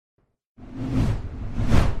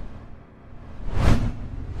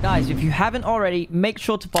Guys, if you haven't already, make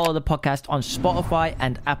sure to follow the podcast on Spotify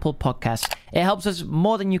and Apple Podcasts. It helps us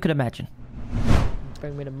more than you could imagine.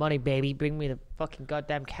 Bring me the money, baby. Bring me the fucking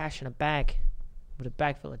goddamn cash in a bag. With a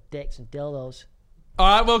bag full of dicks and dildos.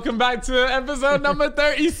 All right, welcome back to episode number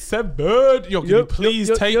 37. Yo, can you please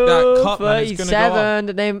take that cup, man? It's gonna go up.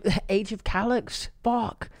 The name, Age of Calyx.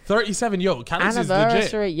 Fuck. 37, yo, Calyx is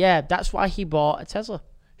Anniversary. legit. Yeah, that's why he bought a Tesla.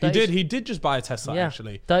 He did just buy a Tesla,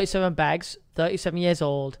 actually. 37 bags, 37 years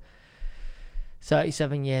old,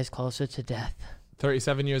 37 years closer to death.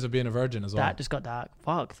 37 years of being a virgin as well. That just got dark.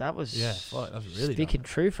 Fuck, that was... Yeah, fuck, that was really speaking dark.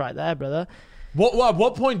 truth right there, brother.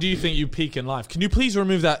 What point do you think you peak in life? Can you please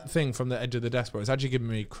remove that thing from the edge of the desk, bro? It's actually giving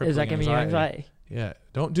me crippling Is that giving you anxiety? Yeah.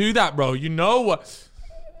 Don't do that, bro. You know what...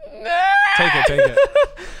 Take it.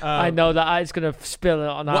 I know that it's going to spill it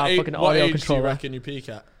on our fucking what audio age controller. do you reckon you peak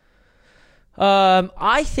at?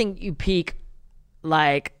 I think you peak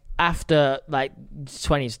like after like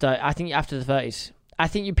 20s, 30s. I think after the 30s. I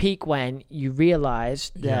think you peak when you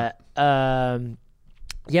realize that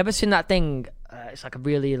you ever seen that thing? It's like a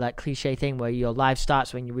really like cliche thing where your life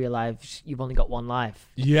starts when you realize you've only got one life.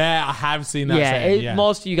 Yeah, I have seen that. Yeah,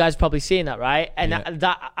 most of you guys probably seen that, right? And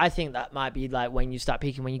that I think that might be like when you start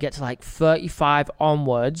peaking, when you get to like 35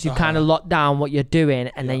 onwards, you kind of lock down what you're doing,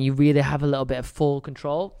 and then you really have a little bit of full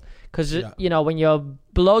control. Because you know, when you're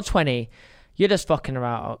below 20, you're just fucking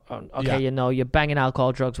around. Okay, you know, you're banging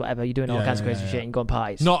alcohol, drugs, whatever. You're doing all kinds of crazy shit and going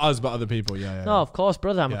parties. Not us, but other people. Yeah. No, of course,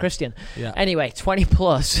 brother. I'm a Christian. Yeah. Anyway, 20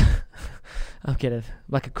 plus. I'm kidding.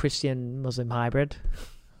 Like a Christian Muslim hybrid.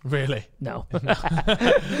 Really? No.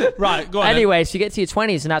 Right, go on. Anyway, so you get to your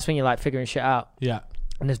 20s, and that's when you're like figuring shit out. Yeah.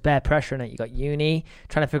 And there's bare pressure in it. You got uni,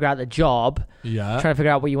 trying to figure out the job, Yeah. trying to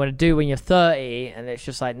figure out what you want to do when you're 30, and it's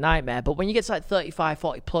just like nightmare. But when you get to like 35,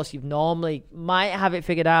 40 plus, you normally might have it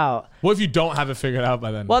figured out. What if you don't have it figured out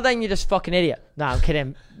by then? Well, then you're just fucking idiot. No, I'm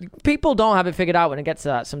kidding. People don't have it figured out when it gets to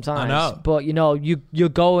that sometimes. I know. But you know, you're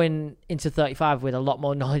going into 35 with a lot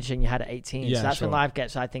more knowledge than you had at 18. Yeah, so that's sure. when life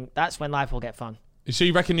gets, I think, that's when life will get fun. So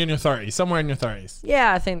you reckon you're in your 30s, somewhere in your 30s?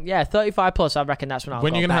 Yeah, I think, 35 plus, I reckon that's when I'll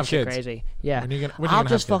When go you're gonna have batshit kids? crazy. Yeah. When you I'll gonna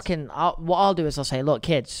just have kids? what I'll do is I'll say, look,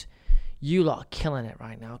 kids, you lot are killing it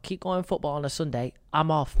right now. Keep going football on a Sunday.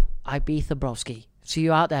 I'm off. Ibiza broski. See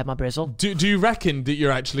you out there, my brizzle. Do you reckon that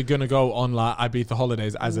you're actually going to go on like Ibiza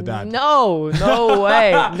holidays as a dad? No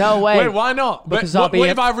way. No way. Wait, why not? Because what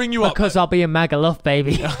if I ring you up? Because I'll be a Magaluf,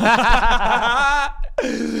 baby. I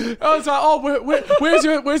was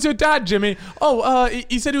like, where's your dad, Jimmy? Oh,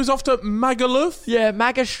 he said he was off to Magaluf. Yeah,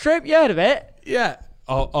 Maga Strip. You heard of it? Yeah.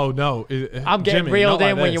 Oh no. I'm getting Jimmy, reeled not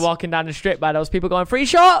in like when this. you're walking down the strip by those people going, free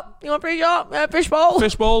shot. You want free shot? Yeah, fishbowl.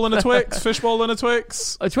 Fishbowl and a Twix. Fishbowl and a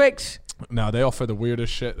Twix. A Twix. No, they offer the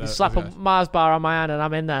weirdest shit. You slap a Mars bar on my hand and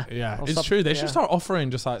I'm in there. Yeah, it's true. They should start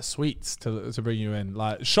offering just like sweets to bring you in.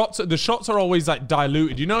 Like shots. The shots are always like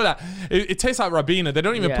diluted. You know that it tastes like Rabina. They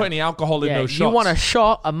don't even put any alcohol in those shots. You want a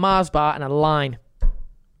shot, a Mars bar, and a lime.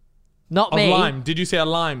 Not me. A lime. Did you say a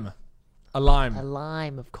lime? A lime. A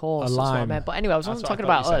lime, of course. A That's what I lime. meant. But anyway, I wasn't That's what talking I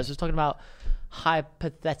thought about you us. said. I was talking about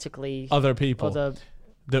hypothetically Other people. other.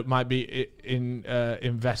 That might be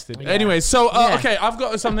invested. Yeah. Anyway, so Yeah. okay, I've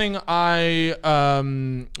got something I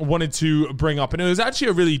wanted to bring up, and it was actually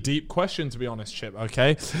a really deep question, to be honest, Chip.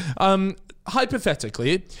 Okay,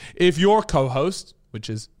 hypothetically, if your co-host, which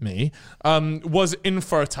is me, was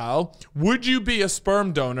infertile, would you be a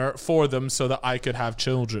sperm donor for them so that I could have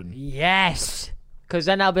children? Yes. Because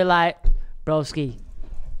then I'll be like, broski,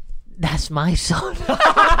 that's my son.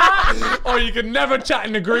 Or you could never chat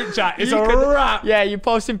in the group chat. It's a wrap. Yeah, you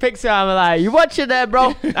posting pictures. I'm like, you watching there,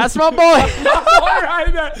 bro? That's my boy. All right,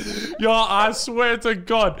 there. Yo, I swear to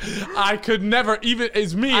God, I could never, even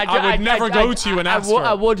it's me, I would never go to you and ask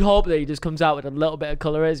I her. would hope that he just comes out with a little bit of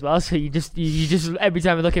colour as well. So you just every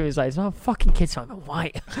time I look at him, it's like, it's not a fucking kid, so I'm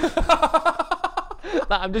white.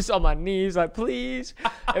 Like, I'm just on my knees, like, please.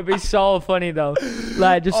 It'd be so funny though.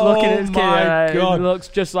 Like, just looking at this kid, my God. it looks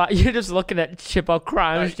just like you're just looking at Chippo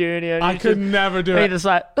Crimes Jr. and I you're could just- never do and it. you're just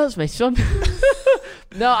like, that's my son.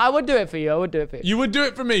 No, I would do it for you. You would do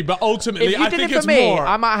it for me, but ultimately, If you I did think it for it's me, more.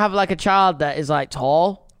 I might have like a child that is like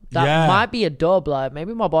tall. That Yeah. might be a dub. Like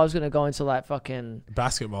maybe my boy's gonna go into like fucking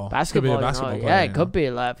Basketball. basketball. Could be a you know? basketball player, Yeah, it could be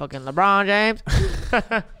like fucking LeBron James.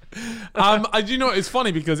 You know, it's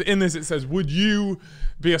funny because in this it says, would you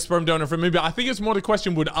be a sperm donor for me? But I think it's more the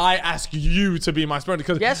question, would I ask you to be my sperm?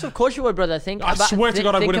 Because Yes, of course you would, brother. I swear to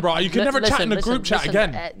God, I wouldn't, bro. You could never chat in a group chat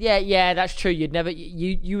again. Yeah, that's true. You'd never.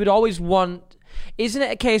 You would always want. Isn't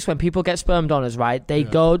it a case when people get sperm donors, right? They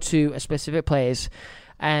go to a specific place,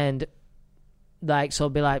 and Like, so it'll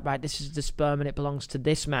be like, right, this is the sperm and it belongs to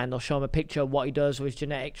this man. They'll show him a picture of what he does with his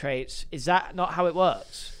genetic traits. Is that not how it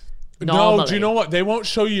works? Normally. No, do you know what? They won't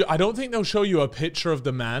show you. I don't think they'll show you a picture of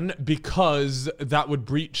the man because that would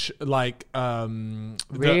breach like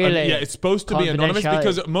really? Yeah, it's supposed to be anonymous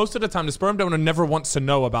because most of the time the sperm donor never wants to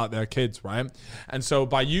know about their kids, right? And so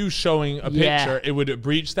by you showing a picture, it would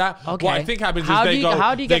breach that. Okay. What I think happens is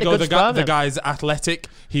the guy's athletic.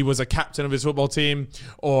 He was a captain of his football team,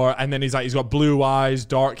 and then he's got blue eyes,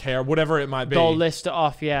 dark hair, whatever it might be. They'll list it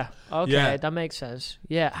off. Yeah. Okay, that makes sense.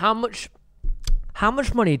 Yeah. How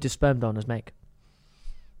much money do sperm donors make?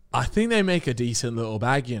 I think they make a decent little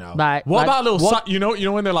bag, you know. Like, what about a little you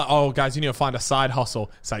know when they're like, oh guys, you need to find a side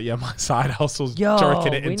hustle. It's like, yeah, my side hustle's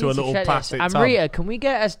jerking it into a little plastic tub. Amrita, can we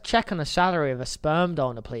get a check on the salary of a sperm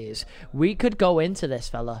donor, please? We could go into this,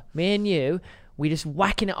 fella. Me and you, we just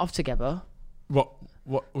whacking it off together. What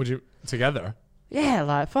would you together? Yeah,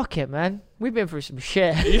 like, fuck it, man. We've been through some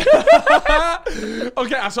shit.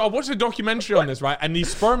 Okay, so I watched a documentary on this, right? And these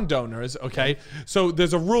sperm donors, okay? So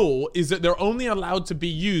there's a rule is that they're only allowed to be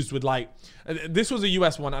used with like, this was a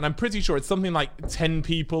US one, and I'm pretty sure it's something like 10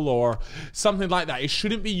 people or something like that. It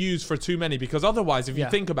shouldn't be used for too many because otherwise, if you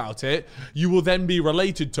think about it, you will then be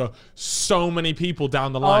related to so many people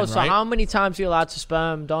down the line, so how many times are you allowed to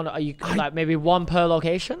sperm donor? Are you like maybe one per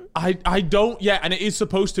location? I don't, and it is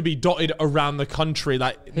supposed to be dotted around the country.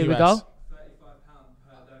 Like Here we go.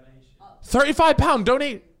 £35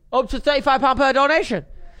 donate. Up to £35 per donation.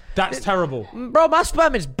 That's terrible. Bro, my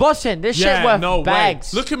sperm is busting. This shit's worth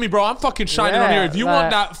bags. Look at me, bro. I'm fucking shining on here. If you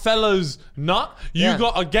want that fella's nut, you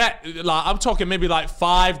gotta get, like, I'm talking maybe like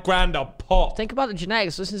 $5,000 a pop. Think about the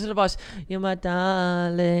genetics. Listen to the voice. You're my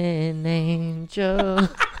darling angel.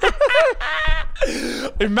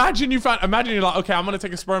 Imagine you're like, okay, I'm gonna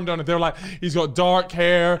take a sperm donor. They're like, he's got dark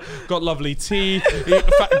hair, got lovely teeth,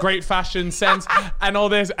 great fashion sense, and all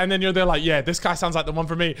this. And then they're like, yeah, this guy sounds like the one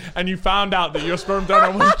for me. And you found out that your sperm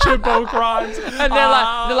donor was Chimbo Crimes. And they're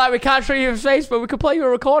like, we can't show you his face, but we could play you a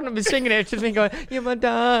recording of him singing it. Just me going, you're my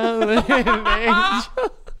darling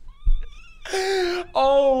angel.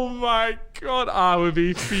 Oh my god, I would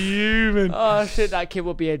be fuming. Oh shit, that kid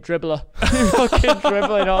would be a dribbler. Fucking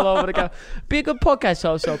dribbling all over the go. Be a good podcast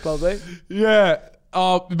also, probably. Yeah.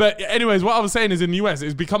 But anyways, what I was saying is in the US,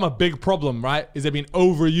 it's become a big problem, right? Is they've been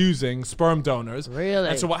overusing sperm donors. Really?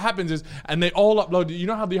 And so what happens is, and they all upload, you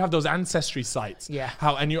know how you have those ancestry sites? Yeah.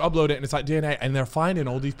 And you upload it and it's like DNA, and they're finding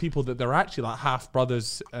all these people that they're actually like half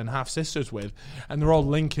brothers and half sisters with, and they're all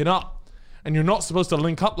linking up. And you're not supposed to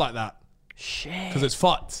link up like that. Shit. Because it's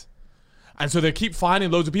fucked. And so they keep finding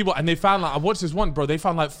loads of people, and they found like, I watched this one, bro, they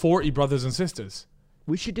found like 40 brothers and sisters.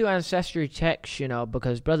 We should do ancestry checks,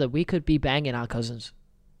 because brother, we could be banging our cousins.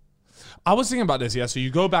 I was thinking about this, so you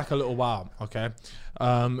go back a little while, okay?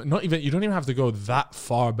 You don't even have to go that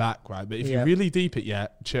far back, right? But if you really deep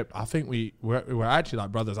it, Chip, I think we're actually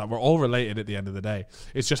like brothers. Like, we're all related at the end of the day.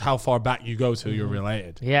 It's just how far back you go till you're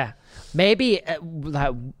related. Yeah. Maybe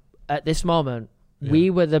at this moment,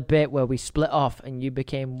 we were the bit where we split off and you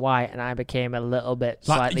became white and I became a little bit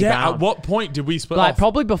slightly brown. At what point did we split off? Like,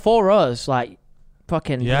 probably before us, like,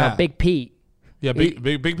 fucking Big Pete. Yeah,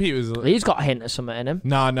 Big Pete was... He's got a hint of something in him.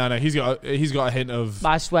 No. He's got a hint of...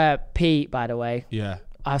 I swear, Pete, by the way. Yeah.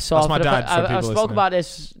 That's my dad. I spoke about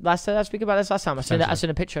this last time. I speak about this last time. I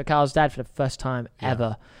seen a picture of Carl's dad for the first time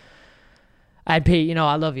ever. And Pete,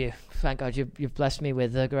 I love you. Thank God you've blessed me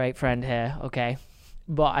with a great friend here. Okay.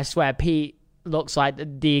 But I swear, Pete looks like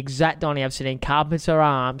the exact Donny I've seen in Carpenter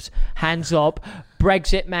Arms, hands up,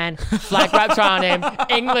 Brexit man, flag wrapped around him,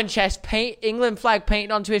 England flag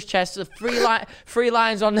painted onto his chest, the three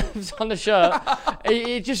lines on the shirt.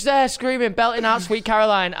 He's just there screaming, belting out Sweet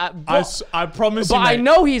Caroline. I promise you, but I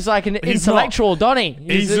know he's like an intellectual Donny.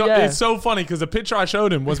 It's so funny because the picture I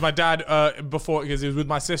showed him was my dad before, because he was with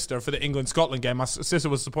my sister for the England-Scotland game. My sister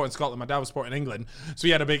was supporting Scotland, my dad was supporting England, so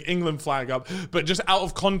he had a big England flag up. But just out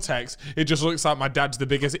of context, it just looks like my dad's the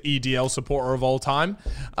biggest EDL supporter of all time.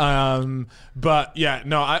 But yeah,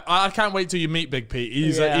 no, I can't wait till you meet Big Pete. He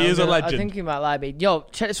is a legend. I think he might like me. Yo,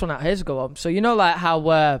 check this one out. Here's a good one. So like how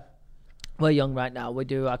we're young right now. We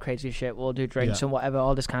do our crazy shit. We'll do drinks and whatever,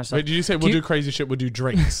 all this kind of stuff. Wait, did you say we'll do crazy shit? We'll do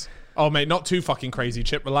drinks. Oh, mate, not too fucking crazy,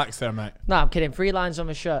 Chip. Relax there, mate. No, I'm kidding. 3 lines on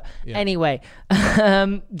my shirt. Yeah. Anyway,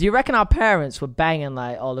 do you reckon our parents were banging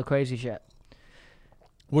like all the crazy shit?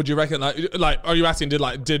 Would you reckon, like, are you asking,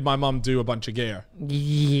 did my mum do a bunch of gear?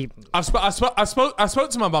 Yeah. I spoke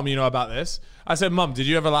to my mum, about this. I said, Mum, did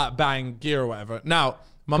you ever like bang gear or whatever? Now,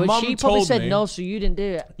 my mum told me. She probably said no, so you didn't do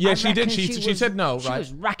it. Yeah, she did. She said no, right? She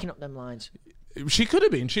was racking up them lines. She could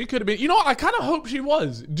have been. She could have been. You know what? I kind of hope she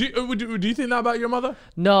was. Do you think that about your mother?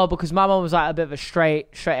 No, because my mum was like a bit of a straight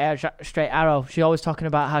arrow. She always talking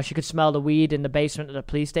about how she could smell the weed in the basement of the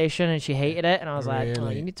police station and she hated it. And I was like, oh,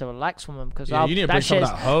 you need to relax, woman, because you need to bring some of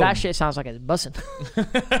that home. That shit sounds like it's bussing.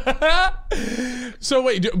 So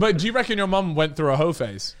wait, but do you reckon your mum went through a hoe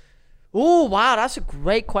phase? Oh, wow, that's a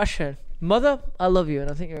great question. Mother, I love you,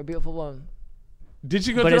 and I think you're a beautiful woman. Did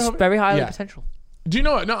she go but through? But it's very highly potential. Do you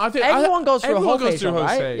know what? No, I think everyone goes through a whole phase, right?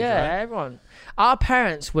 Right? Yeah, everyone. Our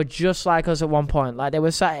parents were just like us at one point. Like, they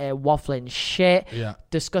were sat here waffling shit,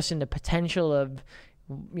 discussing the potential of,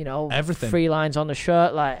 you know, everything. 3 lines on the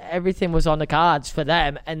shirt. Like, everything was on the cards for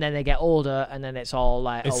them. And then they get older, and then it's all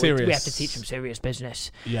like, it's we have to teach them serious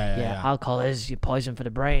business. Yeah. Alcohol is your poison for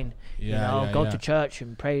the brain. Go to church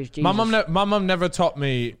and praise Jesus. My mum never taught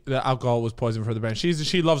me that alcohol was poison for the brain.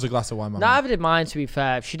 She loves a glass of wine. Neither did mine, to be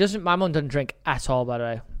fair. My mum doesn't drink at all, by the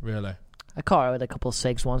way. Really? I caught her with a couple of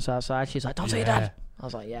cigs once outside. She's like, "Don't say that." I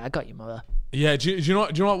was like, "Yeah, I got you, mother." Yeah. Do you know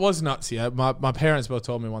what was nuts? Yeah. My parents both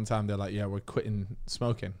told me one time, they're like, "Yeah, we're quitting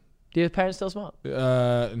smoking." Do your parents still smoke?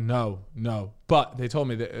 No. But they told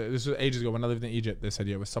me that this was ages ago when I lived in Egypt. They said,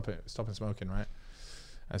 "Yeah, we're stopping smoking, right?"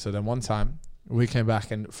 And so then one time we came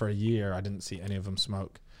back, and for a year I didn't see any of them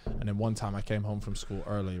smoke. And then one time I came home from school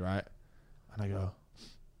early, right? And I go,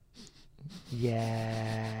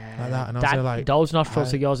 yeah, like that. And I was like, those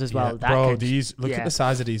nostrils are yours as well. Yeah, bro, look at the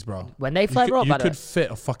size of these, bro. When they flare up, you could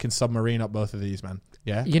fit a fucking submarine up both of these, man.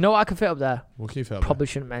 Yeah. You know what I could fit up there? What can you fit up Probably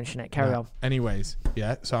there? shouldn't mention it. Carry on. Anyways,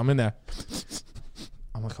 yeah. So I'm in there.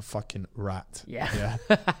 I'm like a fucking rat. Yeah.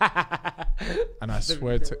 And I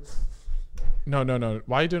swear to. No.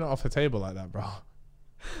 Why are you doing it off the table like that, bro?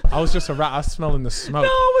 I was just a rat. I was smelling the smoke.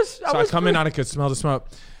 I come in and I could smell the smoke.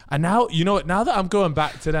 And now, you know what? Now that I'm going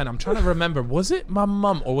back to then, I'm trying to remember, was it my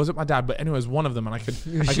mum or was it my dad? But anyways, one of them, and I could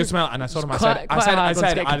smell it. And I told him,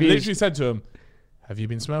 I literally said to him, "Have you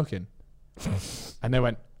been smoking?" And they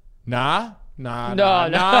went, nah. And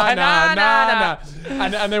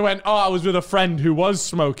they went, "Oh, I was with a friend who was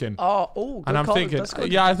smoking." And I'm thinking, I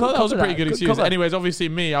thought that was a pretty good excuse. Anyways, obviously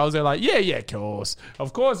me, I was there like, yeah, of course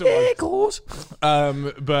it was. Yeah, of course.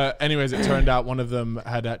 But anyways, it turned out one of them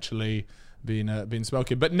had actually been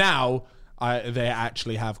smoking, but now they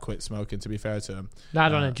actually have quit smoking. To be fair to them,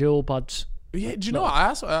 not on a Juul pods. Yeah, do you know what?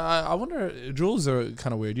 I wonder, Juuls are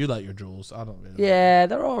kind of weird. You like your Juuls? I don't really. Yeah,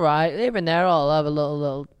 they're all right. Even there, I'll have a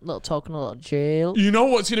little token, a little Juul. You know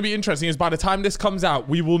what's going to be interesting is by the time this comes out,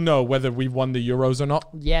 we will know whether we won the Euros or not.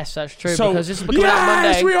 Yes, that's true. So, because this is coming out Monday.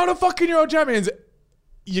 Yes, we are the fucking Euro champions.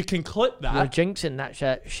 You can clip that. You're jinxing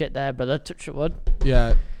that shit there, brother. Touch it wood.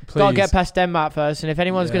 Yeah, please. Gotta get past Denmark first, and if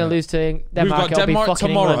anyone's going to lose to Denmark, it'll be fucking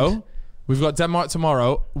tomorrow. England. We've got Denmark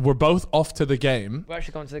tomorrow. We're both off to the game. We're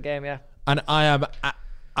actually going to the game, yeah. And I am.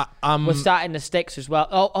 We're starting the sticks as well.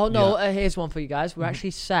 Oh no! Yeah. Here's one for you guys. We're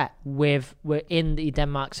actually we're in the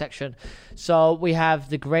Denmark section, so we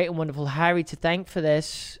have the great and wonderful Harry to thank for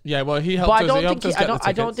this. Yeah, well, he helped us.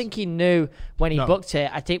 I don't think he knew when he booked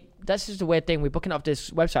it. I think that's just the weird thing. We're booking off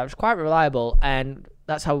this website, which is quite reliable, and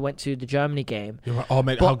that's how we went to the Germany game. Oh,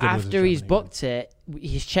 mate, how good was after he's booked it,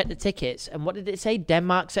 he's checked the tickets, and what did it say?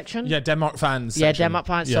 Denmark section? Yeah, Denmark fans. Yeah, Denmark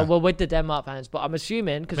fans. Yeah. So we're with the Denmark fans, but I'm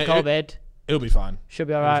assuming because COVID. It'll be fine. Should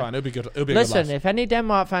be all right. It'll be good. It'll be Listen, if any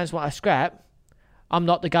Denmark fans want to scrap, I'm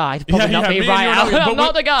not the guy. Probably not me right out. I'm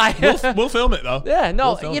not the guy. We'll film it though. Yeah,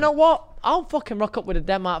 no. You know what? I'll fucking rock up with a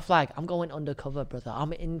Denmark flag. I'm going undercover, brother.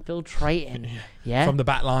 I'm infiltrating. Yeah. From the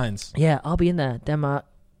back lines. Yeah, I'll be in there, Denmark.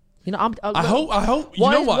 You know, I hope.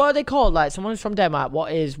 What are they called? Like, someone who's from Denmark.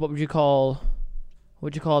 What would you call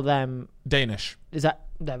them? Danish. Is that?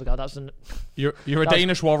 There we go. That's you're a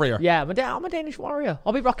Danish warrior. Yeah, I'm a Danish warrior.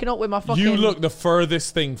 I'll be rocking up with my fucking. You look the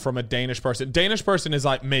furthest thing from a Danish person. Danish person is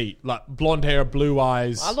like me, like blonde hair, blue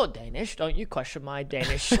eyes. I look Danish. Don't you question my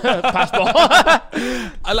Danish passport?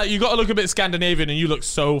 You got to look a bit Scandinavian, and you look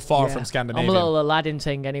so far from Scandinavian. I'm a little Aladdin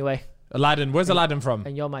thing anyway. Aladdin, where's Aladdin from?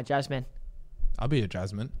 And you're my Jasmine. I'll be a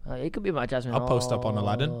Jasmine. You could be my Jasmine. I'll post up on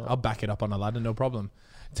Aladdin. I'll back it up on Aladdin, no problem.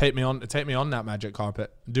 Take me on that magic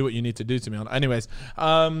carpet. Do what you need to do to me on. Anyways,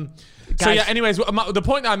 anyways, the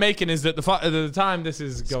point that I'm making is that the time this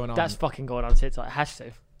is going on, that's fucking going on TikTok. It has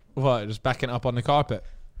to. What? Just backing it up on the carpet,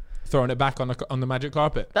 throwing it back on the magic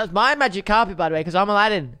carpet. That's my magic carpet, by the way, because I'm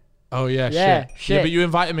Aladdin. Oh yeah, Yeah, shit. shit. Yeah, but you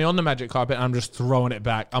invited me on the magic carpet, and I'm just throwing it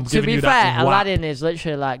back. I'm To giving be you fair, that whap. Aladdin is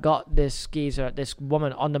literally like got this geezer, this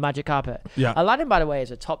woman on the magic carpet. Yeah. Aladdin, by the way,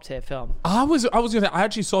 is a top tier film. I was gonna say, I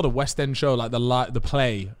actually saw the West End show, like the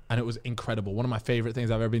play, and it was incredible. One of my favorite things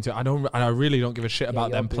I've ever been to. I really don't give a shit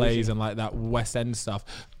about you're them plays bougie. and like that West End stuff.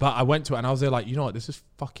 But I went to it and I was there like, you know what, this is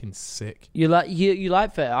fucking sick. You like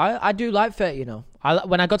theatre. I do like theatre. You know,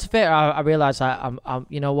 when I got to theatre, I realized I'm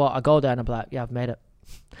you know what, I go there and I'm like, yeah, I've made it.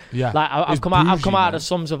 Yeah, Like I've It's come out bougie, of man. the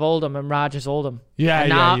Sums of Oldham and Rajas Oldham. Yeah, and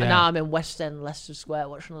yeah, now, yeah. And now I'm in West End, Leicester Square,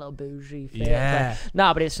 watching a little bougie theatre. Yeah.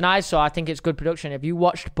 No, but it's nice. So I think it's good production. If you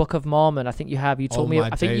watched Book of Mormon, I think you have. You told Oh me. my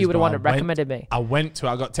I think days, you were the bro. one that I went- recommended me.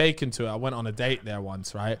 I got taken to it. I went on a date there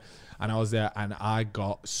once, right? And I was there and I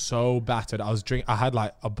got so battered. I had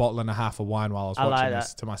like a bottle and a half of wine while I was I like watching that.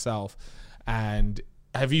 this to myself. And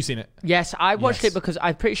have you seen it? Yes, I watched Yes. it because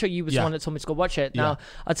I'm pretty sure you was the Yeah. one that told me to go watch it. Now, Yeah.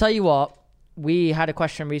 I'll tell you what, we had a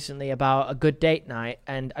question recently about a good date night,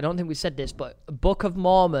 and I don't think we said this, but Book of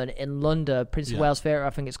Mormon in London, Prince of Yeah. Wales Theatre, I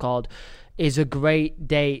think it's called, is a great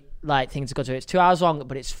date like thing to go to. It's 2 hours long,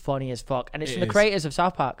 but it's funny as fuck, and it's It from the is. creators of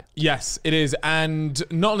South Park. Yes, it is. And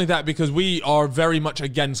not only that, because we are very much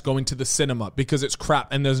against going to the cinema because it's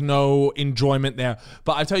crap and there's no enjoyment there.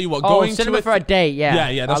 But I tell you what, going cinema to for a date, yeah.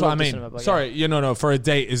 Yeah, that's what I love the mean. cinema, but Sorry, no, for a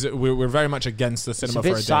date we're very much against the It's cinema a bit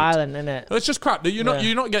for a date. silent, isn't it? It's just crap. You're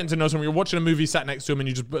not getting to know someone. You're watching a movie, sat next to him, and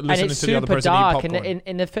you just And listening it's to the other super person eat dark popcorn.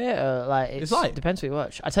 in the theatre. Like it's light. depends what you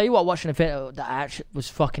watch. I tell you what, watching a theatre that actually was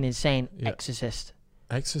fucking insane. Yeah. Exorcist.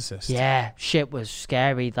 Exorcist. Yeah, shit was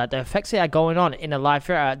scary. Like the effects they had going on in a live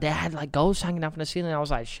theater, they had like ghosts hanging out from the ceiling. I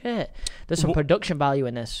was like, shit, there's some production value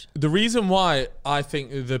in this. The reason why I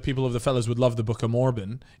think the people of the fellas would love the Book of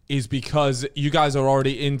Mormon is because you guys are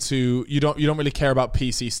already into you don't really care about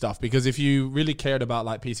PC stuff, because if you really cared about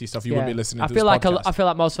like PC stuff, you wouldn't be listening to this podcast. I feel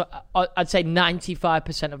like most. I'd say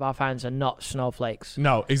 95% of our fans are not snowflakes.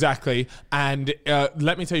 No, exactly. And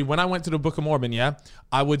let me tell you, when I went to the Book of Mormon,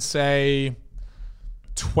 I would say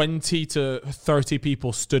 20 to 30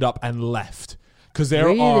 people stood up and left. Because there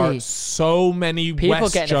Really? are so many People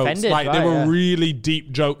West getting jokes. offended, Like, right, there were yeah. really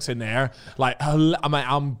deep jokes in there. Like,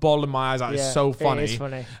 I'm bawling my eyes out. It's so funny. It is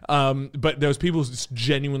funny. But there was people just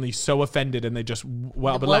genuinely so offended and they just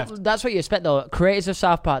went up and Well, left. that's what you expect, though. Creators of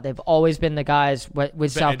South Park, they've always been the guys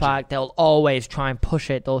with South edgy. Park. They'll always try and push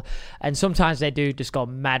it. And sometimes they do just go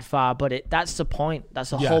mad far. But that's the point. That's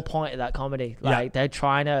the Yeah. whole point of that comedy. Yeah. Like they're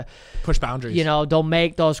trying to, Push boundaries. they'll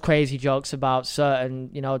make those crazy jokes about certain,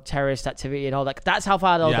 terrorist activity and all that. That's how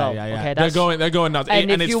far they'll go. Yeah. Okay, They're going nuts. And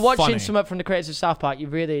if it's you're watching funny. something from the creators of South Park, you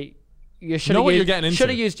should know what you're have getting into. should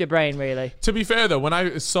have used your brain, really. To be fair, though, when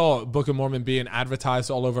I saw Book of Mormon being advertised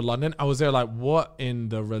all over London, I was there like, what in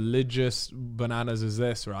the religious bananas is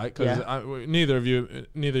this, right? Because neither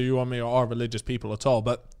you or me are religious people at all.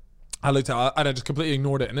 But I looked at it and I just completely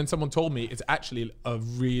ignored it. And then someone told me it's actually a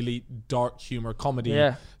really dark humor comedy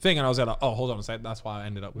thing. And I was there like, oh, hold on a second. That's why I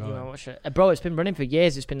ended up going. Watch it. Bro, it's been running for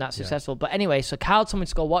years. It's been that successful. But anyway, so Carl told me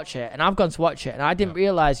to go watch it, and I've gone to watch it, and I didn't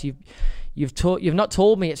realize you've not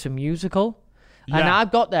told me it's a musical. And Yeah.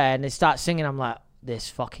 I've got there, and they start singing. I'm like, this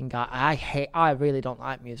fucking guy. I really don't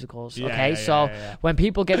like musicals. Okay, Yeah. when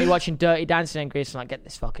people get me watching Dirty Dancing and Grease, I'm like, get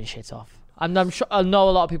this fucking shit off. And I'm sure I know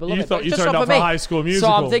a lot of people love You it. thought but you it's just turned not up for for me. High School So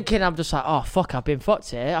Musical. I'm thinking, I'm just like, oh fuck, I've been fucked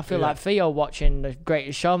here. I feel Yeah. like Theo watching The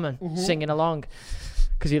Greatest Showman, singing along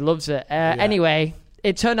because he loves it. Anyway,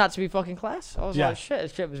 it turned out to be fucking class. I was like, shit,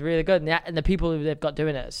 this shit was really good. And the people who they've got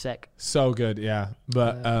doing it are sick. So good, yeah.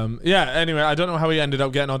 But anyway, I don't know how we ended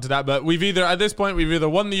up getting onto that, but at this point we've either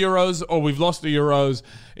won the Euros or we've lost the Euros.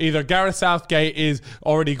 Either Gareth Southgate is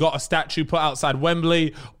already got a statue put outside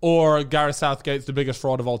Wembley, or Gareth Southgate's the biggest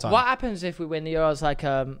fraud of all time. What happens if we win the Euros? Like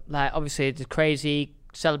obviously it's crazy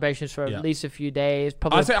celebrations for at least a few days.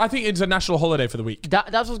 Probably. I think it's a national holiday for the week.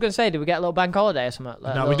 That's what I was going to say. Do we get a little bank holiday or something?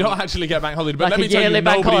 No, we don't actually get bank holiday. But like let a me tell you, yearly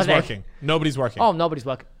bank nobody's holiday. working. Nobody's working. Oh, nobody's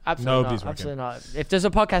working. Absolutely Nobody's not. working. Absolutely not. If there's a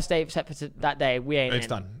podcast date set for that day, we ain't. It's in.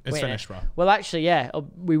 done. It's We ain't finished, in. bro. Well, actually,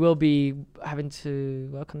 we will be having to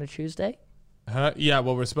work on a Tuesday. Well,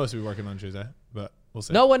 we're supposed to be working on Tuesday, but we'll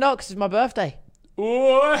see. No, we're not, because it's my birthday.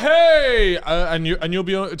 Oh, hey! And you'll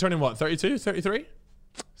be turning what? 32, 33?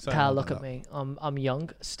 Kyle, look at me. I'm young,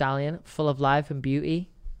 stallion, full of life and beauty,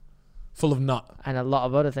 full of nut. and a lot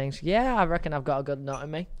of other things. Yeah, I reckon I've got a good nut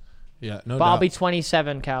in me. Yeah, no But doubt. I'll be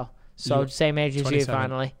 27, Cal. So You're same age as you, 27.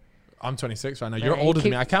 finally. I'm 26 right now. Man, You're you older than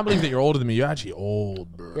keep- me. I can't believe that you're older than me. You're actually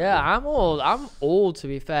old, bro. Yeah, I'm old. I'm old, to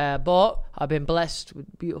be fair, but I've been blessed with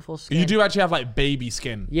beautiful skin. You do actually have like baby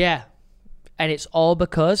skin. Yeah. And it's all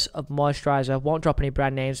because of moisturizer. Won't drop any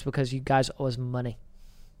brand names because you guys owe us money.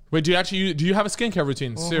 Wait, do you have a skincare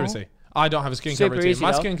routine? Seriously? I don't have a skincare Super routine. easy,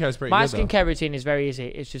 My though. skincare is pretty My good, though. skincare routine is very easy.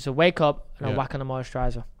 It's just a wake up and a Yeah. whack on the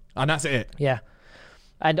moisturizer. And that's it. Yeah.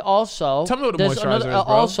 And also, Tell me what the there's moisturizer is, bro.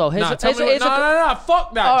 also, here's Nah, a, tell here's me a, what, here's a, no,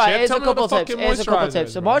 fuck that all right, shit. here's Tell a me what couple the tips. fucking Here's a couple moisturizer tips.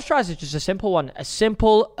 is, The bro. moisturizer is just a simple one. A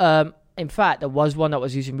simple, in fact, there was one that I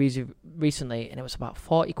was using recently, and it was about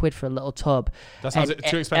 40 quid for a little tub. That sounds And,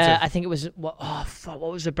 too expensive. I think it was, what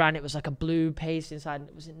was the brand? It was like a blue paste inside.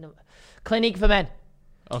 It was in the Clinique for Men.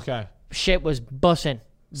 Okay. Shit was bussing.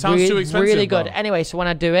 Sounds too expensive, Really good. bro. Anyway, so when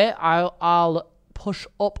I do it, I'll push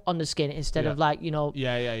up on the skin instead of like,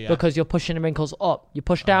 Yeah. because you're pushing the wrinkles up. You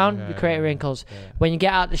push down, yeah, you create yeah, wrinkles. yeah. When you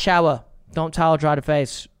get out the shower, don't towel dry the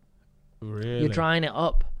face. Really? You're drying it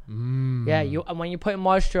up. Yeah, and when you're putting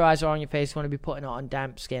moisturizer on your face, you want to be putting it on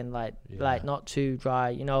damp skin, like not too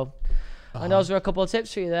dry, And those were a couple of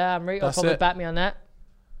tips for you there. Amrit will probably it. back me on that.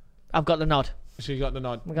 I've got the nod. She got the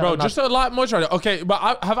nod. got Bro, the just a light moisturizer. Okay, but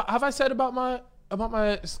have I said about my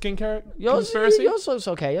skincare conspiracy? Yours looks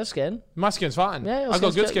okay. Your skin. My skin's fine. Yeah, your I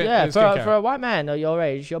got skin's good skin. Yeah, skincare. for a white man of your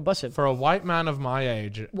age, you're bussing. For a white man of my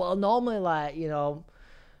age. Well, normally,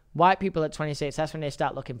 white people at 26, that's when they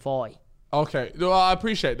start looking 40. Okay, well, I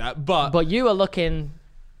appreciate that, but But you are looking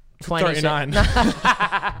 26. 39.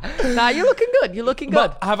 Nah, you're looking good. You're looking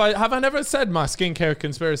good. But have I never said my skincare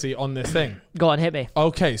conspiracy on this thing? Go on, hit me.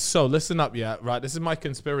 Okay, so listen up, yeah, right. This is my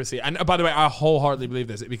conspiracy, and by the way, I wholeheartedly believe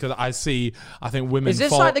this because I think women. Is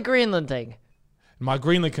this fall. like the Greenland thing? My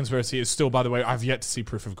Greenland conspiracy is still, by the way, I've yet to see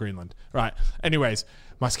proof of Greenland. Right. Anyways,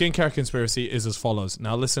 my skincare conspiracy is as follows.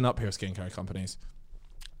 Now listen up here, skincare companies.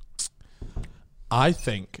 I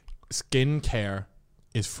think skincare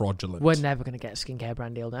is fraudulent. We're never going to get a skincare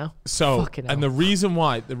brand deal now. So, Fucking hell. and the reason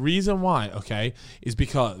why, okay, is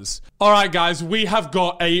because, all right, guys, we have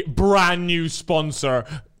got a brand new sponsor.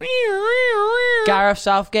 Gareth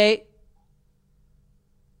Southgate.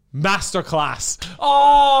 Masterclass.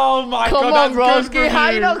 Oh my Come god, on, that's good broski. for How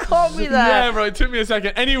you not caught me there? Yeah, bro, it took me a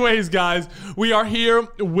second. Anyways, guys, we are here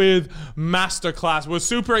with Masterclass. We're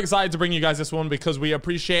super excited to bring you guys this one because we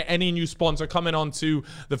appreciate any new sponsor coming on to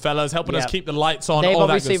the fellas, helping us Yep. keep the lights on. They've all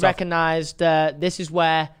that obviously good stuff. recognized this is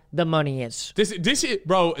where the money is. This is,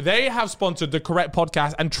 bro, they have sponsored the correct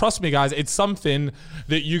podcast, and trust me, guys, it's something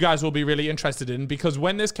that you guys will be really interested in because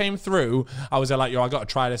when this came through, I was like, yo, I got to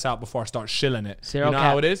try this out before I start shilling it. Zero you know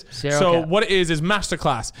cap. how it is? Zero so cap. what it is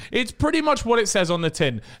Masterclass. It's pretty much what it says on the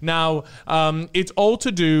tin. Now, it's all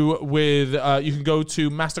to do with, you can go to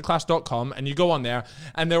masterclass.com and you go on there,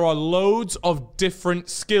 and there are loads of different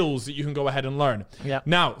skills that you can go ahead and learn. Yep.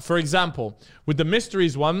 Now, for example, with the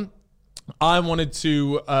mysteries one, I wanted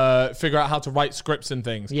to figure out how to write scripts and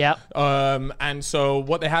things. Yep. And so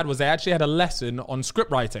what they had was they actually had a lesson on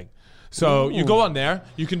script writing. So you go on there,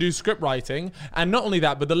 you can do script writing, and not only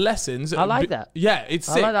that, but the lessons. I like that. Yeah, it's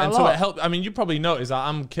I sick, like that and a so lot. it helped. I mean, you probably noticed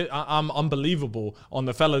that I'm unbelievable on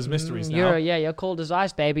the fellas mysteries now. You're cold as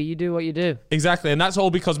ice, baby. You do what you do. Exactly, and that's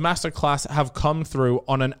all because Masterclass have come through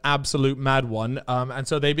on an absolute mad one, and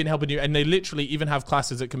so they've been helping you, and they literally even have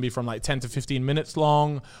classes that can be from like 10 to 15 minutes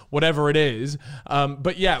long, whatever it is.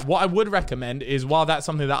 But yeah, what I would recommend is, while that's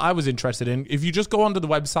something that I was interested in, if you just go onto the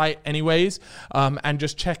website anyways, and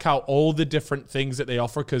just check out all the different things that they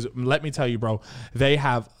offer, because let me tell you, bro, they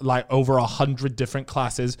have like over 100 different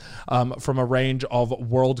classes from a range of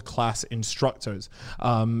world-class instructors.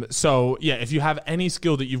 So yeah, if you have any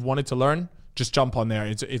skill that you've wanted to learn, just jump on there.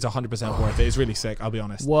 It's 100% worth it. It's really sick, I'll be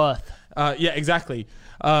honest. Worth. Yeah, exactly.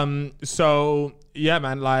 So yeah,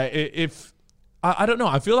 man, like if I don't know,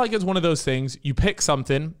 I feel like it's one of those things, you pick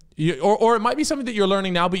something, or it might be something that you're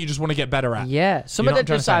learning now but you just want to get better at. Yeah, some You of know it what I'm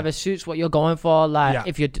trying to just say? either suits what you're going for. Like Yeah.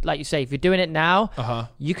 if you're, like you say, if you're doing it now,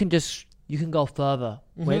 you can go further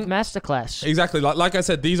Mm-hmm. with Masterclass. Exactly. Like I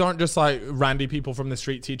said, these aren't just like randy people from the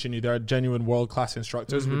street teaching you. They're genuine world-class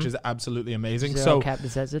instructors, which is absolutely amazing. Zero So cap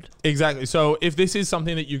deserted. exactly. So if this is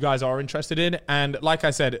something that you guys are interested in, and like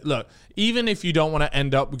I said, look, even if you don't want to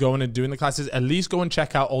end up going and doing the classes, at least go and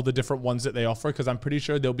check out all the different ones that they offer, because I'm pretty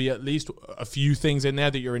sure there'll be at least a few things in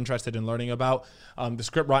there that you're interested in learning about. The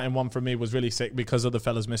script writing one for me was really sick because of the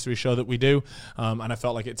Fellas Mystery Show that we do, and I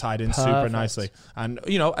felt like it tied in super Perfect. nicely. And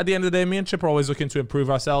you know, at the end of the day, me and Chip are always looking to improve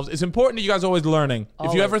ourselves. It's important that you guys are always learning.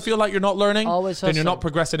 If you ever Always. feel like you're not learning, Always then you're hustling. not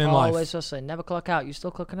progressing in Always life. hustling. Never clock out. You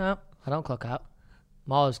still clocking out? I don't clock out.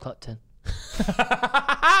 I'm always clocked in.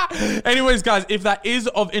 Anyways, guys, if that is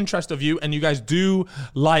of interest of you and you guys do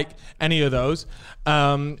like any of those,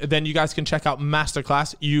 then you guys can check out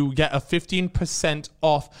Masterclass. You get a 15%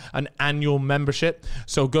 off an annual membership.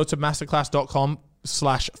 So go to masterclass.com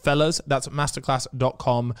masterclass.com/fellas. That's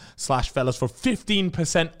masterclass.com/fellas for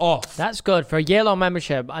 15% off. That's good for a year-long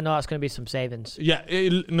membership. I know that's going to be some savings. Yeah,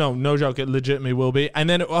 no joke. It legitimately will be. And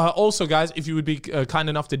then also, guys, if you would be kind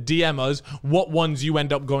enough to DM us what ones you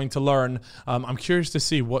end up going to learn, I'm curious to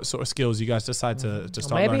see what sort of skills you guys decide to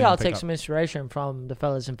start learning. Maybe I'll take some inspiration from the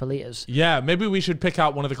fellas and Felitas. Yeah, maybe we should pick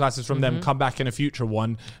out one of the classes from them, come back in a future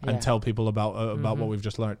one, and tell people about what we've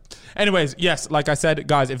just learned. Anyways, yes, like I said,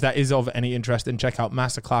 guys, if that is of any interest, then check out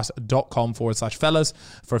masterclass.com/fellas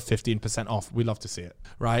for 15% off. We love to see it,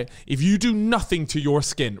 right? If you do nothing to your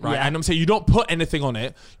skin, right, and I'm saying you don't put anything on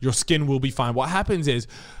it, your skin will be fine. What happens is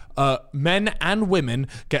men and women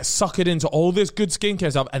get suckered into all this good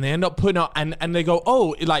skincare stuff, and they end up putting out, and they go,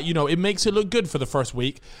 oh, like, you know, it makes it look good for the first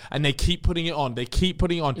week, and they keep putting it on,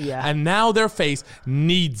 and now their face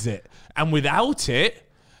needs it, and without it,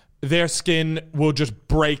 their skin will just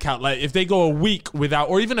break out. Like if they go a week without,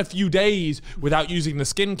 or even a few days without using the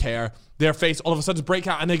skincare, their face all of a sudden break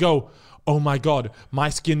out, and they go, oh my God,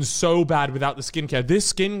 my skin's so bad without the skincare.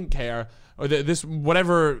 This skincare, or this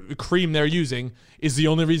whatever cream they're using, is the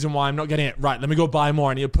only reason why I'm not getting it right. Let me go buy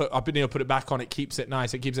more. I need to put it back on. It keeps it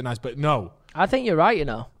nice. But no. I think you're right, you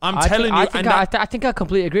know. I'm telling you. I think I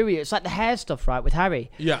completely agree with you. It's like the hair stuff, right, with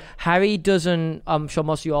Harry. Yeah. Harry doesn't, I'm sure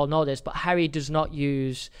most of you all know this, but Harry does not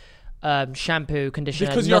use shampoo, conditioner,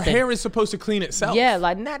 because nothing. your hair is supposed to clean itself. Yeah,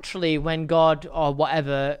 like naturally when God or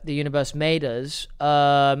whatever the universe made us,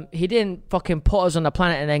 he didn't fucking put us on the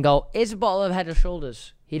planet and then go, here's a bottle of Head and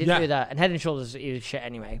Shoulders. He didn't do that. And Head and Shoulders is shit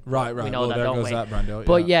anyway. Right. We know well, that, there don't goes we? that, Brando.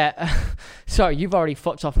 But sorry, you've already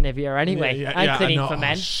fucked off Nivea anyway. Yeah, Clinique I know. for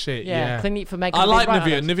men. Oh, shit, yeah. Clinique for men. I like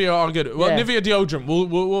Nivea. Nivea are good. Well, Nivea deodorant.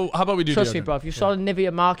 We'll how about we do Trust deodorant? me, bro. If you saw the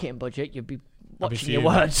Nivea marketing budget, you'd be watching your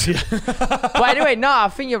words. But anyway, no, I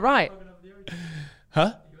think you're right.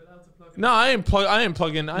 Huh? No, I ain't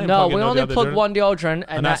plugging. No, we only plug one deodorant,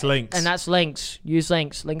 and that's Lynx. And that's Lynx. Use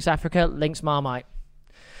Lynx. Lynx Africa. Lynx Marmite.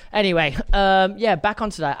 Anyway, back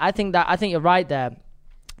onto that. I think you're right there.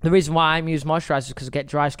 The reason why I'm using moisturizer is because I get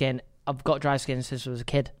dry skin. I've got dry skin since I was a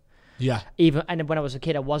kid. Yeah. And when I was a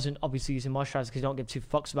kid, I wasn't obviously using moisturizer because you don't give two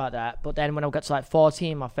fucks about that. But then when I got to like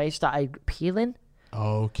 14, my face started peeling.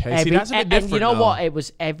 Okay. See, that's a bit different. And you know what? It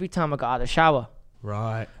was every time I got out of the shower.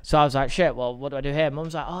 Right. So I was like, shit, well, what do I do here?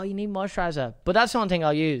 Mum's like, oh, you need moisturizer. But that's the only thing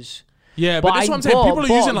I'll use. Yeah, but that's what I'm saying. People are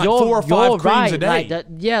using like 4 or 5 creams a day.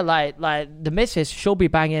 Like the missus, she'll be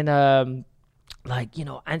banging, anti-aging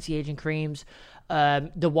creams.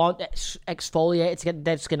 The one that's exfoliated to get the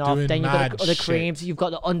dead skin off. Then you've got the other creams. You've got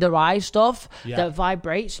the under eye stuff that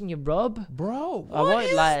vibrates and you rub. Bro, what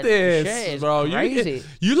is this, bro? Crazy.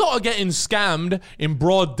 You lot are getting scammed in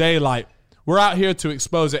broad daylight. We're out here to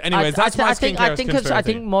expose it. Anyways, that's my skincare conspiracy. I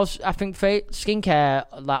think skincare,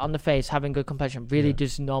 like on the face, having good complexion, really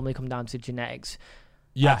does normally come down to genetics.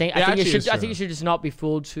 Yeah, I think you should just not be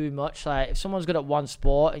fooled too much. Like if someone's good at one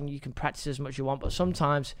sport and you can practice as much as you want, but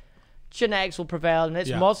sometimes genetics will prevail, and it's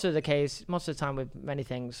most of the time with many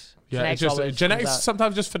things. Yeah, genetics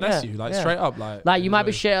sometimes just finesse you, straight up. Like you might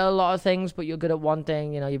be shit at a lot of things, but you're good at one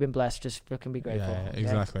thing. You know, you've been blessed. Just fucking be grateful. Yeah,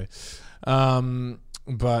 exactly.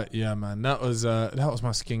 But yeah, man, that was my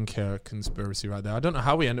skincare conspiracy right there. I don't know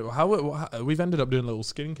how we've ended up doing a little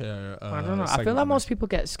skincare. I don't know. I feel like most people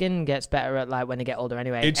skin gets better at like when they get older.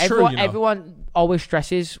 Anyway, it's true. Everyone always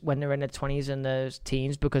stresses when they're in their 20s and their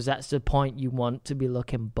teens because that's the point you want to be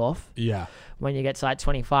looking buff. Yeah. When you get to like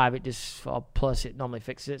 25, it just plus it normally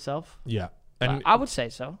fixes itself. Yeah. And I would say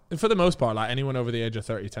so. For the most part, like anyone over the age of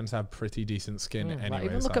 30 tends to have pretty decent skin anyway. Like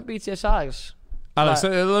even look at BTS eyes. Alex,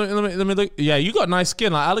 let me look. Yeah, you got nice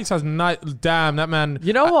skin. Like Alex has nice. Damn, that man.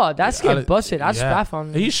 You know what? That skin busted. That's spaff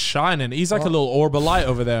on. He's shining. He's like a little orb of light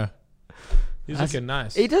over there. He's looking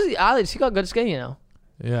nice. He does. Alex, he got good skin, you know.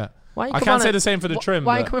 Yeah. I can't say the same for the trim.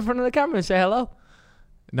 Why you come in front of the camera and say hello?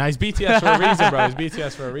 Nah, he's BTS for a reason, bro. He's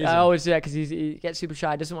BTS for a reason. I always do that because he gets super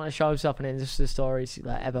shy. He doesn't want to show himself in the stories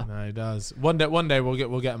like ever. No, he does. One day we'll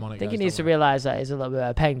get him on it. I think he needs to realize that he's a little bit of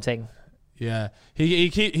a painting. Yeah, he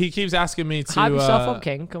keeps asking me to hype yourself up,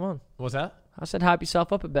 King. Come on. What's that? I said hype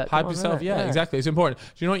yourself up a bit. Hype yourself, yeah, exactly. It's important. Do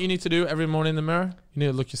you know what you need to do every morning in the mirror? You need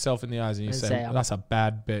to look yourself in the eyes and you say, "That's a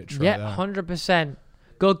bad bitch." Right there. 100%.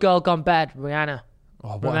 Good Girl Gone Bad, Rihanna.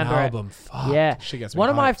 Oh, what an album! Fuck. Yeah, she gets me one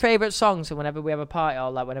of my hyped. favorite songs. And whenever we have a party or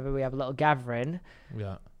like whenever we have a little gathering,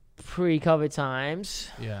 pre-COVID times.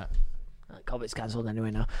 Yeah, COVID's cancelled anyway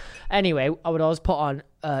now. Anyway, I would always put on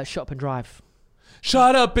 "Shut Up and Drive."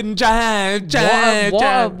 Shut up and drive.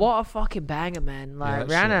 What a fucking banger, man! Like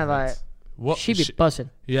Rihanna, like What She'd be buzzing.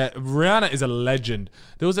 Yeah, Rihanna is a legend.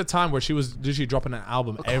 There was a time where she was literally dropping an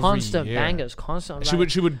album every Constant year. bangers, constant.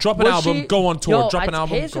 She would drop an album, go on tour, drop an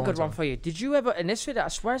album. Here's a good one for you. Did you ever? In this video, I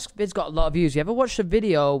swear this vid's got a lot of views. You ever watched a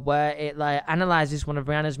video where it like analyzes one of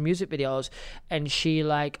Rihanna's music videos, and she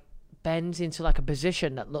like bends into like a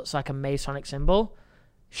position that looks like a Masonic symbol?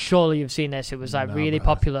 Surely you've seen this. It was like really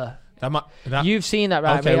popular. You've seen that,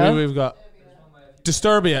 right? Okay, Rio? we've got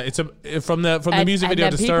Disturbia. It's from the music video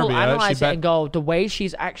and then Disturbia. People analyze it and go, the way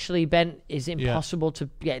she's actually bent is impossible to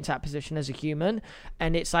get into that position as a human,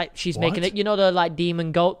 and it's like she's making it. You know the like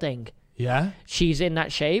demon goat thing. Yeah, she's in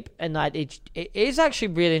that shape, and like it is actually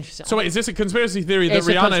really interesting. So wait, is this a conspiracy theory that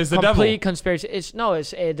Rihanna is the devil? Complete conspiracy. It's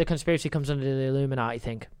the conspiracy comes under the Illuminati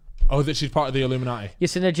thing. Oh, that she's part of the Illuminati. You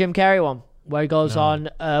seen the Jim Carrey one where he goes on?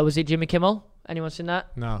 Was it Jimmy Kimmel? Anyone seen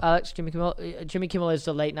that? No. Alex, Jimmy Kimmel. Jimmy Kimmel is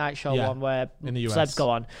the late night show one where in the US. celebs go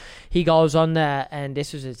on. He goes on there, and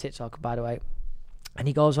this was a TikTok, by the way. And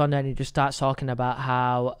he goes on there and he just starts talking about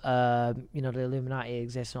how the Illuminati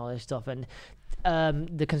exists and all this stuff. And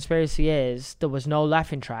the conspiracy is there was no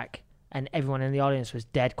laughing track, and everyone in the audience was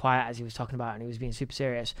dead quiet as he was talking about it, and he was being super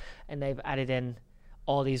serious. And they've added in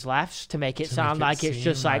all these laughs to make it sound like it's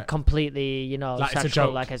just like completely, like sexual, it's a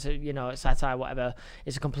joke. like it's it's satire, whatever.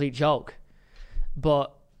 It's a complete joke.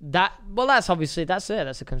 But that's obviously that's it.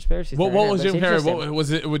 That's a conspiracy. What was Jim Carrey? What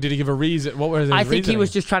was it? Did he give a reason? What was his I think reasoning? he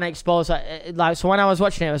was just trying to expose like. So when I was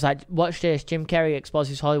watching it, I was like, "Watch this." Jim Carrey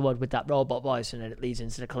exposes Hollywood with that robot voice, and then it leads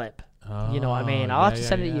into the clip. You know what I mean? I'll have to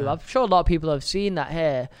send it to you. I'm sure a lot of people have seen that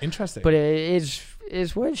here. Interesting. But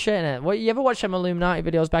it's weird shit in it. What, you ever watch them Illuminati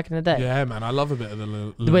videos back in the day? Yeah, man, I love a bit of the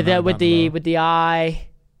Illuminati. With the eye.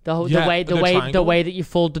 The way that you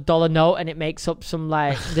fold the dollar note and it makes up some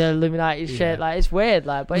like the Illuminati shit, like it's weird,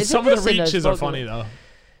 like. But it's some of the reaches are funny though.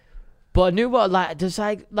 But I knew what does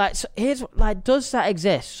so here's does that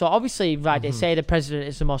exist? So obviously, right, they say the president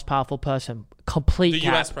is the most powerful person. Complete the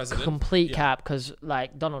cap, US president. Complete cap, because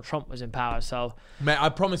like Donald Trump was in power. So, mate, I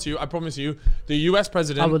promise you, the US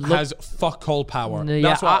president has fuck all power. Yeah,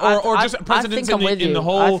 that's why, or just presidents in the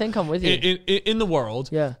whole. I think I'm with you. In the world.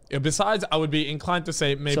 Yeah. Besides, I would be inclined to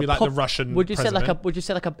say maybe like the Russian. Would you president.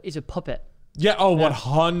 say like a is a puppet? Yeah,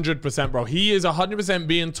 100%, bro. He is 100%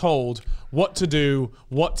 being told what to do,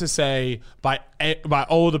 what to say by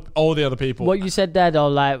all the other people. What you said there, though,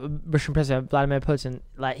 like Russian President Vladimir Putin,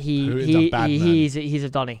 like he's a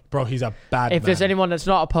Donny. Bro, he's a bad If man. there's anyone that's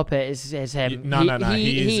not a puppet, it's him. No.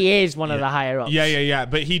 He is one of the higher ups. Yeah.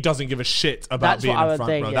 But he doesn't give a shit about That's being what I in would front,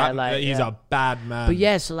 think, bro. He's a bad man. But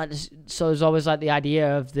yeah, so there's always like the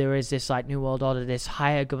idea of there is this like new world order, this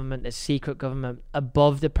higher government, this secret government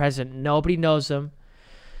above the president. Nobody knows them.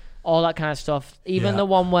 All that kind of stuff. Even the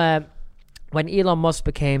one where when Elon Musk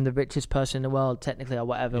became the richest person in the world, technically, or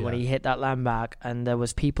whatever, when he hit that land back, and there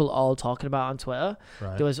was people all talking about it on Twitter,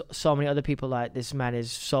 there was so many other people like, this man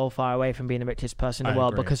is so far away from being the richest person in the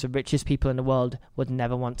world, because the richest people in the world would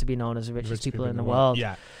never want to be known as the richest people in the world.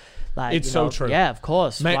 Yeah. Like, it's so true. Yeah, of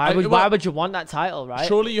course. Mate, why would you want that title, right?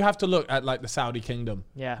 Surely you have to look at like the Saudi kingdom.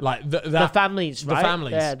 Yeah. Like the families, right? The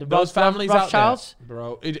families. Yeah, those families Rothschilds. out there,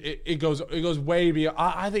 bro. It goes way beyond.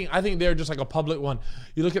 I think they're just like a public one.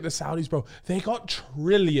 You look at the Saudis, bro. They got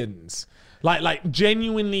trillions. Like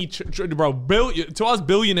genuinely, bro. To us,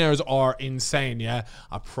 billionaires are insane. Yeah,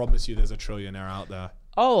 I promise you, there's a trillionaire out there.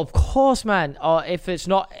 Oh, of course, man. Or if it's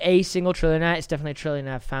not a single trillionaire, it's definitely a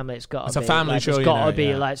trillionaire family. It's got to be. It's a family like, trillionaire. It's got to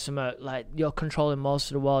be like some like you're controlling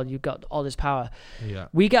most of the world. You've got all this power. Yeah.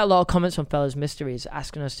 We get a lot of comments from Fellas Mysteries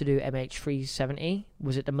asking us to do MH370.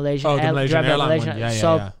 Was it the Malaysian? Oh, the Malaysian airline one.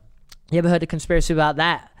 Yeah. You ever heard the conspiracy about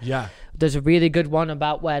that? Yeah. There's a really good one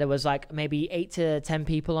about where there was like maybe 8 to 10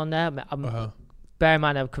 people on there. Bear in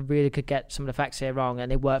mind, I could get some of the facts here wrong,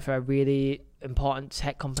 and they work for a really important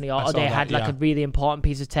tech company, or they had like a really important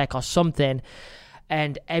piece of tech or something,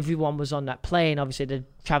 and everyone was on that plane. Obviously, they're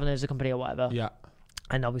traveling as a company or whatever. Yeah.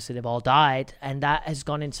 And obviously, they've all died, and that has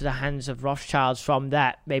gone into the hands of Rothschilds from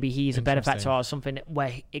that. Maybe he's a benefactor or something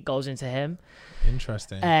where it goes into him.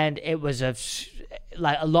 Interesting. And it was a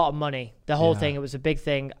lot of money. The whole thing, it was a big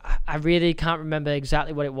thing. I really can't remember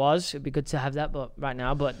exactly what it was. It'd be good to have that, but right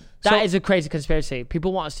now. But that is a crazy conspiracy.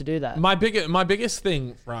 People want us to do that. My biggest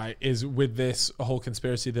thing, right, is with this whole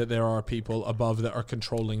conspiracy that there are people above that are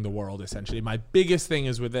controlling the world. Essentially, my biggest thing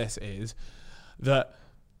is with this is that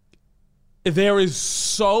there is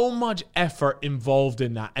so much effort involved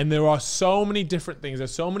in that, and there are so many different things.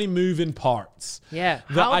 There's so many moving parts. Yeah,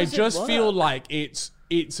 that I just feel like it's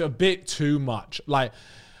a bit too much. Like,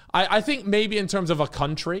 I think maybe in terms of a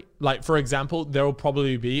country, like for example, there will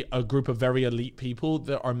probably be a group of very elite people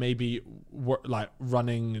that are maybe like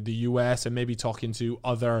running the US and maybe talking to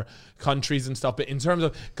other countries and stuff. But in terms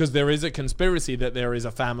of, because there is a conspiracy that there is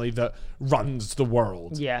a family that runs the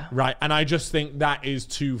world. Yeah. Right. And I just think that is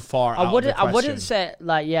too far I out of the question. wouldn't say,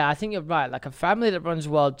 like, yeah, I think you're right. Like, a family that runs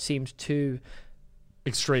the world seems too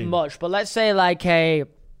extreme. much. But let's say an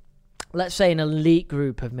elite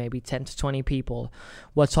group of maybe 10 to 20 people.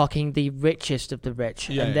 We're talking the richest of the rich.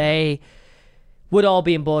 They would all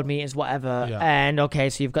be in board meetings, whatever. Yeah. And, okay,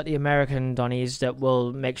 so you've got the American Donnies that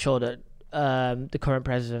will make sure that the current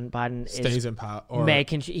President Biden stays in power.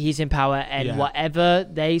 He's in power, and whatever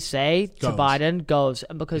they say to Biden goes.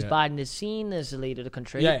 And because Biden is seen as the leader of the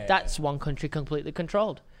country, that's one country completely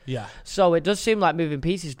controlled. Yeah. So it does seem like moving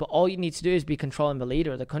pieces, but all you need to do is be controlling the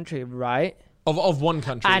leader of the country, right? Of one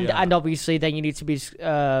country, and obviously then you need to be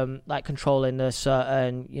like controlling the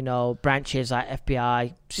certain branches like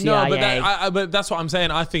FBI, CIA. No, but that's what I'm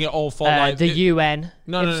saying. I think it all falls like the UN.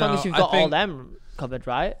 No, as long as you've got all them covered,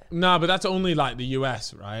 right? No, but that's only like the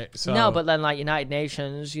US, right? So no, but then like United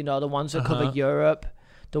Nations, the ones that cover Europe,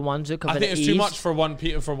 the ones that cover. I think it's too much for one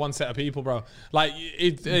set of people, bro. Like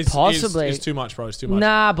it's possibly it's too much, bro. It's too much.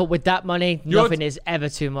 Nah, but with that money, nothing is ever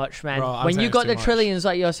too much, man. Bro, when you got the trillions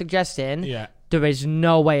like you're suggesting, there is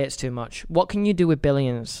no way it's too much. What can you do with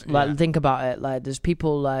billions? Like, think about it. Like, there's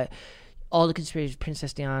people like all the conspiracies,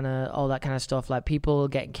 Princess Diana, all that kind of stuff. Like, people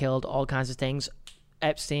getting killed, all kinds of things.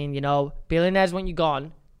 Epstein, billionaires. When you're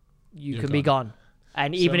gone, you can be gone.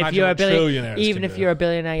 And even if you're a billionaire, you're a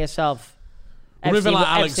billionaire yourself. We're moving like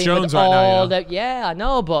Alex Jones right now. Yeah, I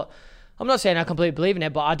know, but I'm not saying I completely believe in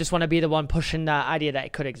it, but I just want to be the one pushing that idea that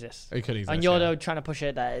it could exist. It could exist. And you're trying to push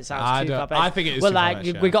it that it sounds too far-fetched. I think it is. Well, like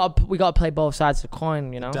we got to play both sides of the coin,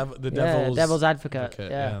 The devil's advocate.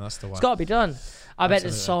 Yeah, that's the one. It's got to be done. I bet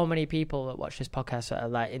there's so many people that watch this podcast that are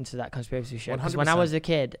like into that conspiracy shit. Because when I was a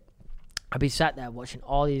kid, I'd be sat there watching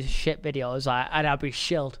all these shit videos, and I'd be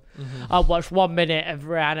shilled. I'd watch 1 minute of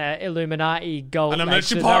Rihanna Illuminati go. And I'm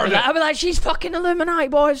actually part of it. I'd be like, she's fucking Illuminati,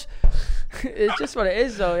 boys. It's just what it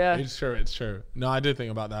is, though, yeah. It's true. No, I did think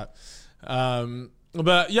about that.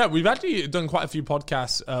 But yeah, we've actually done quite a few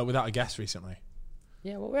podcasts without a guest recently.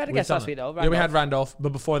 Yeah, well, we had a guest last week, though. Yeah, we had Randolph.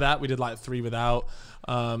 But before that, we did like 3 without.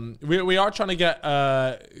 We are trying to get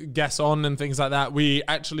guests on and things like that. We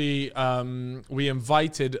actually we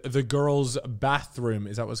invited the girls' bathroom.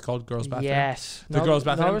 Is that what it's called? Girls' bathroom? Yes. The girls'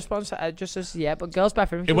 bathroom? No response. Just as, but girls'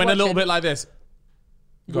 bathroom. It went a little bit like this.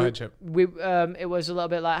 Go ahead, Chip. It was a little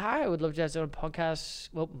bit like, hi, I would love to have you on a podcast.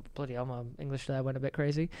 Well, bloody hell, my English there went a bit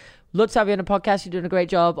crazy. Love to have you on a podcast. You're doing a great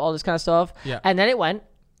job. All this kind of stuff. Yeah. And then it went.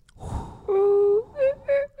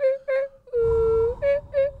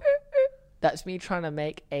 That's me trying to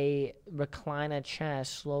make a recliner chair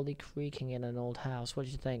slowly creaking in an old house. What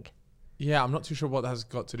do you think? Yeah, I'm not too sure what that has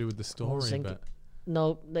got to do with the story. But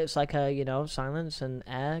no, it's like a silence and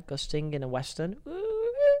air gusting in a western.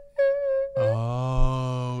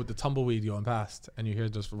 Oh, the tumbleweed going past, and you hear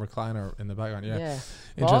just a recliner in the background. Yeah.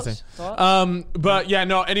 Interesting. Thoughts? But yeah,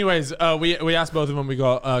 no. Anyways, we asked both of them. We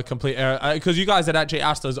got complete air because you guys had actually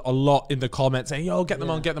asked us a lot in the comments saying, "Yo, get them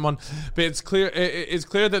on." But it's clear. It's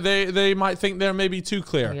clear that they might think they're maybe too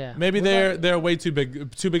clear. Yeah. Maybe they're way too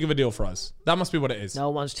big of a deal for us. That must be what it is. No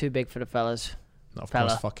one's too big for the fellas. No, of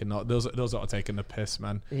course, fucking not. Those are taking the piss,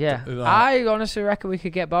 man. Yeah, I honestly reckon we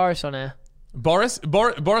could get Boris on here. Boris,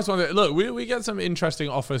 look, we get some interesting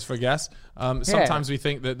offers for guests. Sometimes we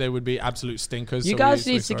think that they would be absolute stinkers. You guys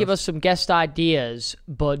need to give us some guest ideas,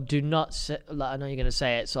 but do not say, I know you're going to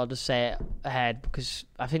say it, so I'll just say it ahead, because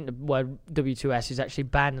I think the word W2S is actually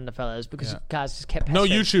banned in the fellas, because guys just kept pestering.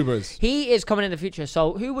 No YouTubers. He is coming in the future,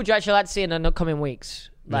 so who would you actually like to see in the upcoming weeks?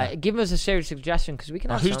 Like, give us a serious suggestion, because we can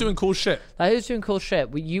have who's doing cool shit? Like, who's doing cool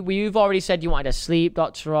shit? You've already said you wanted a sleep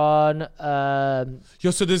doctor on.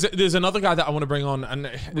 So there's another guy that I want to bring on, and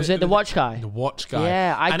was it the watch guy? The watch guy.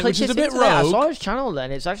 Yeah, I clicked his bit rogue. I saw his channel then.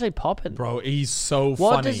 It's actually popping. Bro, he's so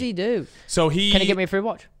funny. What does he do? So can he get me a free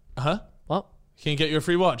watch? What? Can you get you a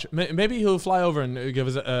free watch? Maybe he'll fly over and give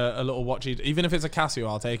us a little watch. Even if it's a Casio,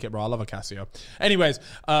 I'll take it, bro. I love a Casio. Anyways,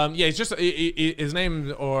 he's just his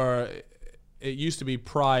name, or it used to be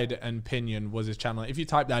Pride and Pinion was his channel. If you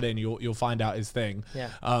type that in, you'll find out his thing.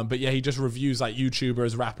 Yeah. But yeah, he just reviews like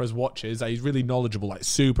YouTubers, rappers' watches. He's really knowledgeable, like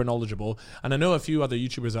super knowledgeable. And I know a few other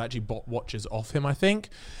YouTubers have actually bought watches off him, I think.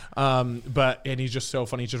 And he's just so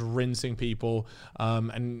funny, just rinsing people.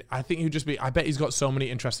 And I think I bet he's got so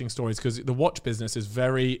many interesting stories, because the watch business is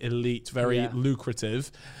very elite, very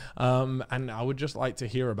lucrative. And I would just like to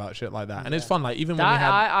hear about shit like that. And it's fun. Like even when we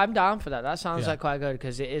had, I'm down for that. That sounds like quite good,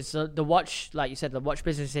 because it is the watch like you said, the watch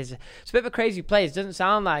business is it's a bit of a crazy place. It doesn't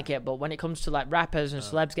sound like it, but when it comes to like rappers and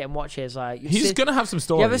celebs getting watches, like He's gonna have some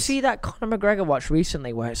stories. You ever see that Conor McGregor watch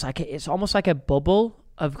recently, where it's like it's almost like a bubble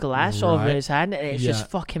of glass over his hand, and it's just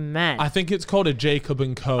fucking mad. I think it's called a Jacob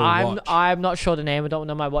 & Co. watch. I'm not sure the name. I don't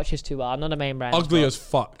know my watches too well. I'm not a main brand. Ugly as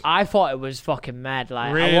fuck. I thought it was fucking mad.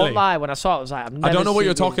 Like Really? I won't lie, when I saw it, I was like, I don't know what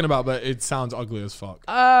you're talking about, but it sounds ugly as fuck.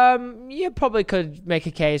 You probably could make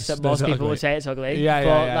a case that most people would say it's ugly.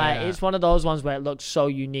 But it's one of those ones where it looks so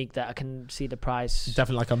unique that I can see the price.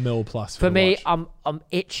 Definitely like a mil plus. For me, watch. I'm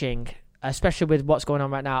itching. Especially with what's going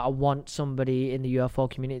on right now, I want somebody in the UFO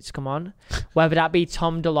community to come on. Whether that be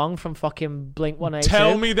Tom DeLonge from fucking Blink-182.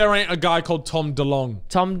 Tell me there ain't a guy called Tom DeLonge.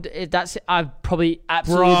 Tom, I've probably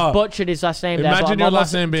absolutely butchered his last name. Imagine your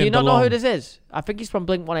last name being Do you not know DeLonge. who this is? I think he's from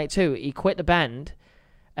Blink-182. He quit the band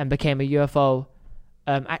and became a UFO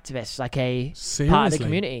activist, like a part of the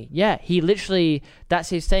community. Yeah, he literally, that's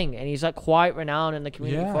his thing. And he's like quite renowned in the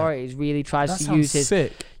community for it. He really tries to use his...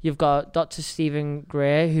 Sick. You've got Dr. Stephen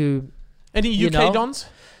Gray, who... Any UK dons?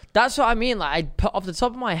 That's what I mean. Like, I put off the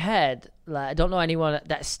top of my head, like, I don't know anyone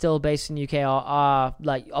that's still based in the UK or are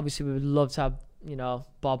like. Obviously, we would love to have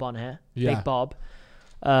Bob on here, Big Bob.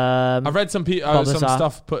 I've read some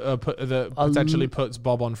stuff that potentially puts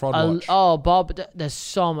Bob on Fraud Watch. Bob. There's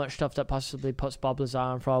so much stuff that possibly puts Bob Lazar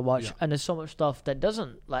on Fraud Watch, and there's so much stuff that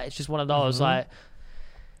doesn't. Like, it's just one of those like.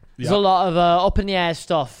 There's a lot of up in the air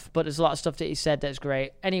stuff, but there's a lot of stuff that he said that's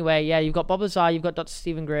great. Anyway, you've got Bob Lazar, you've got Dr.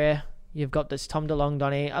 Stephen Gray. You've got this Tom DeLonge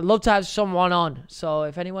Donny. I'd love to have someone on. So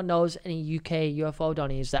if anyone knows any UK UFO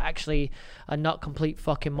Donnies that actually are not complete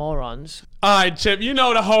fucking morons. All right, Chip, you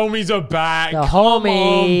know the homies are back. The Come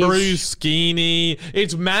homies. on, Bruce Skeeny.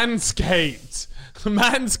 It's Manscaped.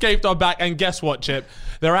 Manscaped are back. And guess what, Chip?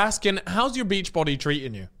 They're asking, how's your beach body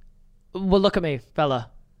treating you? Well, look at me,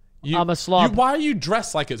 fella. I'm a slob. Why are you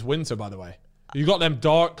dressed like it's winter, by the way? You got them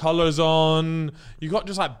dark colors on. You got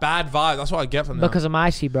just like bad vibes. That's what I get from them. Because I'm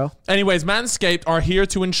icy, bro. Anyways, Manscaped are here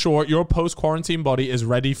to ensure your post-quarantine body is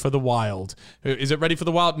ready for the wild. Is it ready for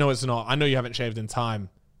the wild? No, it's not. I know you haven't shaved in time.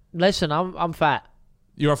 Listen, I'm fat.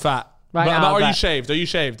 You're fat. Right now, are I'm you fat. shaved? Are you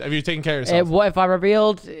shaved? Have you taken care of yourself? What if I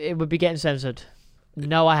revealed? It would be getting censored.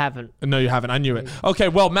 No, I haven't. No, you haven't. I knew it. Okay,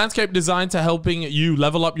 well, Manscaped designed to helping you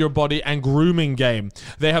level up your body and grooming game.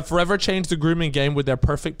 They have forever changed the grooming game with their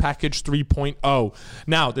Perfect Package 3.0.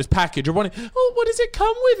 Now, this package, you're wondering, what does it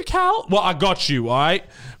come with, Cal? Well, I got you, all right?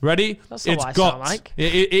 Ready? That's not what I sound like.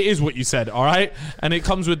 It is what you said, all right? And it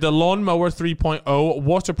comes with the Lawnmower 3.0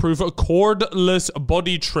 waterproof cordless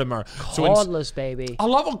body trimmer. Cordless, baby. I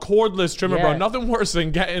love a cordless trimmer, bro. Yeah. Nothing worse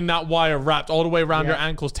than getting that wire wrapped all the way around your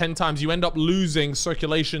ankles 10 times. You end up losing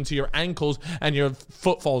circulation to your ankles and your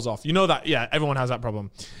foot falls off. You know that? Yeah, everyone has that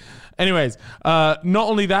problem. Anyways, not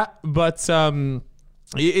only that, but it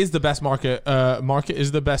is the best market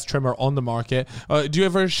is the best trimmer on the market. Do you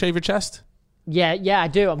ever shave your chest? Yeah, I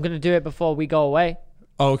do. I'm going to do it before we go away.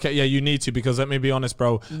 Okay, yeah, you need to, because let me be honest,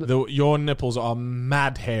 bro. Your nipples are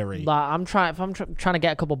mad hairy. Like, if I'm trying to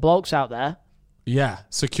get a couple blokes out there. Yeah,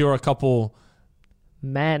 secure a couple...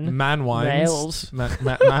 Man wines. Males. Man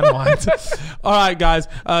wines. All right, guys.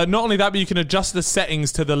 Not only that, but you can adjust the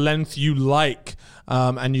settings to the length you like.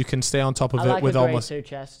 And you can stay on top of I it like with a grade almost 2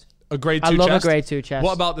 chest. a grade 2 I love chest. a grade 2 chest.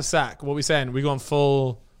 What about the sack? What are we saying? We going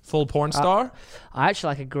full porn star? I actually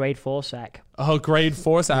like a grade 4 sack. Oh, grade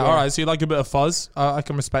 4 sack. All right, so you like a bit of fuzz. I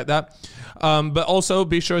can respect that. But also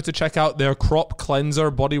be sure to check out their Crop Cleanser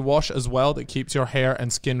body wash as well, that keeps your hair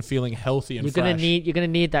and skin feeling healthy and fresh. You're gonna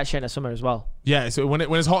need that shit in the summer as well. Yeah, so when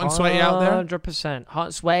it's hot and sweaty out there. 100%. Hot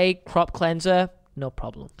and sweaty, crop cleanser, no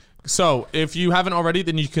problem. So, if you haven't already,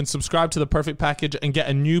 then you can subscribe to the Perfect Package and get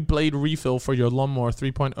a new blade refill for your Lawnmower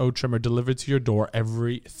 3.0 trimmer delivered to your door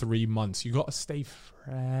every 3 months. You got to stay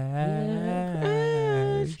fresh.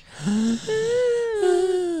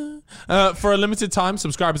 For a limited time,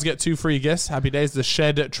 subscribers get 2 free gifts. Happy days. The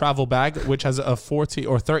Shed Travel Bag, which has a $40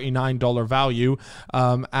 or $39 value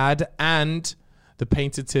ad, and the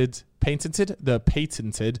patented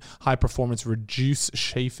high performance reduce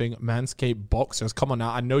chafing Manscaped boxers. Come on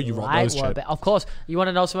now, I know you rock those shit. Of course. You want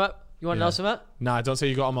to know something? Know something? Nah, don't say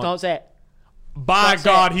you got them on. Don't say it. By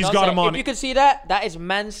God, he's got them on. If you can see that is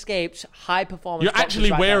Manscaped's high performance. You're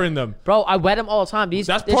actually wearing them, bro. I wear them all the time.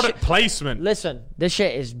 That's product placement. Listen, this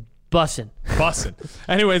shit is bussin'.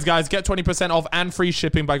 Anyways, guys, get 20% off and free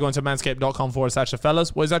shipping by going to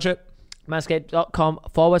manscaped.com/thefellas. What is that shit?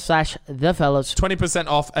 Manscaped.com/thefellas. 20%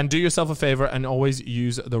 off, and do yourself a favor and always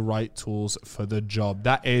use the right tools for the job.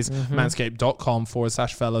 That is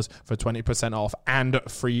manscaped.com/fellas for 20% off and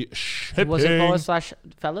free shipping. Was it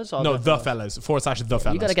 /fellas? Or No, the fellas. /the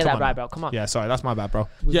fellas. You gotta get that right, bro. Come on. Yeah, sorry, that's my bad, bro.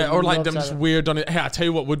 We Yeah, or like love them that. just weird on it. Hey, I tell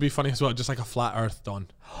you what would be funny as well, just like a flat Earth done.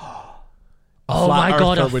 Oh my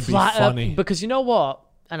god, a would be flat funny. because you know what?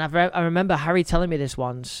 And I remember Harry telling me this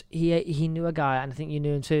once. He knew a guy, and I think you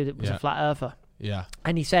knew him too, that was a flat earther. Yeah.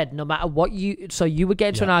 And he said, no matter what so you would get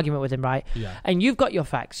into an argument with him, right? Yeah. And you've got your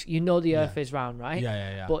facts. You know the earth is round, right?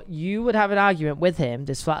 Yeah. But you would have an argument with him,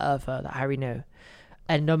 this flat earther that Harry knew.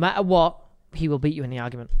 And no matter what, he will beat you in the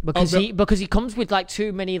argument. Because he comes with like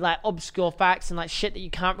too many like obscure facts and like shit that you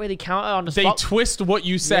can't really counter on the spot. They twist what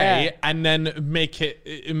you say and then make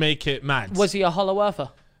it mad. Was he a hollow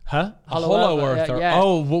earther? Huh? Hollow earther. yeah.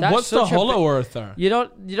 Oh, That's what's the such a hollow earther? You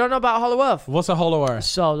don't know about hollow earth? What's a hollow earth?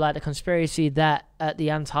 So like the conspiracy that at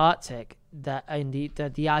the Antarctic, that in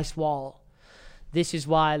the ice wall, this is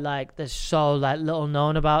why like there's so like little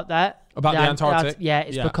known about that. About the Antarctic?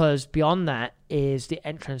 It's because beyond that is the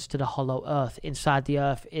entrance to the hollow earth. Inside the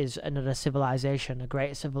earth is another civilization, a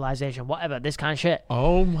greater civilization, whatever, this kind of shit.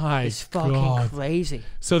 Oh my It's fucking god. crazy.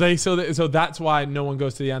 So that's why no one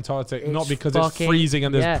goes to the Antarctic, not because it's fucking- freezing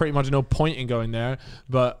and there's yeah. pretty much no point in going there,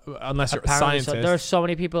 but unless you're a Apparently scientist. so. There are so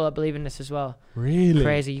many people that believe in this as well. Really?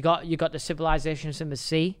 Crazy. You got the civilizations in the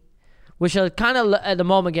sea, which are kind of at the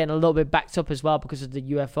moment getting a little bit backed up as well because of the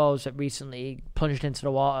UFOs that recently plunged into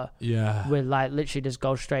the water. Yeah. With like literally just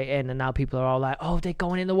go straight in, and now people are all like, "Oh, they're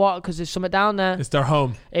going in the water because there's something down there." It's their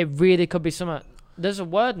home. It really could be something. There's a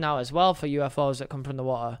word now as well for UFOs that come from the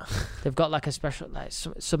water. They've got like a special like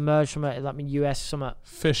submerged from it, like US something.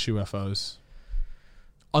 Fish UFOs.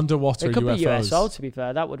 Underwater It could UFOs. be USO, to be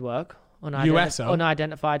fair. That would work. USO?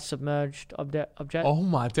 Unidentified submerged object. Oh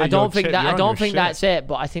my god. I don't think that's it,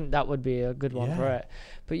 but I think that would be a good one for it.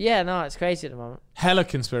 But yeah, no, it's crazy at the moment. Hella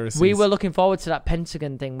conspiracies. We were looking forward to that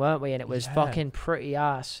Pentagon thing, weren't we? And it was fucking pretty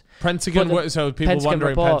ass. Pentagon. So people Pentagon wondering,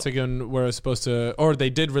 report. Pentagon were supposed to, or they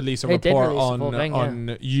did release a They did report release the on full thing, on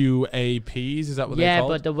UAPs. Is that what they Yeah,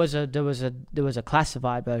 called? but there was a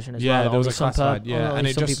classified version as well. Yeah, there was a Only some classified. only And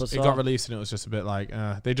it some just people it saw got released, and it was just a bit like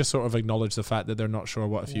they just sort of acknowledged the fact that they're not sure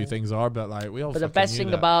what a few things are, but like we all. But the fucking best knew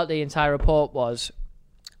thing that. about the entire report was,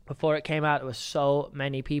 before it came out, there was so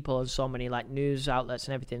many people and so many like news outlets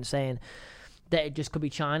and everything saying that it just could be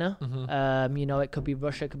China. You know, it could be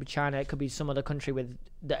Russia, it could be China, it could be some other country with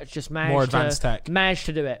that's just managed More advanced tech. managed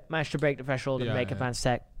to do it, managed to break the threshold and make advanced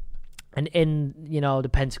tech. And in the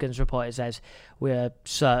Pentagon's report, it says we're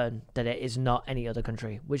certain that it is not any other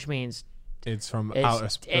country, which means It's from it's, outer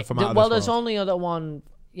it, well, there's only other one.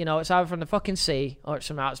 You know, it's either from the fucking sea or it's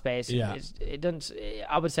from outer space. Yeah. It doesn't.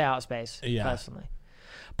 I would say outer space. Yeah. Personally,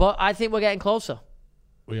 but I think we're getting closer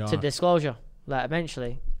We are. to disclosure. Like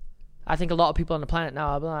eventually, I think a lot of people on the planet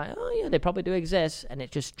now are like, oh yeah, they probably do exist, and it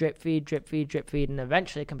just drip feed, and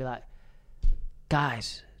eventually it can be like,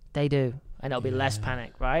 guys, they do, and it'll be less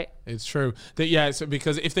panic, right? It's true. So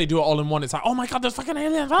because if they do it all in one, it's like, oh my god, there's fucking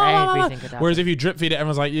aliens. Everything could happen. Whereas if you drip feed it,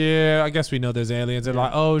 everyone's like, yeah, I guess we know there's aliens. They're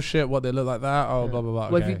like, oh shit, what, they look like that? Oh, blah blah blah.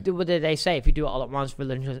 Well, Okay. what did they say? If you do it all at once,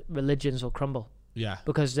 religions will crumble. Yeah.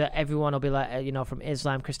 Because everyone will be like, from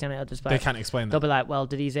Islam, Christianity, others. They can't explain They'll that. be like, well,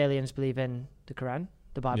 do these aliens believe in the Quran,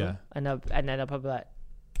 the Bible? Yeah. And then they'll probably be like,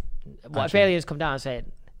 what if Actually- aliens come down and say,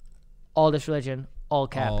 all this religion, all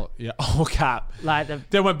cap? All cap. Like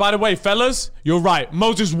They went, by the way, fellas, you're right.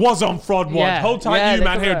 Moses was on fraud one. Yeah. Hold tight, Yeah, you they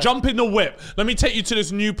man. could Here, have. jump in the whip. Let me take you to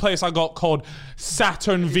this new place I got called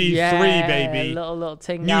Saturn V3, baby. Little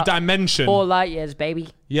thing. New dimension. 4 light years, baby.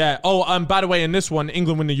 Yeah. Oh, by the way, in this one,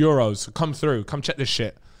 England win the Euros. Come through. Come check this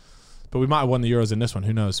shit. But we might have won the Euros in this one.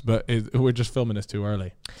 Who knows? But we're just filming this too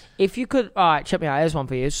early. If you could, all right, check me out. Here's one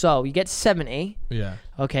for you. So you get 70. Yeah.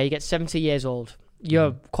 Okay, you get 70 years old.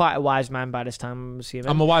 You're quite a wise man by this time, I'm assuming.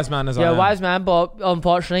 I'm a wise man as I You're am. a wise man, but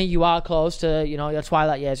unfortunately, you are close to, your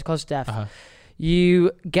twilight years, close to death. Uh-huh.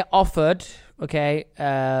 You get offered, okay,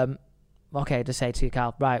 to say to you,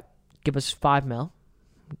 Cal, right, give us 5 mil.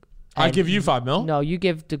 I give you 5 mil? No, you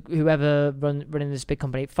give whoever running this big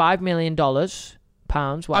company $5 million,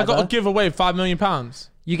 pounds, whatever. I got to give away £5 million.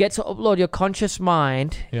 You get to upload your conscious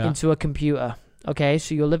mind Yeah. into a computer. Okay,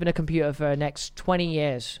 so you'll live in a computer for the next 20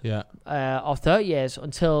 years. Yeah. Or 30 years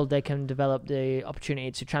until they can develop the opportunity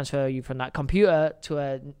to transfer you from that computer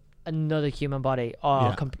to another human body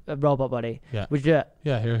or a robot body. Yeah. Would you do it?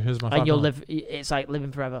 Yeah, here's my 5 And you'll mil. live, it's like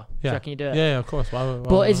living forever. Yeah. So can you do it? Yeah, of course. Why But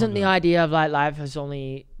would I isn't not the do it? idea of like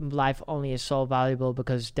life only is so valuable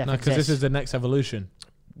because death No, because exists? this is the next evolution.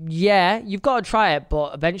 Yeah, you've got to try it,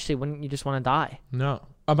 but eventually wouldn't you just want to die? No.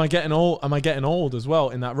 Am I getting old? Am I getting old as well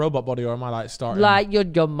in that robot body, or am I like starting? Like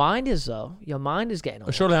your mind is though. Your mind is getting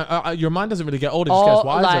old. Surely, your mind doesn't really get old. It just gets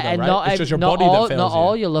wiser, like, though, right? not, It's just your not body all, that fails Not you.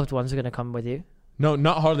 all your loved ones are gonna come with you. No,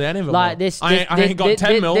 not hardly any of them. Like will. this, I ain't got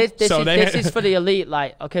 10 mil. This They is for the elite.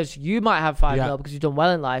 Like, okay, so you might have 5 Yeah. mil because you've done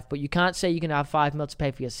well in life, but you can't say you can have 5 mil to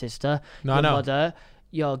pay for your sister, No, your I know. mother,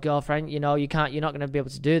 your girlfriend. You know, you can't. You're not gonna be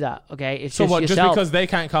able to do that. Okay, it's So just what? yourself. Just because they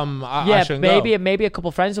can't come, I Yeah, shouldn't maybe go. maybe a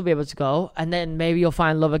couple friends will be able to go, and then maybe you'll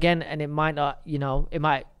find love again, and it might not. You know, it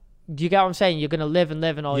might. Do you get what I'm saying? You're gonna live and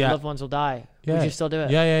live, and all your Yeah. loved ones will die. Yeah. Would you still do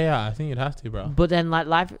it? Yeah. I think you'd have to, bro. But then, like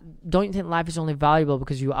life, don't you think life is only valuable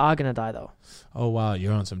because you are gonna die though? Oh wow,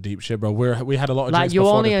 you're on some deep shit, bro. We had a lot of Like drinks you're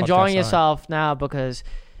before only this enjoying podcast, yourself now because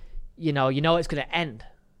you know it's gonna end.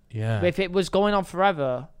 Yeah. If it was going on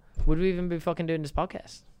forever, would we even be fucking doing this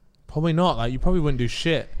podcast? Probably not. Like you probably wouldn't do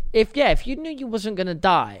shit. If you knew you wasn't gonna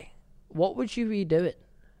die, what would you be doing?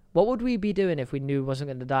 What would we be doing if we knew we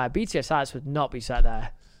wasn't gonna die? BTS Alex would not be sat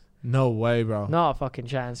there. No way, bro. Not a fucking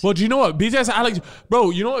chance. Well, do you know what? BTS Alex,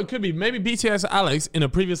 bro, you know what it could be? Maybe BTS Alex in a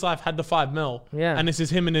previous life had the 5 mil. Yeah. And this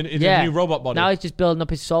is him in a Yeah. new robot body. Now he's just building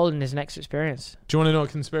up his soul in his next experience. Do you want to know a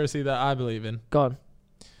conspiracy that I believe in? Go on.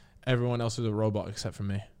 Everyone else is a robot except for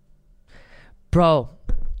me. Bro,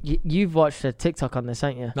 you've watched a TikTok on this,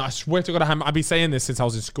 haven't you? No, I swear to God, I've been saying this since I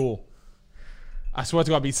was in school. I swear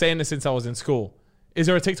to God, I've been saying this since I was in school. Is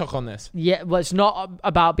there a TikTok on this? Yeah, well, it's not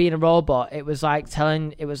about being a robot. It was like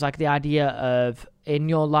the idea of in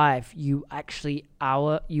your life, you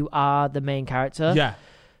are the main character. Yeah.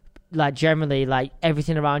 Like generally, like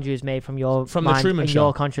everything around you is made from your From mind the Truman and Show.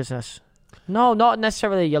 your consciousness. No, not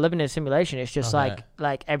necessarily. You're living in a simulation. It's just Okay.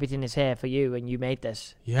 like everything is here for you, and you made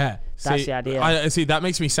this. Yeah, That's the idea. I see. That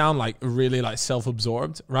makes me sound like really like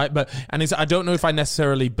self-absorbed, right? But I don't know if I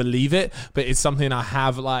necessarily believe it, but it's something I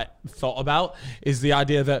have like thought about. Is the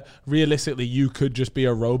idea that realistically you could just be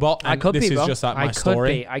a robot? And I could this be, bro. is just like my I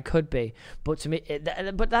story. could be. But to me,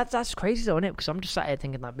 but that's crazy, though, isn't it? Because I'm just sat here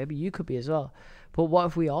thinking like maybe you could be as well. But what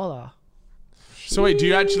if we all are? So wait, do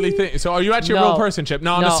you actually think? So are you actually a No. real person, Chip?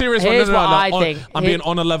 No, on a No, serious one. here's No, what I on- think. I'm being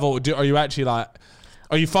on a level. Are you actually like?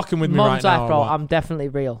 Are you fucking with me Mum's right now? life, or bro. what? I'm definitely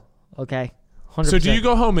real. Okay, 100%. So do you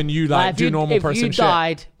go home and you like do normal if person you shit?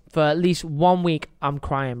 died for at least 1 week, I'm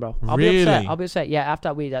crying, bro. I'll be Really? upset. I'll be upset. Yeah, after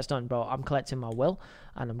that week, that's done, bro. I'm collecting my will,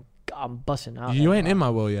 and I'm busting out. You there, ain't bro. in my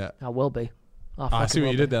will yet. I will be. I fucking see what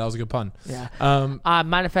will you be. did there. That was a good pun. Yeah. Um,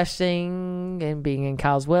 Manifesting and being in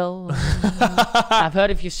Cal's will. I've heard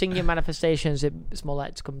if you sing your manifestations, it's more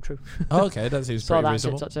likely to come true. okay, that seems So pretty that's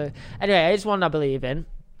reasonable. it. So anyway, it's one I believe in.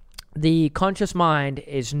 The conscious mind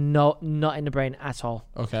is not in the brain at all.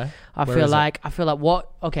 Okay. I Where feel is it? like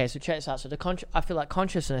what? Okay, so check this out. So I feel like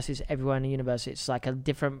consciousness is everywhere in the universe. It's like a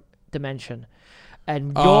different dimension,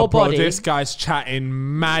 and your body. Bro, this guy's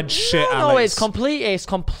chatting mad shit. No, Alex. it's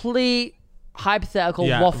complete hypothetical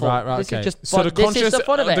Yeah, waffle. right, This okay. is just So this is the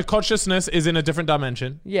fun of it. the consciousness is in a different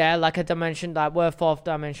dimension. Yeah, like a dimension, like we're fourth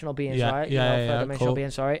dimensional beings, Yeah, right? yeah, third yeah, dimensional cool.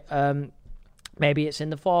 beings, sorry. Maybe it's in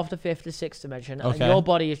the fourth, the fifth, the sixth dimension. And Okay. your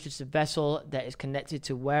body is just a vessel that is connected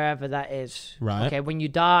to wherever that is. Right. Okay, when you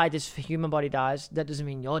die, this human body dies. That doesn't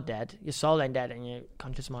mean you're dead. Your soul ain't dead, and your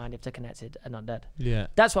conscious mind, if they're connected, are not dead. Yeah.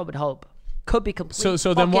 That's what we'd hope. Could be complete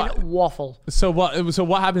So then what- fucking waffle. So what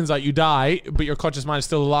happens? Like you die, but your conscious mind is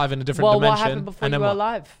still alive in a different Well, dimension. what happened before and you then were what?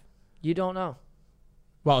 alive? You don't know.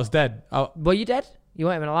 Well, it's dead. Oh, Were you dead? You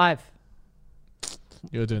weren't even alive.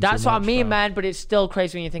 you're doing. That's too what I much, mean, bro. man. But it's still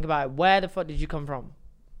crazy when you think about it. Where the fuck did you come from?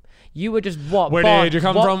 You were just what? Where born- did you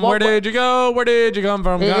come what- from? what- Where did you go? Where did you come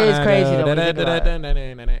from? It is crazy though when you think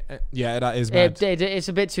about Yeah, that is mad. It's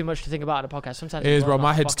a bit too much to think about in a podcast. Sometimes It is, blow bro. my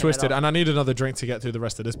My head's fucking head twisted, off. and I need another drink to get through the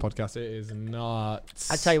rest of this podcast. It is nuts.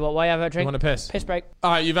 I tell you what, why you have a You drink? want to piss? Piss break.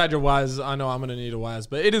 All right, you've had your Waz. I know I'm gonna need a Waz,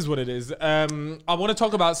 but it is what it is. I want to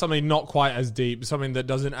talk about something not quite as deep, something that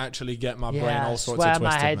doesn't actually get my brain Yeah, all I sorts swear of my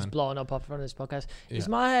twisted, head's man. blowing up off front of this podcast. Is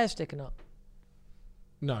Yeah. my hair sticking up?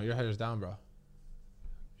 No, your hair is down, bro.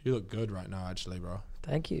 You look good right now, actually, bro.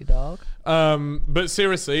 Thank you, dog. But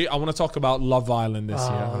seriously, I want to talk about Love Island this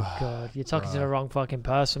year. Oh god, you're talking to the wrong fucking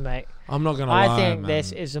person, mate. I'm not gonna lie, I think man.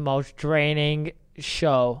 this is the most draining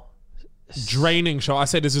show. draining show. I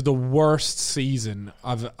say this is the worst season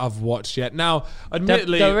I've watched yet. Now,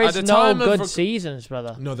 admittedly, There at is the no time good of seasons,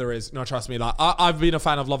 brother. no, there is no. Trust me, like I've been a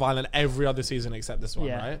fan of Love Island every other season except this one,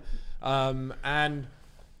 Yeah. right? And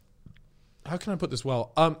how can I put this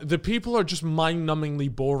well? The people are just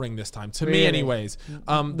mind-numbingly boring this time, to me, Really? anyways.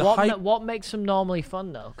 The hype. What makes them normally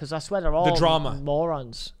fun though? Because I swear they're all drama.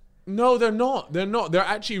 morons. No, they're not. They're not. They're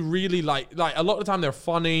actually really like a lot of the time they're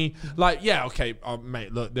funny. Like, yeah, okay,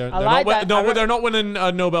 mate. Look, they're not winning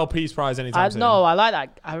a Nobel Peace Prize anytime soon. No, I like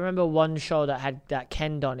that. I remember one show that had that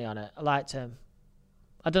Ken Donny on it. I liked him.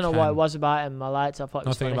 I don't know what it was about him. I liked it. I thought it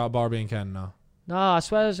was Nothing funny. about Barbie and Ken, no. No, I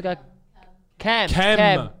swear there's a guy.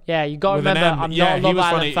 Kem. Yeah, you got to With an remember, M. I'm Yeah, not a he Love was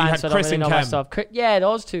Island funny. fan, He had so I Chris don't really and know my Kem. stuff. Yeah,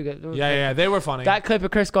 those two good. Yeah, they were funny. That clip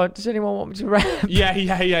of Chris going, does anyone want me to rap?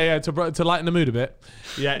 Yeah. To lighten the mood a bit.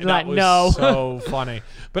 Yeah, Like, that was no. so funny.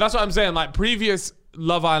 But that's what I'm saying. Like, previous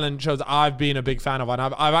Love Island shows I've been a big fan of, and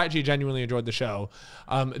I've actually genuinely enjoyed the show.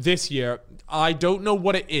 This year, I don't know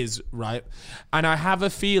what it is, right? And I have a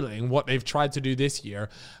feeling what they've tried to do this year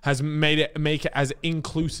has make it as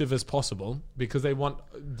inclusive as possible, because they want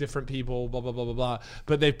different people, blah, blah, blah, blah, blah.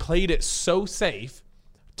 But they've played it so safe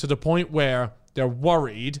to the point where they're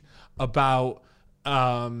worried about,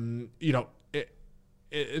 they're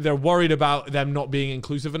worried about them not being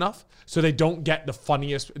inclusive enough. So they don't get the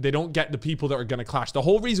funniest, they don't get the people that are going to clash. The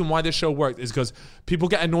whole reason why this show worked is because people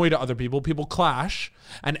get annoyed at other people clash,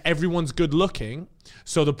 and everyone's good looking.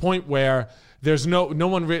 So the point where there's no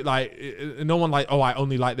one like, oh, I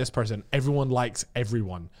only like this person. Everyone likes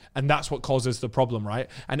everyone. And that's what causes the problem, right?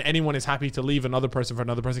 And anyone is happy to leave another person for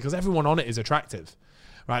another person because everyone on it is attractive,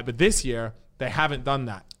 right? But this year, they haven't done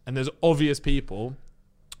that. And there's obvious people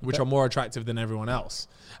which are more attractive than everyone else.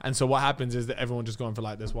 And so what happens is that everyone just going for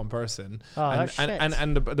like this one person.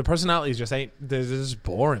 And the personalities just ain't, they're just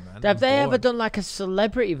boring, man. Have they ever done like a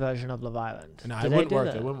celebrity version of Love Island? No, it wouldn't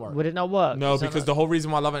work. It wouldn't work. Would it not work? No, because the whole reason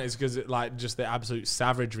why I love it is because like just the absolute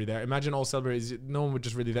savagery there. Imagine all celebrities, no one would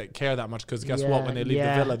just really care that much, because guess what? When they leave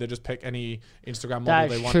the villa, they just pick any Instagram model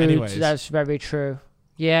they want anyways. That's very true.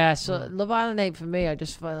 Yeah, so Love Island 8 for me, I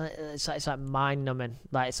just find it's like mind numbing.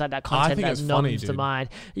 Like, it's like that content that numbs the mind.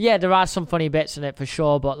 Yeah, there are some funny bits in it for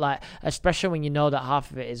sure, but like, especially when you know that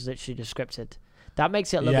half of it is literally just scripted, that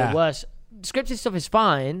makes it a little bit worse. Scripted stuff is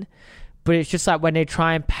fine, but it's just like when they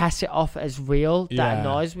try and pass it off as real, that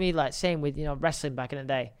annoys me. Like, same with, wrestling back in the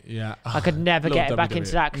day. Yeah. I could never get back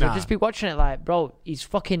into that, because I'd just be watching it like, bro, he's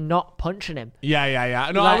fucking not punching him.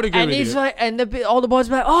 Yeah. No, like, I would agree with you. And he's like, and all the boys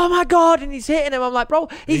are like, oh my God, and he's hitting him. I'm like, bro,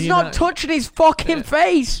 he's not touching his fucking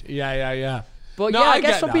face. Yeah. But no, I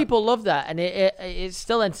guess some people love that, and it's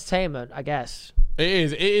still entertainment, I guess.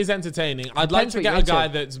 It is entertaining. I'd like to get a guy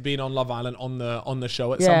that's been on Love Island on the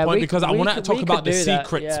show at some point, because I want to talk about the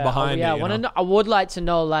secrets behind it. I would like to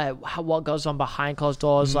know like what goes on behind closed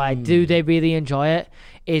doors. Like, do they really enjoy it?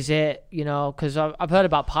 Is it, because I've heard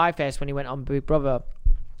about Pieface when he went on Big Brother.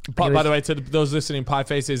 By the way, to those listening,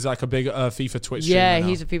 Pieface is like a big FIFA Twitch streamer. Yeah,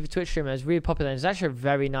 he's a FIFA Twitch streamer. He's really popular. He's actually a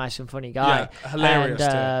very nice and funny guy. Yeah, hilarious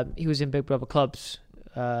and, he was in Big Brother Clubs,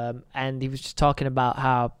 and he was just talking about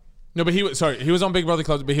how. No, but he was on Big Brother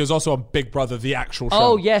Clubs, but he was also on Big Brother, the actual show.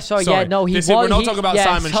 Oh, yeah, sorry. Yeah, no, he was. We're not talking about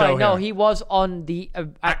Simon's show No, here. he was on the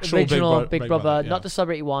Actual original Big Brother, not the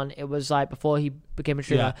celebrity one. It was like before he became a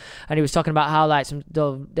streamer. Yeah. And he was talking about how like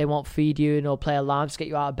they won't feed you and they'll play alarms to get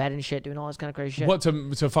you out of bed and shit, doing all this kind of crazy shit. What,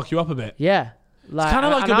 to fuck you up a bit? Yeah. Like, it's kind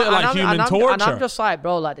of like a bit like human torture. And I'm just like,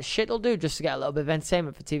 bro, like the shit they'll do just to get a little bit of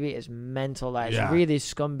entertainment for TV is mental. Like, it's really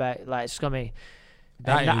scummy.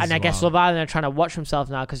 And I guess Love Island are trying to watch themselves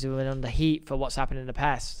now because they were under heat for what's happened in the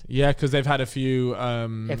past. Yeah, because they've had a few.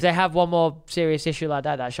 If they have one more serious issue like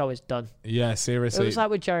that show is done. Yeah, seriously. It was like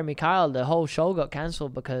with Jeremy Kyle, the whole show got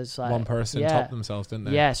cancelled because like one person topped themselves, didn't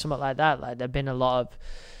they? Yeah, something like that. Like there've been a lot of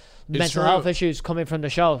mental health issues coming from the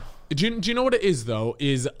show. Do you know what it is though?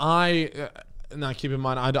 Is now, keep in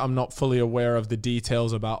mind, I'm not fully aware of the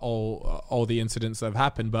details about all the incidents that have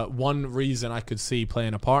happened, but one reason I could see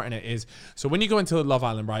playing a part in it is, so when you go into Love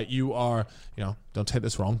Island, right, you are, don't take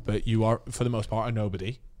this wrong, but you are, for the most part, a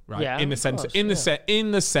nobody, right? Yeah, in the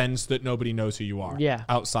sense that nobody knows who you are. Yeah.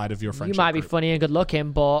 Outside of your friendship You might group. be funny and good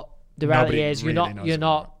looking, but the reality is you're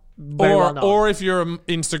not. Or if you're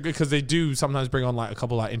Instagram, because they do sometimes bring on like a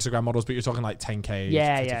couple like Instagram models, but you're talking like 10K,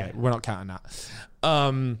 50K. We're not counting that.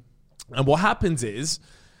 And what happens is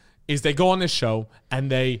they go on this show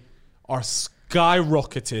and they are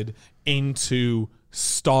skyrocketed into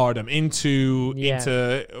stardom, into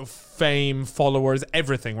fame, followers,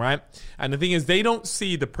 everything, right? And the thing is, they don't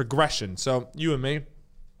see the progression. So you and me,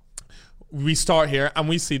 we start here and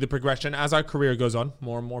we see the progression as our career goes on.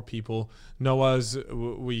 More and more people know us.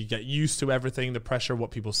 We get used to everything, the pressure,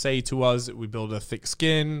 what people say to us. We build a thick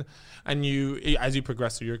skin. And as you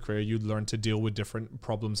progress through your career, you learn to deal with different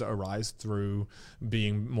problems that arise through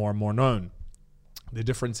being more and more known. The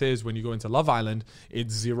difference is when you go into Love Island,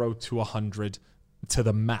 it's 0 to 100 to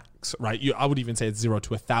the max, right? I would even say it's 0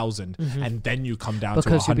 to 1,000, and then you come down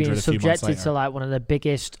because to 100 you're being a few months subjected later. to like one of the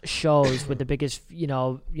biggest shows with the biggest,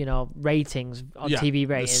 ratings on TV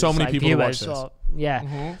ratings. so many like people who watch viewers,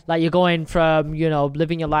 this. Like you're going from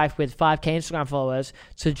living your life with 5k Instagram followers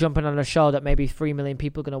to jumping on a show that maybe 3 million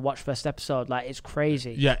people are gonna watch first episode. Like it's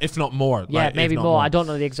crazy. Yeah, if not more. Yeah, like, maybe if not more. I don't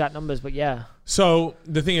know the exact numbers, but yeah. So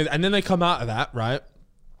the thing is, and then they come out of that, right?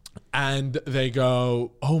 And they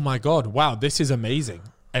go, "Oh my god, wow, this is amazing!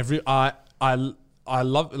 I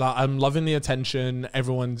love, like, I'm loving the attention.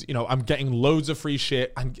 Everyone's, I'm getting loads of free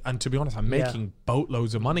shit, and to be honest, I'm making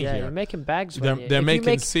boatloads of money Yeah, here. you're making bags. They're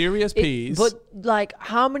making serious peas. But like,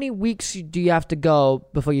 how many weeks do you have to go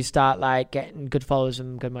before you start like getting good followers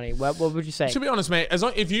and good money? What would you say? To be honest, mate, as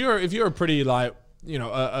long if you're a pretty like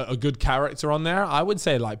a good character on there, I would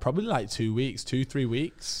say like probably like 2 weeks, 2-3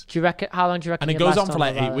 weeks. Do you reckon? How long do you reckon? And it you goes last on for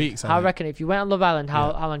like Love 8 Island? weeks, I How think. reckon if you went on Love Island,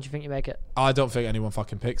 how long do you think you make it? I don't think anyone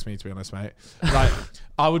fucking picks me, to be honest, mate. Like,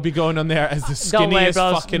 I would be going on there as the skinniest Don't worry,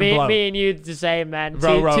 bros. fucking Me, bloke. me and you the same, man.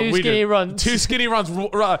 Bro, two we skinny do. runs. 2 skinny runs.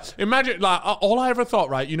 Right. Imagine, like, all I ever thought,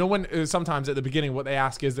 right? When sometimes at the beginning, what they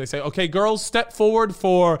ask is they say, "Okay, girls, step forward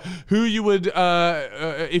for who you would,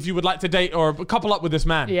 if you would like to date or couple up with this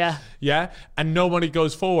man." Yeah. And nobody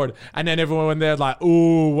goes forward, and then everyone there like,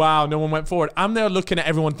 "Oh wow, no one went forward." I'm there looking at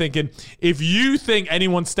everyone thinking, if you think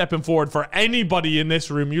anyone's stepping forward for anybody in this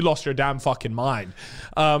room, you lost your damn fucking mind.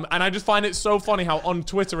 And I just find it so funny how on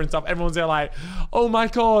Twitter and stuff, everyone's there like, "Oh my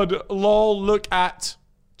god, lol, look at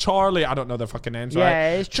Charlie." I don't know their fucking names, right?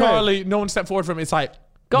 Yeah, it's true. Charlie, no one stepped forward from him. It's like,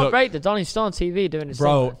 Got look, raped at Donny Stone TV doing his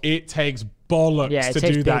bro, thing. it takes bollocks Yeah, it to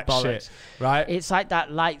takes do big that bollocks. shit, right? It's like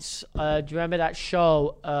that lights. Do you remember that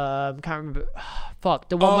show? Can't remember. Fuck,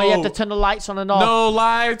 the one where you have to turn the lights on and off. No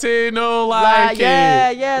lighting, no lighting.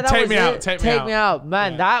 Yeah, that Take was me it. out, take me out.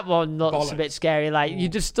 Man, Yeah. that one looks Bollocks. a bit scary. Like you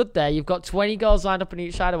just stood there, you've got 20 girls lined up on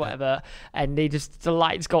each side or whatever, and the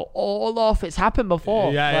lights go all off. It's happened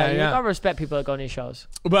before. Yeah. You gotta respect people that go on these shows.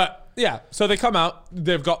 But yeah, so they come out,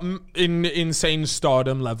 they've got insane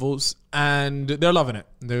stardom levels, and they're loving it.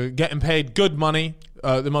 They're getting paid good money.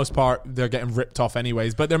 The most part, they're getting ripped off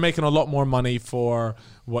anyways, but they're making a lot more money for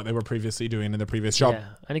what they were previously doing in the previous job. Yeah,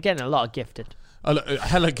 and again, a lot of gifted.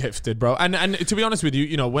 Hella gifted, bro. And to be honest with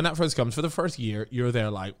you, when that first comes, for the first year, you're there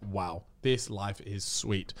like, wow, this life is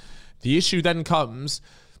sweet. The issue then comes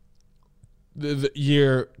the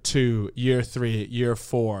year 2, year 3, year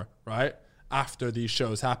 4, right? After these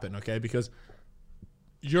shows happen, okay? Because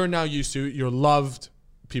you're now used to, you're loved,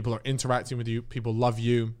 people are interacting with you, people love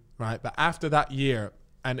you, right? But after that year,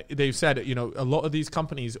 and they've said, a lot of these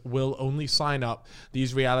companies will only sign up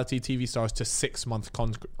these reality TV stars to 6-month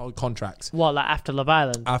contracts. What, like after Love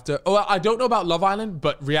Island? I don't know about Love Island,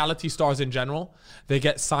 but reality stars in general, they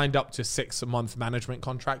get signed up to 6-month management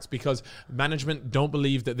contracts because management don't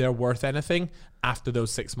believe that they're worth anything after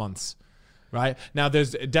those 6 months. Right? Now,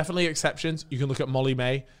 there's definitely exceptions. You can look at Molly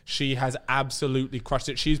May. She has absolutely crushed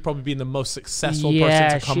it. She's probably been the most successful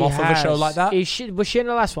person to come off of a show like that. Was she in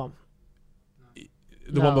the last one?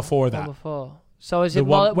 The one before that. One before. So is The it?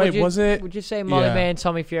 one- Molly, wait, was it? Would you say Molly Yeah. May and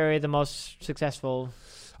Tommy Fury are the most successful?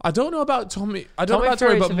 I don't know about Tommy. I don't know about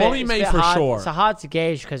Fury's Tommy, a but bit- Molly it's a May bit for hard, sure. It's hard to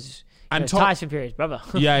gauge because And Tyson Fury's brother.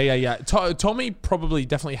 Yeah. Tommy probably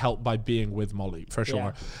definitely helped by being with Molly, for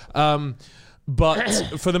sure.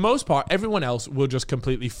 But for the most part, everyone else will just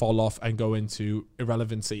completely fall off and go into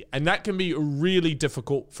irrelevancy. And that can be really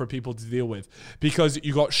difficult for people to deal with because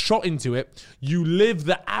you got shot into it. You live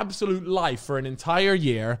the absolute life for an entire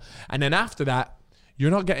year. And then after that,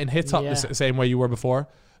 you're not getting hit up the same way you were before.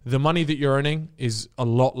 The money that you're earning is a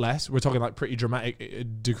lot less. We're talking like pretty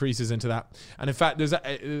dramatic decreases into that. And in fact,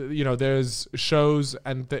 there's shows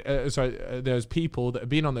and there's people that have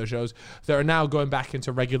been on those shows that are now going back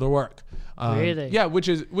into regular work. Really? Yeah, which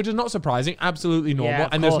is not surprising. Absolutely normal. Yeah,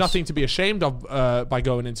 of and there's course. nothing to be ashamed of by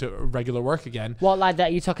going into regular work again. What, like that?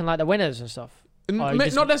 Are you talking like the winners and stuff? Or you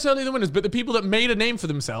just- Not necessarily the winners, but the people that made a name for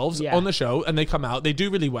themselves on the show, and they come out, they do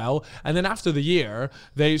really well, and then after the year,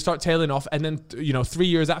 they start tailing off, and then 3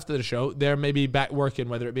 years after the show, they're maybe back working,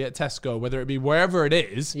 whether it be at Tesco, whether it be wherever it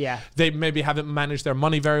is. Yeah. They maybe haven't managed their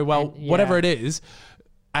money very well, And- whatever it is,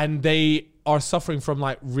 and they are suffering from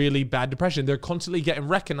like really bad depression. They're constantly getting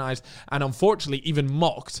recognized and unfortunately even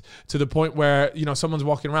mocked to the point where, someone's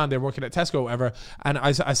walking around, they're working at Tesco or whatever. And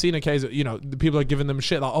I seen a case, the people are giving them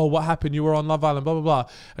shit like, "Oh, what happened? You were on Love Island, blah, blah, blah."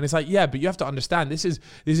 And it's like, yeah, but you have to understand this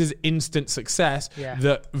is instant success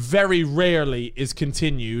that very rarely is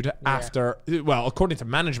continued after, well, according to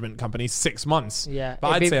management companies, 6 months. Yeah. But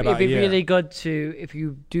I'd say about a it'd be year. really good to, if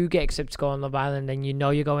you do get accepted to go on Love Island and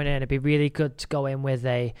you're going in, it'd be really good to go in with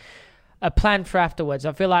a plan for afterwards.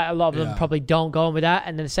 I feel like a lot of them Yeah. probably don't go on with that,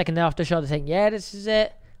 and then the second day after the show, they think, yeah, this is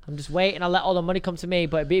it. I'm just waiting. I'll let all the money come to me.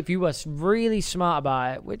 But if you were really smart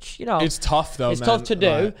about it, which, you know, It's tough though. it's man. tough to do,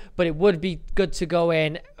 Like, but it would be good to go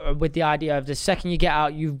in with the idea of the second you get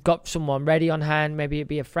out, you've got someone ready on hand. Maybe it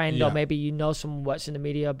be a friend, Yeah. or maybe you know someone who works in the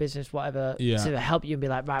media business, whatever, Yeah. to help you and be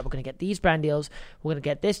like, right, we're going to get these brand deals. We're going to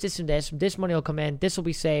get this, this, and this. This money will come in. This will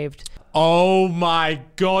be saved. Oh my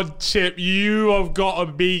God, Chip, you have got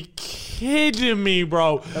to be kidding me,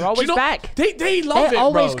 bro. They're always back. They love They it,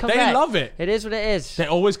 always bro. come They back. love it. It is what it is. They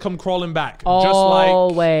always come crawling back.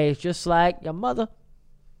 Always, just like your mother.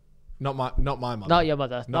 Not my mother. Not your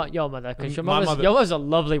mother. No. Not your mother. Because your My mother's, mother- your mother's a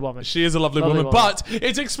lovely woman. She is a lovely Lovely woman, woman. but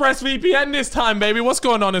it's ExpressVPN this time, baby. What's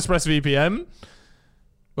going on, ExpressVPN?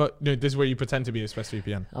 Well, no, this is where you pretend to be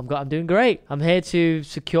ExpressVPN. I'm doing great. I'm here to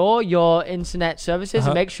secure your internet services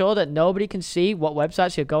and make sure that nobody can see what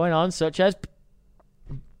websites you're going on, such as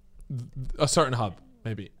A certain hub,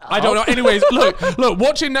 maybe. I don't know. Anyways, look,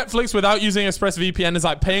 watching Netflix without using ExpressVPN is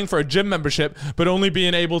like paying for a gym membership, but only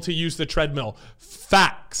being able to use the treadmill.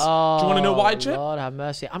 Facts. Do you want to know why, Chip? Lord have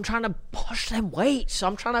mercy. I'm trying to push them weights.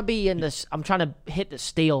 I'm trying to be in this. I'm trying to hit the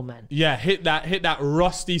steel, man. Yeah, hit that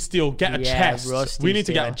rusty steel. Get a Yeah, chest. rusty We need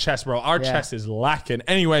to steel. get a chest, bro. Our Yeah. chest is lacking.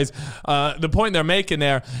 Anyways, the point they're making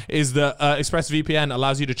there is that ExpressVPN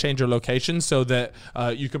allows you to change your location so that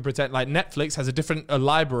you can pretend like Netflix has a different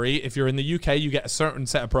library. If you're in the UK, you get a certain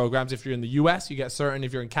set of programs. If you're in the US, you get certain.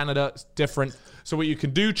 If you're in Canada, it's different. So what you can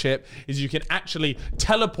do, Chip, is you can actually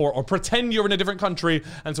teleport or pretend you're in a different country,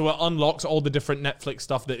 and so it unlocks all the different Netflix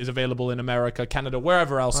stuff that is available in America, Canada,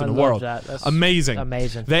 wherever else in the love world. that. That's amazing.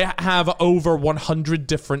 amazing. They have over 100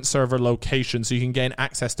 different server locations, so you can gain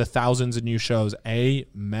access to thousands of new shows.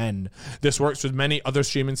 Amen. This works with many other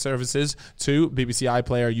streaming services too, BBC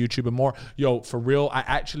iPlayer, YouTube, and more. Yo, for real, I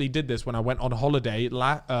actually did this when I went on holiday,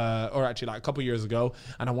 or actually like a couple years ago,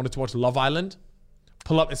 and I wanted to watch Love Island.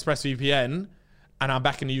 Pull up ExpressVPN, and I'm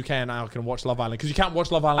back in the UK, and now I can watch Love Island, because you can't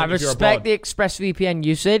watch Love I Island if you're respect abroad. the ExpressVPN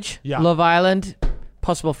usage. Yeah. Love Island,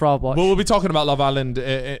 possible fraud watch. Well, we'll be talking about Love Island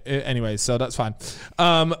anyway, so that's fine.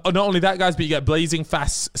 Not only that, guys, but you get blazing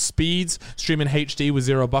fast speeds, streaming HD with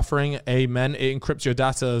zero buffering. Amen. It encrypts your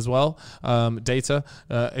data as well.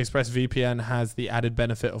 ExpressVPN has the added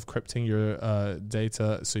benefit of encrypting your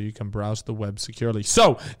data so you can browse the web securely.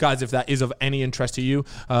 So, guys, if that is of any interest to you,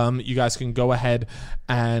 you guys can go ahead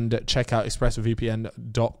and check out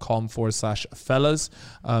expressvpn.com/fellas.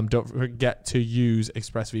 Don't forget to use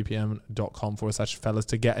expressvpn.com/fellas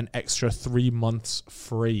to get an extra 3 months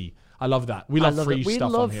free. I love that. We love free We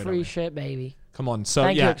stuff love on here. free don't shit, baby. we? Come on. So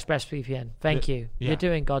Thank you, yeah, ExpressVPN. Thank you. yeah. You're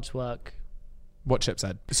doing God's work. what Chip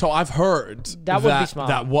said. So I've heard That would be smart.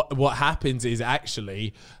 that what happens is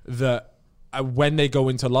actually that when they go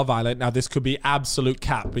into Love Island, now this could be absolute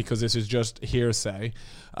cap because this is just hearsay,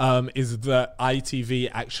 is that ITV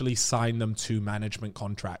actually signed them to management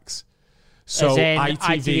contracts. So As in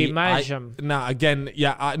ITV manage them. Now again,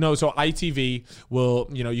 yeah, no. So ITV will,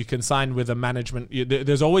 you can sign with a management.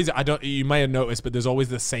 There's always, you may have noticed, but there's always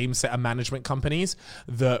the same set of management companies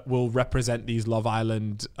that will represent these Love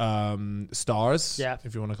Island stars, Yeah.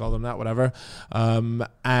 if you want to call them that, whatever.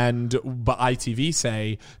 But ITV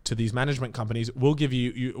say to these management companies, we'll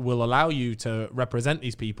will allow you to represent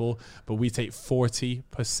these people, but we take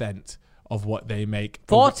 40% of what they make.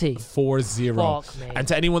 40? 40. Fuck me. And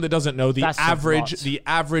to anyone that doesn't know, That's a lot. the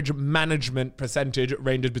average management percentage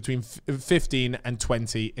ranges between 15 and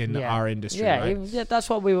 20 in our industry. Yeah, right? yeah, that's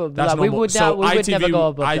what we would. That's Like, we normal. would, So we would never go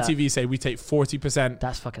above ITV that. say we take 40%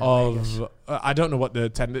 That's fucking outrageous. of. I don't know what the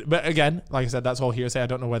but again, like I said, that's all hearsay. I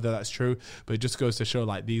don't know whether that's true, but it just goes to show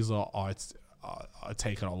like these are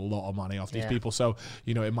taking a lot of money off these Yeah. people. So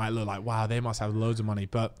it might look like, wow, they must have loads of money,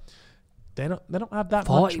 but they don't have that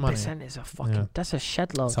much money. 40% is a fucking. Yeah. That's a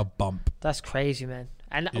shed load. It's a bump. That's crazy, man.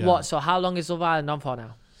 And Yeah. what? So how long is Love Island on for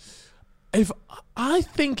now? If I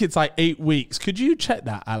think it's like 8 weeks. Could you check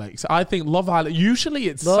that, Alex? I think Love Island. Usually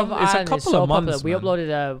it's it's a Island couple is so of months. popular. We man.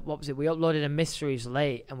 uploaded we uploaded a Mysteries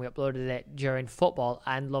late, and we uploaded it during football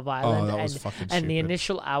and Love Island. that was and fucking and the stupid.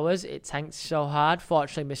 initial hours it tanked so hard.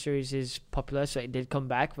 Fortunately, Mysteries is popular, so it did come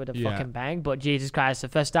back with a Yeah. fucking bang. But Jesus Christ, the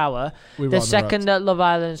first hour, We were the on the second ropes. that Love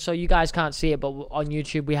Island. So you guys can't see it, but on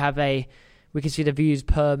YouTube we have we can see the views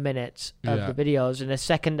per minute of Yeah. the videos. And the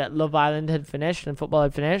second that Love Island had finished and football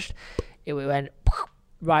had finished, it went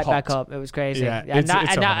right Popped. back up. It was crazy. Yeah, and, it's on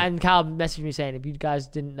it. and Carl messaged me saying, if you guys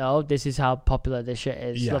didn't know, this is how popular this shit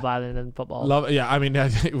is. Yeah. Love Island and football. I mean,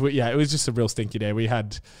 yeah, it was just a real stinky day. We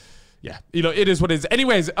had, it is what it is.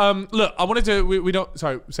 Anyways, look, I wanted to. We don't.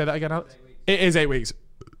 Sorry, say that again, Alex. It is 8 weeks.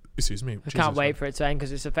 Excuse me. I can't wait for it to end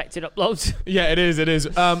because it's affected uploads. Yeah, it is.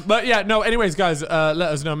 But yeah, no. Anyways, guys, let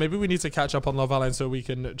us know. Maybe we need to catch up on Love Island so we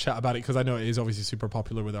can chat about it because I know it is obviously super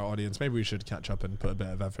popular with our audience. Maybe we should catch up and put a bit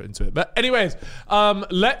of effort into it. But anyways,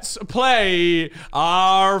 let's play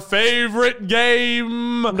our favorite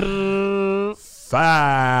game.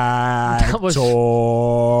 Fact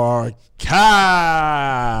or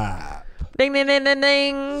Cap. Ding, ding, ding, ding,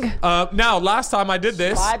 ding. Now, last time I did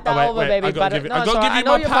this. Slide that over, baby. I gotta give you I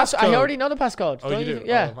my passcode. I already know the passcode. Oh, you do?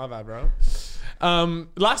 Yeah. Oh, my bad, bro.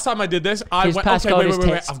 Last time I did this, I His went, okay, passcode wait. is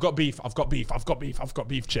tits. I've got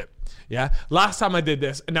beef, Chip. Yeah. Last time I did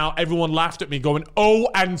this, now everyone laughed at me going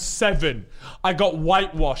 0-7. I got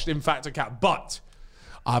whitewashed in Fact or Cap, but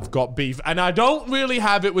I've got beef. And I don't really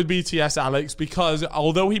have it with BTS, Alex, because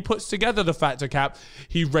although he puts together the Fact or Cap,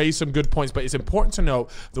 he raised some good points. But it's important to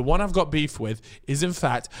note, the one I've got beef with is, in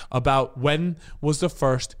fact, about when was the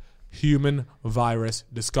first human virus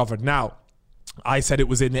discovered. Now, I said it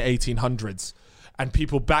was in the 1800s. And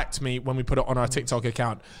people backed me when we put it on our TikTok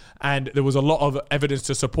account. And there was a lot of evidence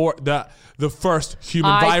to support that the first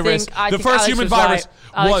human virus... I think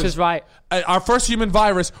Alex was right. Our first human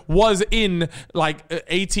virus was in like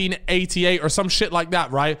 1888 or some shit like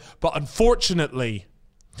that, right? But unfortunately,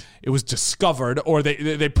 it was discovered, or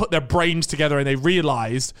they put their brains together and they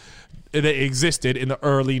realized that it existed in the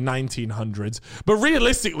early 1900s. But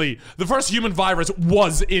realistically, the first human virus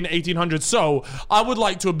was in 1800s. So I would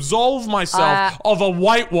like to absolve myself of a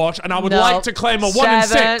whitewash, and I would like to claim a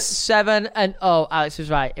 1-6. 7 and oh, Alex was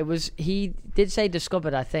right. It was, he did say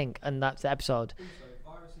discovered, I think, and that's the episode.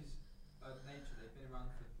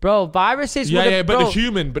 Bro, viruses. Yeah, but the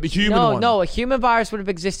human one. No, a human virus would have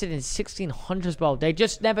existed in 1600s, bro. They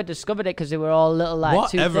just never discovered it because they were all little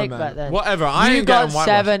too thick back then. Whatever, I ain't got getting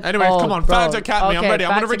 7. Anyway, come on, Fact or Cap me. I'm ready.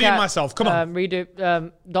 I'm gonna redeem myself. Come on.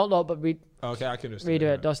 Redo. Don't look, but read. Okay, I can just redo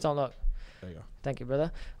it. Just don't look. There you go. Thank you,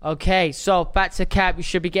 brother. Okay, so Fact or Cap. You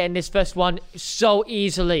should be getting this first one so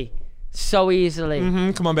easily, so easily.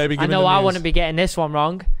 Come on, baby. I know I wouldn't be getting this one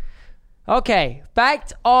wrong. Okay,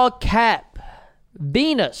 Fact or Cap.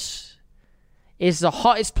 Venus is the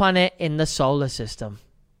hottest planet in the solar system.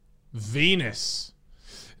 Venus.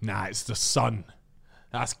 Nah, it's the sun.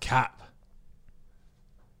 That's Cap.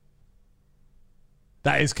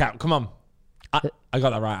 That is Cap. Come on. I got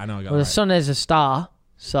that right. I know I got that right. The sun is a star,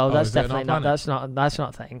 so that's definitely not. planet? That's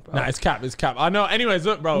not a thing, bro. Nah, it's Cap. It's Cap. I know. Anyways,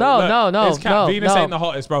 look, bro. No. It's Cap. Venus ain't the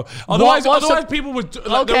hottest, bro. Otherwise, people would there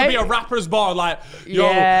would be a rapper's bar like, yo,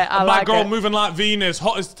 a black girl moving like Venus,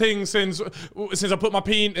 hottest thing since I put my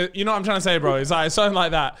pee in. You know what I'm trying to say, bro? It's like something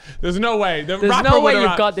like that. There's no way. There's no way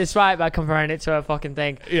you've got this right by comparing it to a fucking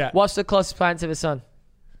thing. Yeah. What's the closest planet to the sun?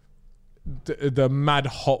 The mad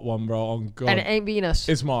hot one, bro. Oh God. And it ain't Venus.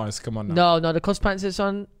 It's Mars. Come on now. No. The closest planet to the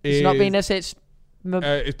sun. It's not Venus. It's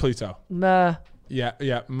Pluto. Yeah.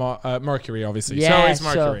 Mercury, obviously. Yeah, so it's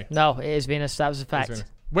Mercury. No, it is Venus. That was a fact.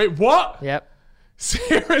 Wait, what? Yep.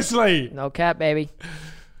 Seriously? No cap, baby.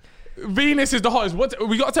 Venus is the hottest. What?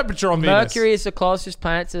 We got a temperature on Venus. Mercury is the closest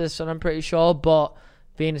planet to the sun, I'm pretty sure, but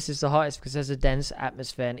Venus is the hottest because there's a dense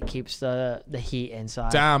atmosphere and it keeps the heat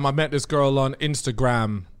inside. Damn, I met this girl on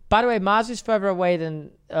Instagram. By the way, Mars is further away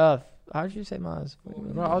than Earth. How did you say Mars?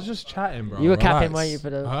 Bro, I was just chatting, bro. You were capping, weren't you,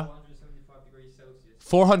 for the... Huh?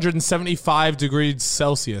 475 degrees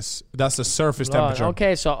Celsius. That's the surface temperature.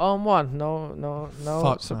 Okay, so on one. No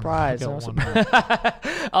surprise. No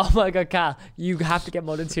Oh my God, Kyle. You have to get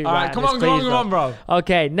more than 2 All right, come on, bro.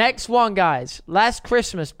 Okay, next one, guys. Last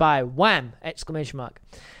Christmas by Wham! !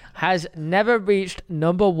 Has never reached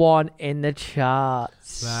 #1 in the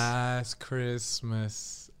charts. Last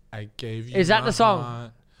Christmas, I gave you Is that the song?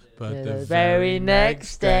 Heart, but Yeah, the very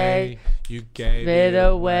next day, you gave it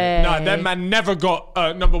away. No, that man never got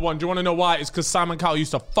 #1. Do you want to know why? It's because Simon Cowell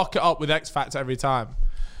used to fuck it up with X Factor every time.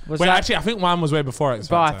 Actually, I think Wham! Was way before X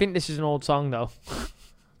Factor. Bro, I think this is an old song, though.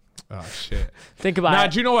 Oh, shit. Think about it. Now,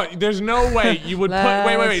 do you know what? There's no way you would put...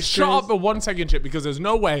 Wait. Shut up for 1 second, Chip, because there's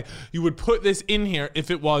no way you would put this in here if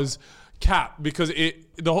it was Cap, because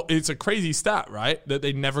it's a crazy stat, right? That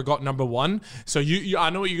they never got #1. So I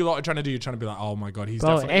know what you lot are trying to do. You're trying to be like, oh my God, he's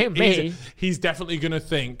definitely going to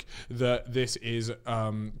think that this is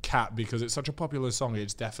Cap because it's such a popular song.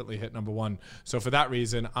 It's definitely hit #1. So for that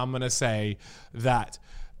reason, I'm going to say that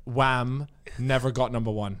Wham! Never got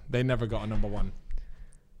 #1. They never got a #1.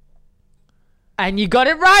 And you got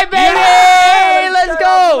it right, baby! Yeah! Let's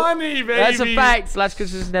go! Money, baby. That's a fact. Last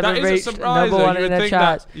Christmas never reached surprise, #1 in the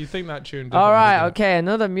charts. You think that tune? All right, okay,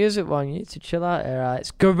 another music one. You need to chill out here.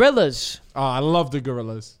 It's Gorillaz. Oh, I love the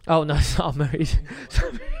Gorillaz. Oh no, it's not married.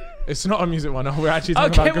 It's not a music one. No, we're actually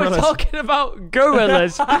talking about Gorillaz. We're talking about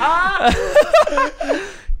Gorillaz.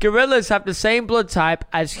 Gorillas have the same blood type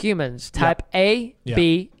as humans. Type A, Yeah.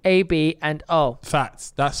 B, AB, and O.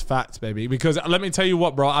 Facts. That's facts, baby. Because let me tell you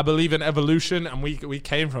what, bro. I believe in evolution, and we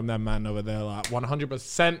came from them, man, over there. Like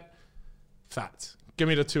 100% facts. Give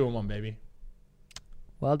me the 2 and 1, baby.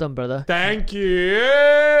 Well done, brother. Thank you.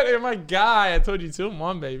 You're my guy. I told you 2 and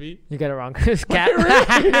 1, baby. You get it wrong.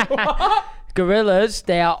 Cat. Gorillas,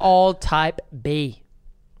 they are all type B.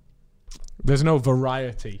 There's no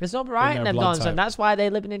variety. There's no variety in their them blood dons, type. and that's why they're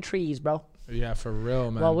living in trees, bro. Yeah, for real,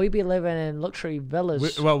 man. Well, we be living in luxury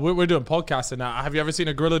villas. We're doing podcasting now. Have you ever seen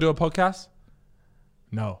a gorilla do a podcast?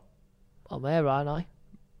 No. I'm here, aren't I?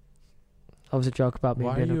 That was a joke about me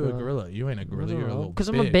Why are being you a gorilla? You ain't a gorilla. You're a little because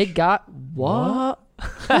I'm a bitch. big guy. What?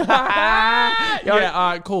 Yeah, all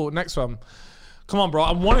right, cool. Next one. Come on, bro.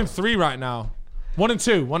 I'm 1 and 3 right now. 1 and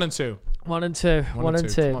 2. 1 and 2. 1 and 2. 1 and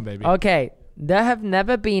 2. Come on, baby. Okay. There have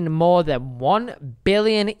never been more than 1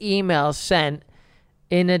 billion emails sent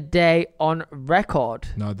in a day on record.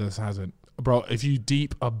 No, this hasn't. Bro, if you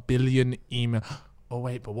deep 1 billion email. Oh,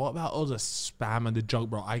 wait, but what about all the spam and the junk,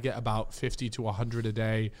 bro? I get about 50 to 100 a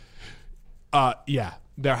day. Yeah,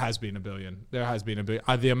 there has been 1 billion. There has been 1 billion.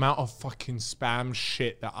 The amount of fucking spam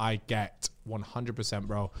shit that I get, 100%,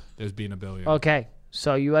 bro, there's been 1 billion. Okay.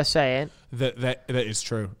 So you are saying That is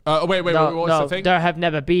true. Wait, what's no, the thing? there have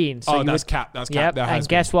never been. So Oh, you that's would, cap. That's cap. Yep. There And has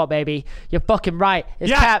guess what, baby? You're fucking right. It's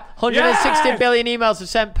Yeah. cap. 160 Yes. billion emails are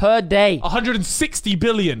sent per day. 160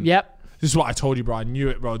 billion. Yep. This is what I told you, bro. I knew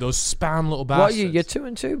it, bro. Those spam little bastards. What are you? You're 2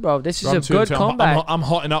 and 2, bro. This is Bro, I'm a 2 and good 2. comeback. I'm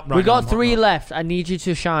hotting up right now. We got I'm hotting 3 up. left. I need you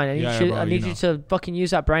to shine. I need, Yeah, you, bro, I need you you know. to fucking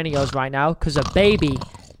use that brain of yours right now because a baby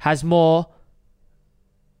has more.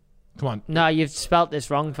 Come on. No, you've spelt this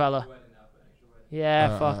wrong, fella.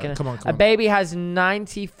 Yeah, fucking. come on, come a on. baby has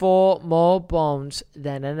 94 more bones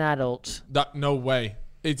than an adult. No way.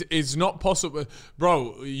 It's not possible.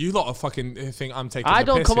 Bro, you lot of fucking think I'm taking I the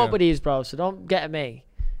don't piss come here. up with these, bro, so don't get at me.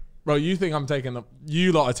 Bro, you think I'm taking the...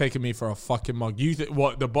 You lot are taking me for a fucking mug. You think...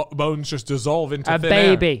 What? The bones just dissolve into A thin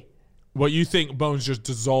air? baby. What, you think bones just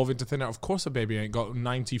dissolve into thin air? Of course a baby ain't got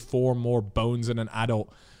 94 more bones than an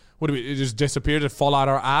adult. What do we... It just disappeared and fall out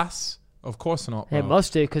our ass? Of course not, bro. It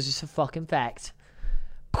must do because it's a fucking fact.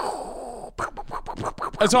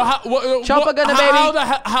 So how... Chopper gunner, how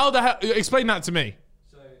baby. How the hell... Explain that to me.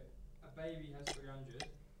 So a baby has 300.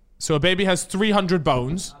 So a baby has 300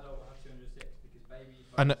 bones. Adult has 206 because babies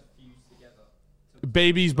And fuse together.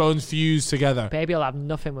 baby's bones fuse together. Baby will have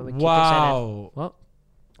nothing when we keep it Wow. in. What?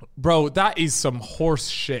 Bro, that is some horse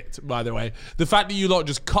shit, by the way. The fact that you lot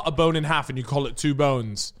just cut a bone in half and you call it 2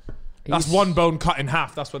 bones. That's You- 1 bone cut in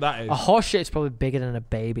half. That's what that is. A horse shit is probably bigger than a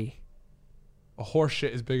baby. A horse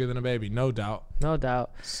shit is bigger than a baby, no doubt. No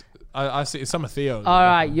doubt. I see some of Theo's. All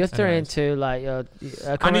right, you're 3 and Anyways. 2. Like, you're,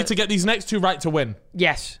 I need to get these next 2 right to win.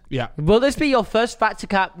 Yes. Yeah. Will this be your first Fact to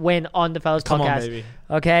Cap win on the Fellas Come on, podcast? baby.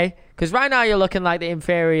 Okay? Because right now you're looking like the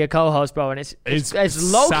inferior co-host, bro, and it's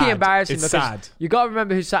low-key sad. embarrassing It's because sad. you got to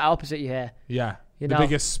remember who sat opposite you here. Yeah. You the know.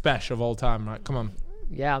 biggest special of all time, right? Come on.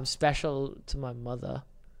 Yeah, I'm special to my mother.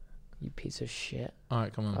 You piece of shit. All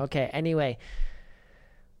right, come on. Okay, anyway.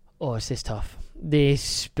 Oh, is this tough? The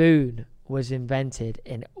spoon was invented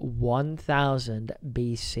in 1000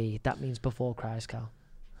 BC. That means before Christ, Cal.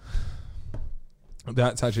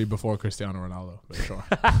 That's actually before Cristiano Ronaldo, but sure.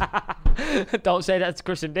 Don't say that to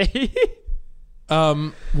Christian D.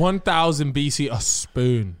 1000 BC, a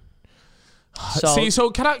spoon. So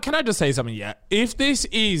can I just say something? Yeah, if this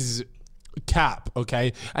is cap,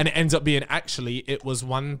 okay, and it ends up being actually it was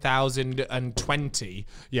 1020,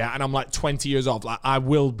 yeah, and I'm like 20 years old, like I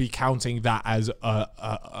will be counting that as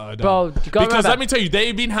a Bro, you gotta because remember- let me tell you,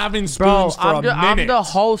 they've been having Bro, spoons for a minute. I'm the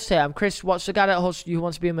host here. I'm Chris. What's the guy that hosts You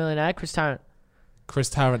Want to Be a Millionaire? Chris Tarrant. Chris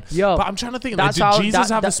Tarrant. Yo, but I'm trying to think. Like, that's did how- Jesus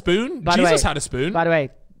that- have a that- spoon? by the Jesus way- had a spoon. By the way,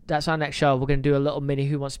 that's our next show. We're going to do a little mini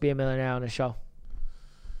Who Wants to Be a Millionaire on the show.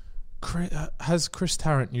 Has Chris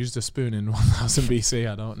Tarrant used a spoon in 1000 BC?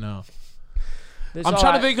 I don't know. It's I'm all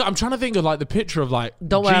trying right. to think. I'm trying to think of like the picture of like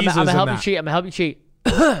Don't worry, I'm Jesus going to and help you that. cheat. I'm going to help you cheat.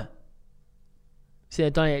 See,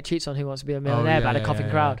 Donny cheats on Who Wants to Be a Oh, Millionaire yeah, by the yeah, coughing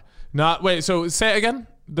yeah, crowd. No, wait. So say it again.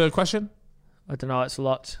 The question. I don't know. It's a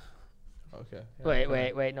lot. Okay.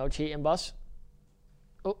 Wait. No cheating, boss.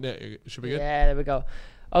 Yeah, it should be good. Yeah, there we go.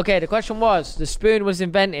 Okay, the question was, the spoon was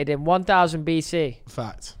invented in 1000 BC.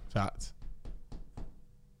 Fact.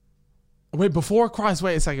 Wait, before Christ.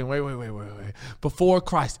 Wait a second. Wait. Before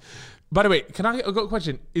Christ. By the way, I've got a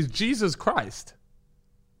question. Is Jesus Christ?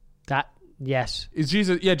 Yes. Is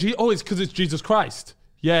Jesus? Yeah. It's because it's Jesus Christ.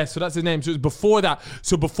 Yeah. So that's his name. So it's before that.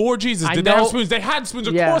 So before Jesus, I did they have know- spoons? They had spoons.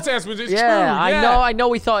 Of Yeah. course they had spoons. It's Yeah, true. Yeah. I know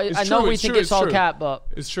we thought, It's I know true, we it's think true, it's it's all true. cat, but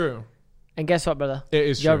It's true. And guess what, brother? It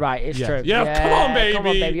is You're true. right. It's Yeah. true. Yeah, come on, baby. Come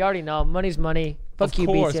on, baby. You already know. Money's money. Fuck Of you,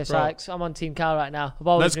 course, BTS bro. Alex. I'm on Team Cal right now. I've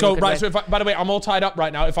always Let's been go. a good Right. way. So, by the way, I'm all tied up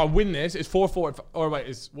right now. If I win this, it's 4-4. Or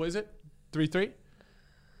wait, what is it? 3-3?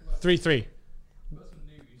 3-3. Got some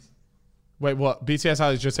news. Wait, what? BTS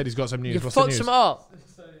Alex just said he's got some news. You What's the fucked news? some up.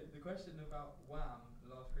 So the question about Wham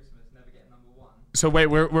last Christmas never getting number one. So wait,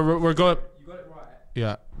 we're going. You got it right.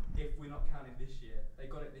 Yeah. If we're not counting this year, they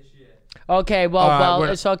got it this year. Okay, well,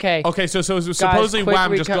 we're- it's okay. Okay, so Guys, supposedly quick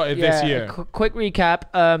Wham just recap- got it this yeah, year. Quick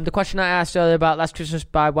recap. The question I asked earlier about Last Christmas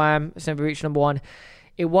by Wham, it's never reached number one.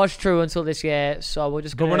 It was true until this year, so we're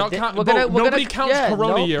just But gonna. we're not counting. Nobody counts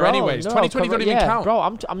Corona year, anyways. 2020 don't even count. Bro,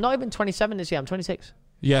 I'm not even 27 this year. I'm 26.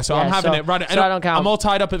 Yeah, so Yeah, I'm having so- it right. so I don't count. I'm all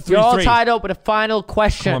tied up at 3-3. You're all tied up with a final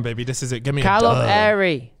question. Come on, baby, this is it. Give me Callum a dub.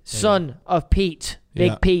 Airy, son of Pete,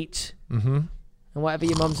 Big Yeah. Pete, Mm-hmm. and whatever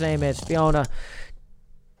your mum's name is, Fiona.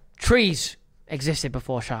 Trees existed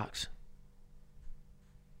before sharks.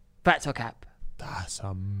 Fact or cap? That's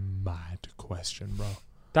a mad question, bro.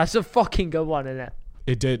 That's a fucking good one, isn't it?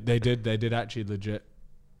 It did. They did actually legit.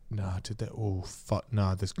 Nah, did they? Oh fuck,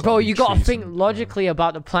 nah. This. Bro, you gotta think logically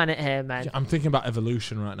about the planet here, man. I'm thinking about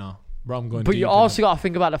evolution right now, bro. I'm going. But deep you in also it. gotta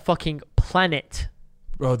think about the fucking planet.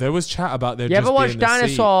 Bro, there was chat about there. You just ever watch being the sea.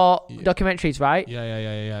 dinosaur Yeah. documentaries, right?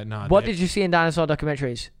 Yeah. Nah. What did you see in dinosaur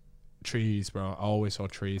documentaries? trees, bro? I always saw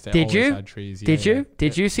trees. They Did always you? Had trees. Yeah, Did you? yeah.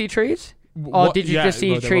 Did you see trees? Or What- did you yeah, just see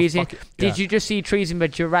bro, they were trees in? fucking- Did yeah. you just see trees in the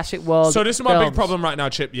Jurassic World? So this is my big films? problem right now,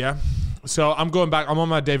 Chip. Yeah. So I'm going back. I'm on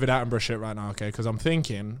my David Attenborough shit right now, okay? Because I'm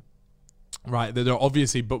thinking, right, that there are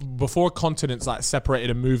obviously, but before continents like separated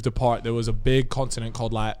and moved apart, there was a big continent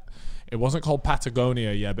called like. It wasn't called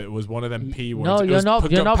Patagonia, yeah, but it was one of them P words. No, It you're was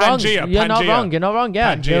not. You're not wrong. Pangea, You're not Pangea. wrong. You're not wrong.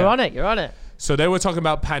 Yeah, Pangea. you're on it. You're on it. So they were talking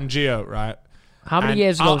about Pangea, right? How many And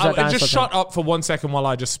years ago was that dinosaur? just thing? shut up for 1 second while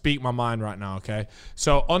I just speak my mind right now, okay?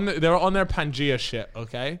 So they're on their Pangea shit,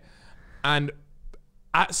 okay? And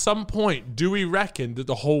at some point, do we reckon that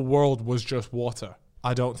the whole world was just water?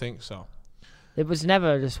 I don't think so. It was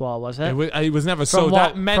never this war, was it? It was never. From So what-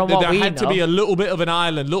 that meant from that what there we had to be know. a little bit of an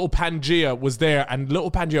island. Little Pangea was there, and little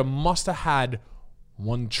Pangea must have had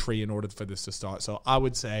one tree in order for this to start. So I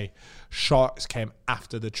would say sharks came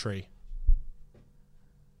after the tree.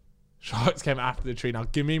 Sharks came after the tree. Now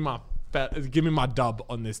give me my dub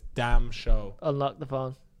on this damn show. Unlock the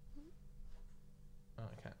phone. Oh,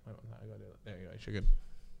 I can't. I gotta do it. There you go. You're good.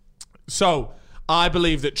 So I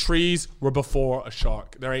believe that trees were before a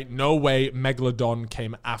shark. There ain't no way Megalodon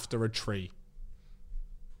came after a tree.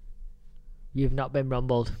 You've not been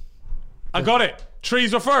rumbled. I got it.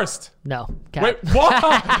 Trees were first. No. Cap. Wait, what?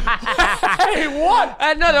 Hey, what?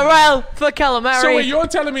 Another rail for calamari. So wait, you're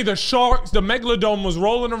telling me the Megalodon was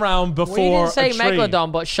rolling around before We didn't say a tree?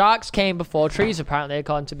 megalodon, but sharks came before trees. Apparently,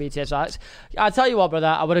 according to BTS Sharks. I tell you what, brother,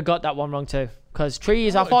 I would have got that one wrong too. Because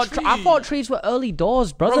trees, I What, thought trees were early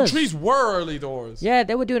doors, Bro, brothers. trees were early doors. Yeah,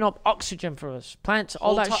 they were doing up oxygen for us, plants,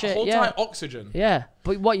 all that shit. Hold Yeah, tight oxygen. yeah.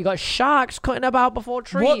 But what you got sharks cutting about before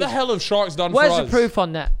trees? What the hell have sharks done Where's for the us? proof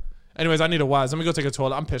on that? Anyways, I need a wise. Let me go take a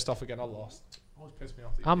toilet. I'm pissed off again. I lost. Always piss me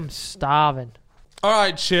off. I'm starving. All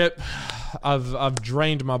right, Chip. I've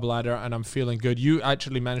drained my bladder and I'm feeling good. You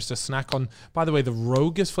actually managed to snack on, by the way, the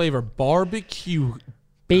Rogus flavor barbecue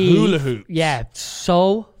Beef. hula hoops. Yeah,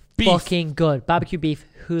 so Beef. fucking good. Barbecue beef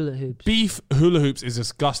hula hoops. Beef hula hoops is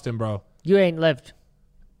disgusting, bro. You ain't lived.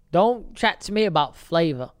 Don't chat to me about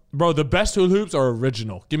flavor. Bro, the best hula hoops are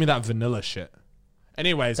original. Give me that vanilla shit.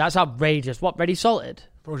 Anyways, That's outrageous. What, ready salted?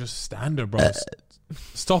 bro, just standard, bro.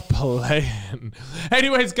 Stop playing.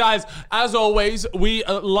 Anyways, guys, as always, we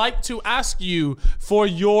like to ask you for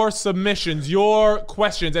your submissions, your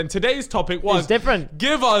questions. And today's topic was It's different.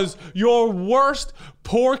 Give us your worst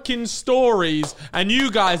porking stories. And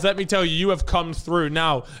you guys, let me tell you, you have come through.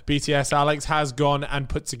 Now, BTS Alex has gone and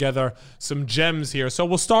put together some gems here. So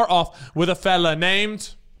we'll start off with a fella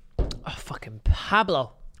named Oh, fucking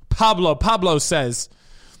Pablo. Pablo. Pablo says,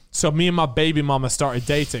 so me and my baby mama started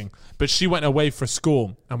dating, but she went away for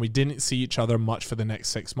school and we didn't see each other much for the next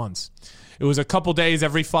 6 months. It was a couple days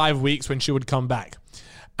every 5 weeks when she would come back.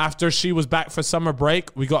 After she was back for summer break,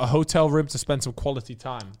 we got a hotel room to spend some quality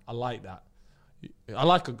time. I like that. I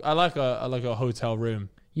like a hotel room.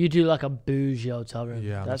 You do like a bougie hotel room.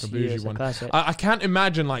 Yeah, That's like a you, bougie it's a one. classic. I can't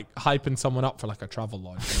imagine like hyping someone up for like a travel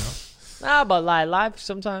lodge, you know? Nah, but like life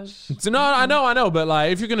sometimes So, no, I know, but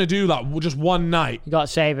like if you're gonna do like just one night, you gotta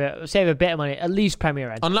save a bit of money. At least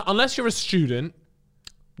Premier Inn. unless you're a student,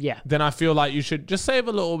 Yeah, then I feel like you should just save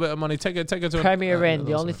a little bit of money. Take it to Premier Inn.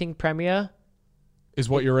 The only thing Premier. is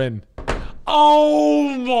what you're in.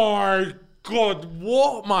 Oh my god,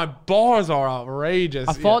 what my bars are outrageous.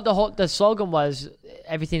 I thought the slogan was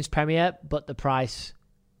everything's Premier, but the price.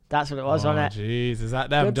 That's what it was on it. Jeez, is that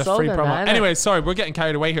them? Good Just free slogan, promo. that, innit? Anyway, sorry, we're getting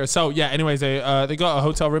carried away here. So yeah, anyways, they got a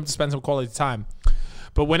hotel room to spend some quality time.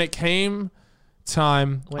 But when it came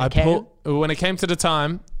time, when it came to the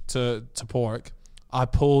time to pork, I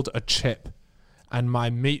pulled a chip, and my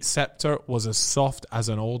meat scepter was as soft as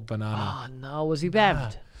an old banana. Oh no, was he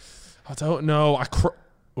bevved? I don't know.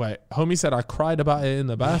 Wait, homie said I cried about it in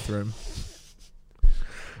the bathroom.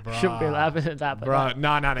 Shouldn't be laughing at that, but Bro,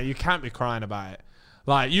 no, you can't be crying about it.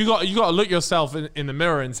 Like you got to look yourself in the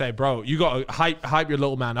mirror and say, bro, you got to hype your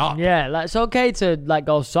little man up. yeah, like it's okay to like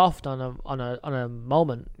go soft on a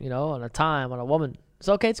moment, you know, on a time, on a woman. It's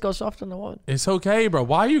okay to go soft on a woman. It's okay, bro.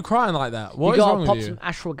 Why are you crying like that? What You is gotta wrong pop with you?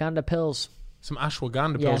 some ashwagandha pills. Some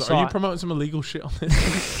ashwagandha Yeah, pills. so Are you I- promoting some illegal shit on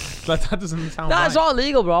this? Like that doesn't sound Nah, it's right. all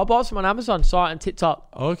illegal, bro. I bought some on Amazon, saw it on TikTok.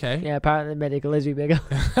 Okay. Yeah, apparently they made a glizzy bigger.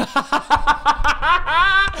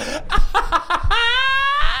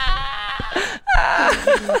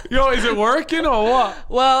 Yo, is it working or what?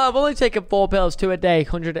 Well, I've only taken 4 pills, 2 a day,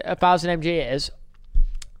 1,000 mg it is.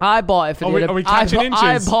 I bought it for the Are we catching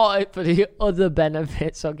I inches? bought it for the other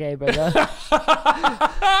benefits, okay, brother.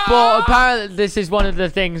 But apparently this is one of the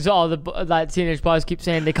things all the like teenage boys keep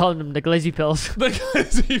saying. They call them the glizzy pills. The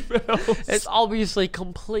glizzy pills. It's obviously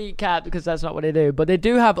complete cap because that's not what they do. But they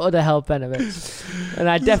do have other health benefits. And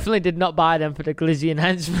I definitely did not buy them for the glizzy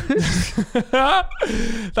enhancements.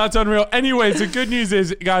 That's unreal. Anyways, the good news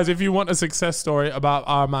is, guys, if you want a success story about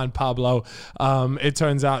our man Pablo, it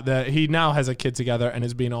turns out that he now has a kid together and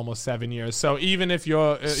it's been almost 7 years. So even if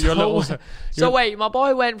your little So wait, my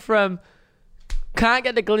boy went from can't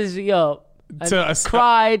get the glizzy up and To a-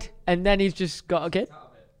 cried, and then he's just got a kid.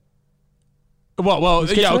 well,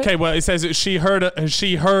 get yeah, to it? okay. Well, it says that she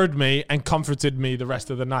heard me and comforted me the rest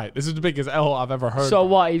of the night. This is the biggest L I've ever heard. So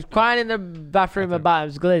what? He's crying in the bathroom about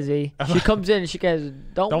his glizzy. She comes in and she goes,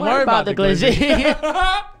 "Don't Don't worry about the glizzy."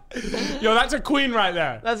 Yo, that's a queen right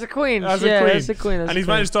there. That's a queen. That's yeah, a queen. that's a queen. That's And a he's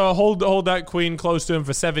queen. managed to hold that queen close to him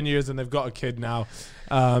for 7 years, and they've got a kid now.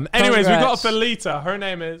 Anyways, we got Congrats. Felita. Her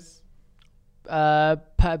name is.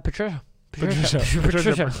 Patricia.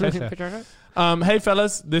 Patricia. Hey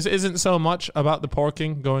fellas, this isn't so much about the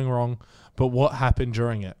porking going wrong, but what happened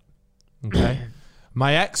during it. Okay.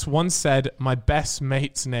 My ex once said my best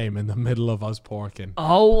mate's name in the middle of us porking.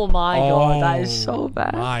 Oh my god, that is so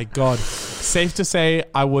bad. My God. Safe to say,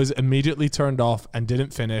 I was immediately turned off and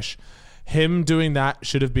didn't finish. Him doing that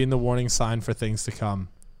should have been the warning sign for things to come.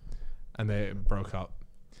 And they broke up.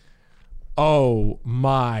 Oh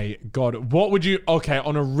my God. What would you, okay,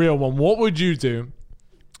 on a real one, what would you do?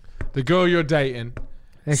 The girl you're dating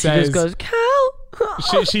And she says, just goes,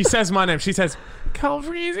 Cal. she says my name. She says, Cal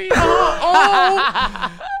Freezy.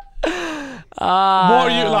 Oh.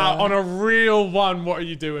 What are you, like, on a real one, what are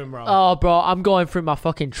you doing, bro? Oh, bro, I'm going through my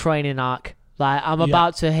fucking training arc. Like, I'm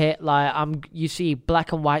about to hit, like, you see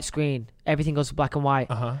black and white screen. Everything goes to black and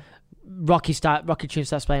white. Uh-huh. Rocky tune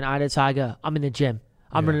starts playing Eye of the Tiger. I'm in the gym.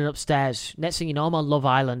 I'm running upstairs. Next thing you know, I'm on Love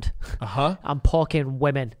Island. Uh-huh. I'm poking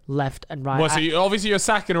women left and right. Well, so obviously you're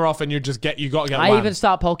sacking her off and you got to get I wham. even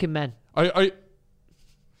start poking men. Are you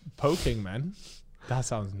poking, man? That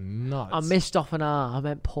sounds nuts. I missed off an R. I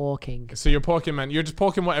meant poking. So you're poking, man. You're just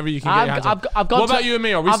poking whatever you can get your hands on. I've gone What about you and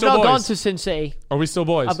me? Are we I've still not boys? gone to Sin City. Are we still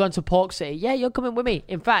boys? I've gone to Pork City. Yeah, you're coming with me.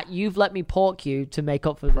 In fact, you've let me pork you to make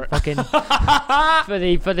up for the fucking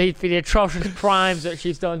for the atrocious crimes that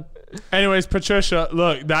she's done. Anyways, Patricia,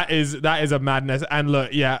 look, that is a madness. And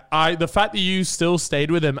look, yeah, the fact that you still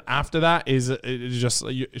stayed with him after that is just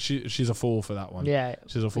she's a fool for that one. Yeah,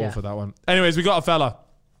 She's a fool yeah. for that one. Anyways, we got a fella.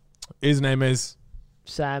 His name is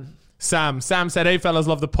Sam. Sam said, hey fellas,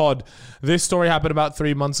 love the pod. This story happened about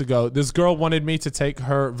 3 months ago. This girl wanted me to take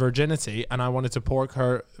her virginity and I wanted to pork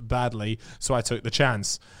her badly, so I took the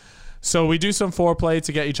chance. So we do some foreplay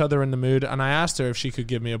to get each other in the mood, and I asked her if she could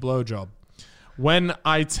give me a blowjob. When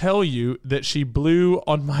I tell you that she blew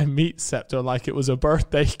on my meat scepter like it was a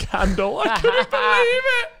birthday candle, I couldn't believe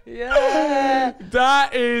it. Yeah.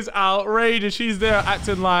 That is outrageous. She's there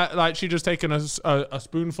acting like she just taken a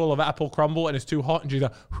spoonful of apple crumble and it's too hot, and she's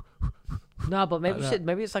like, No, but maybe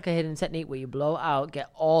maybe it's like a hidden technique where you blow it out, get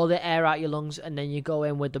all the air out your lungs, and then you go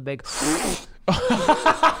in with the big.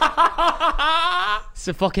 It's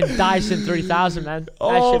a fucking Dyson 3000, man. That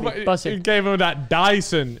oh, should my, be you buzzing. gave him that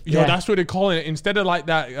Dyson. Yo, Yeah. that's what they're calling it. Instead of like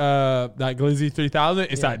that Glizzy 3000,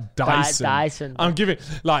 it's that Dyson. Dyson. I'm giving,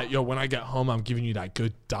 like, yo, when I get home, I'm giving you that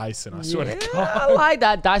good Dyson. I swear to God. I like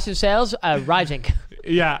that. Dyson sales are rising.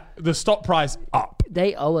 Yeah, the stock price up.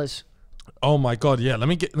 They owe us. Oh my God, yeah.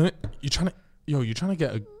 You're trying to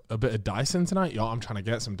get a bit of Dyson tonight? Yo, I'm trying to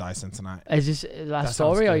get some Dyson tonight. Is this last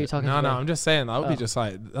story or are you talking No, about? I'm just saying that would be just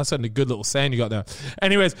like, that's a good little saying you got there.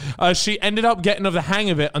 Anyways, she ended up getting of the hang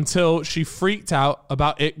of it until she freaked out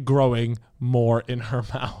about it growing more in her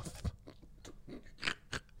mouth.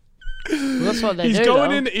 Well, that's what they He's do, going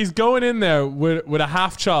though. in. He's going in there with a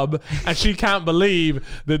half chub, and she can't believe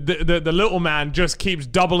that the little man just keeps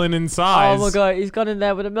doubling in size. Oh my god, he's gone in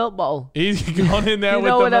there with a milk bottle. He's gone in there You with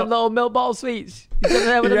know, the with them little milk bottle sweets. He's gone in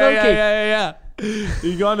there with a yeah, milky. yeah.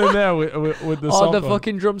 He gone in there with the Oh, soft the one.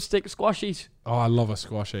 fucking drumstick squashies. Oh, I love a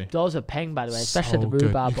squashy. Those are peng, by the way, especially So the good.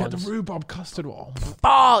 rhubarb You get ones. the rhubarb custard one.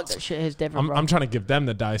 Fuck, that shit is different, bro. I'm trying to give them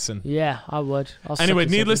the Dyson. Yeah, I would. Anyway,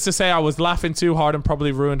 needless to say, I was laughing too hard and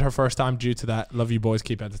probably ruined her first time due to that. Love you boys,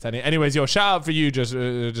 keep entertaining. Anyways, yo, shout out for you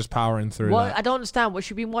just powering through What? that. I don't understand. What,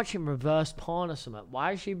 she been watching reverse porn or something?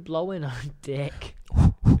 Why is she blowing her dick?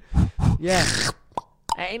 Yeah.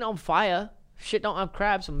 It ain't on fire. Shit don't have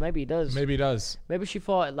crabs, or maybe it does. Maybe it does. Maybe she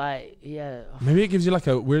thought, like, yeah. Maybe it gives you like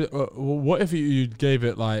a weird. What if you gave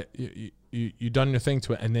it like you done your thing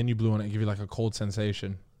to it and then you blew on it and give you like a cold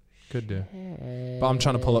sensation? Could do. But I'm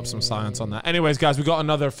trying to pull up some science on that. Anyways, guys, we got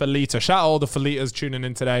another Felita. Shout out all the Felitas tuning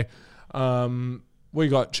in today. What you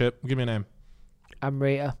got, Chip? Give me a name. I'm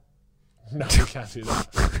Rita. No, you can't do that.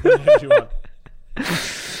 What name do you want?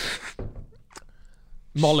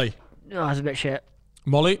 Molly. No, that's a bit shit.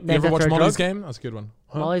 Molly? You Named ever watch after a Molly's drug? Game? That's a good one.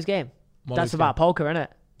 Huh? Molly's Game. Molly's That's Game. about poker, isn't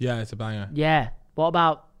it? Yeah, it's a banger. Yeah. What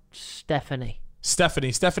about Stephanie?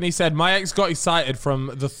 Stephanie said, my ex got excited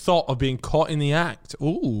from the thought of being caught in the act.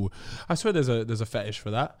 Ooh, I swear there's a fetish for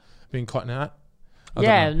that, being caught in the act. I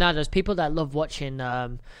Yeah, don't know. no, there's people that love watching,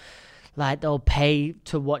 like they'll pay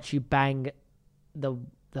to watch you bang the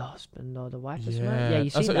husband or the wife or something. Yeah, you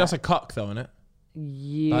see that. That's a cuck though, isn't it?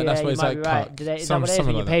 Yeah, that's what you it's might like be right. cuck. Is that Some- what it is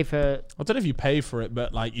something when you like pay for? I don't know if you pay for it,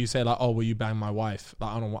 but like you say like, oh, will you bang my wife? Like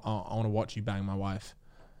I want to watch you bang my wife.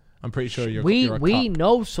 I'm pretty sure you're We a cuck.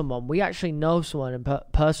 know someone. We actually know someone in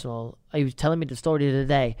personal. He was telling me the story the other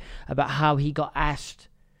day about how he got asked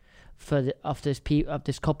of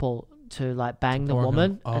this couple to like bang the Porn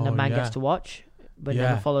woman, him. and the Oh, man yeah. gets to watch, but Yeah.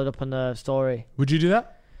 never followed up on the story. Would you do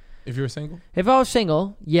that if you were single? If I was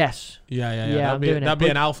single, yes, Yeah. Yeah, That'd I'm be, doing it, that'd be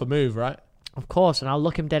but- an alpha move, right? of course. And I'll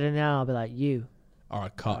look him dead in the eye. And I'll be like, "You Or a are a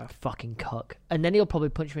cuck. fucking cuck," and then he'll probably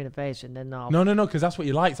punch me in the face, and then I'll No, because that's what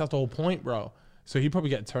you like. That's the whole point, bro. So he'd probably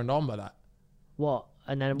get turned on by that. what?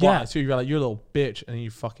 And then what? Yeah. So you're like, you're a little bitch, and then you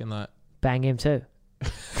fucking like. Bang him too.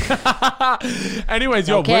 Anyways,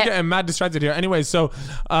 yo, Okay. we're getting mad distracted here. Anyways, so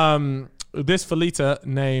this Felita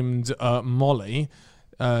named Molly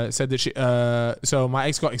said that she. So my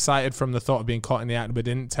ex got excited from the thought of being caught in the act, but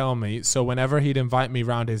didn't tell me. So whenever he'd invite me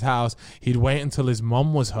round his house, he'd wait until his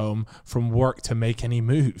mum was home from work to make any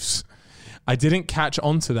moves. I didn't catch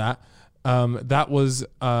on to that. That was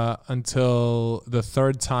until the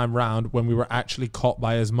third time round when we were actually caught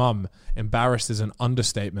by his mum. Embarrassed is an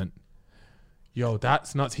understatement. Yo,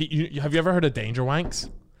 that's nuts. Have you ever heard of danger wanks?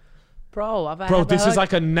 Bro, Bro, this is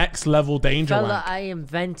like a next level danger Fella, wank. I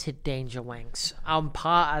invented Danger Wanks. I'm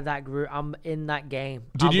part of that group. I'm in that game.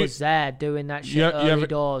 Did I you- was there doing that shit You early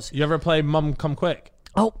doors. You ever play Mum Come Quick?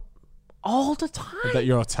 Oh, all the time. That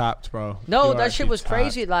you're tapped, bro. No, You're that shit actually was tapped.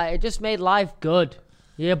 crazy. Like, it just made life good.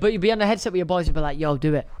 Yeah, but you'd be on the headset with your boys and be like, yo,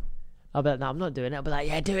 do it. I'll be like, no, I'm not doing it. I'll be like,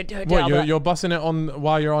 yeah, do it. I'll What, be like, you're busting it on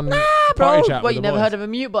while you're on bro, party chat what, with you the never boys? heard of a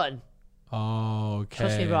mute button? Oh, okay.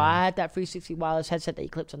 Trust me, bro. I had that 360 wireless headset that you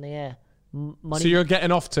clipped on the air. Money. So you're getting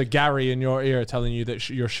off to Gary in your ear telling you that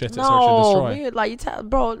you're shit at Search and no, Destroy. me, like,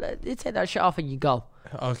 you take that shit off and you go.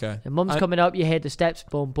 Okay. Your mum's coming up, you hear the steps,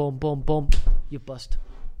 boom, boom, boom, boom, you bust.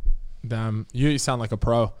 Damn, you sound like a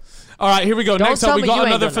pro. All right, here we go. Don't Next tell up, we me got you ain't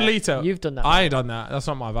another done that. Felita. You've done that. I ain't done that. That's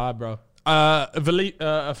not my vibe, bro.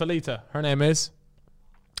 Felita. Her name is.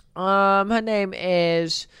 Her name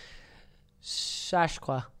is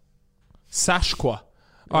Sashqua. Sashqua.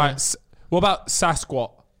 All right. What about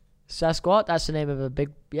Sasquatch? Sasquatch, that's the name of a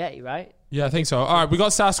big yeti, right? Yeah, I think so. All right, we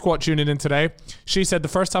got Sasquatch tuning in today. She said the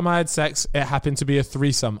first time I had sex, it happened to be a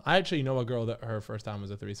threesome. I actually know a girl that her first time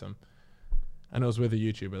was a threesome. And it was with a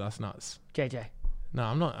YouTuber. That's nuts. JJ. No,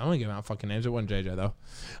 I'm not giving out fucking names. It wasn't JJ though.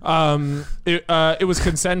 It was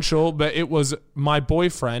consensual, but it was my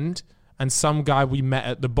boyfriend and some guy we met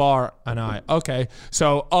at the bar and I. Okay.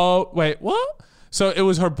 So, oh, wait, what? So it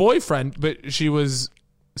was her boyfriend, but she was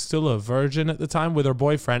still a virgin at the time with her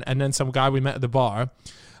boyfriend and then some guy we met at the bar.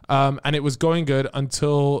 And it was going good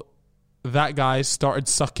until that guy started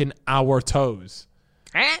sucking our toes.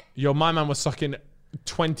 Yo, my man was sucking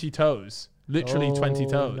 20 toes. Literally 20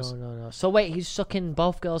 toes. No. So wait, he's sucking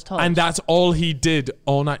both girls' toes. And that's all he did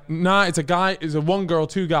all night. Nah, it's a one girl,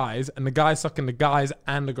 two guys, and the guy sucking the guys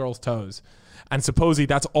and the girls' toes. And supposedly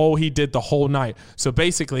that's all he did the whole night. So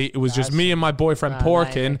basically, it was just me and my boyfriend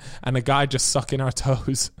porking, and the guy just sucking our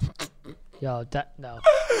toes. Yo, no.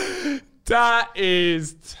 That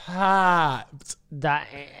is tapped. That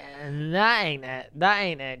ain't it. That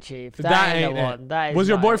ain't it, Chief. That ain't ain't the it. one. That is Was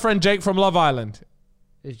your not it. boyfriend Jake from Love Island?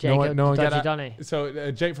 Is Jacob no one get Dodgy that? Donny?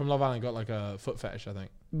 So Jake from Love Island got like a foot fetish, I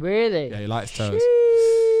think. Really? Yeah, he likes toes.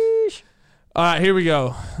 Sheesh. All right, here we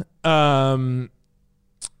go.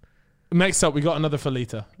 Next up, we got another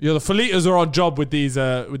Felita. The Felitas are on job with these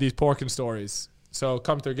porking stories. So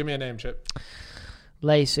come through. Give me a name, Chip.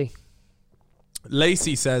 Lacey.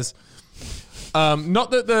 Lacey says,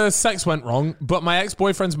 not that the sex went wrong, but my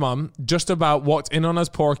ex-boyfriend's mum just about walked in on us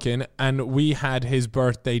porking, and we had his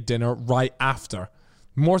birthday dinner right after.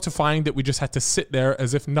 Mortifying that we just had to sit there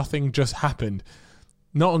as if nothing just happened.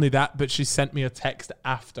 Not only that, but she sent me a text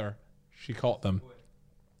after she caught them.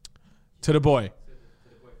 To the boy.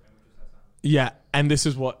 Yeah, and this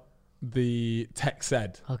is what the text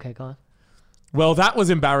said. Okay, go on. Well, that was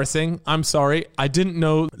embarrassing. I'm sorry. I didn't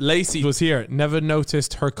know Lacey was here. Never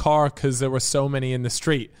noticed her car because there were so many in the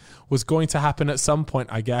street. Was going to happen at some point,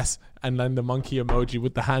 I guess. And then the monkey emoji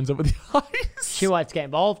with the hands over the eyes. She wanted to get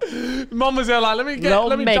involved. Mum was there like, let me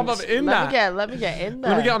jump up in that. Let me get in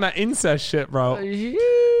there. Let me get on that incest shit, bro.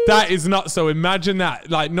 That is not so. Imagine that.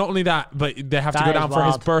 Like, not only that, but they have to That go is down for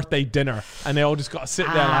his wild. birthday dinner. And they all just got to sit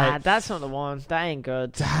there like, that's not the one. That ain't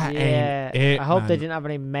good. That yeah. ain't it, I hope they man. didn't have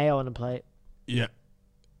any mayo on the plate. yeah.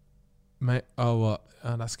 Mate, oh, what?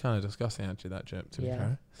 Oh, that's kind of disgusting, actually, that Chip, to be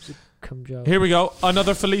fair. Come joke. Here we go.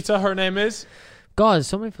 Another Felita. Her name is God, there's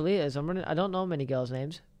so many Felitas. I don't know many girls'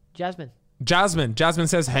 names. Jasmine. Jasmine. Jasmine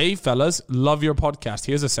says, hey, fellas, love your podcast.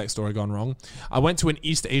 Here's a sex story gone wrong. I went to an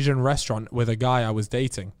East Asian restaurant with a guy I was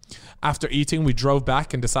dating. After eating, we drove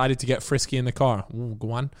back and decided to get frisky in the car. Ooh,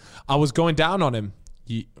 go on. I was going down on him.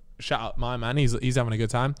 Shout out my man. He's having a good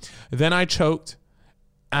time. Then I choked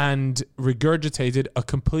and regurgitated a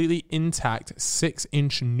completely intact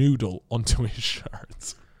 6-inch noodle onto his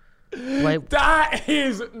shirt. Wait, That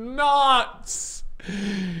is nuts.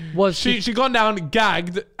 was She gone down,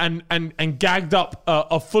 gagged, and gagged up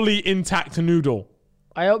a fully intact noodle.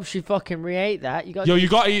 I hope she fucking re-ate that. You got Yo, you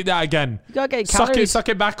got to eat that again. you gotta get Suck calories.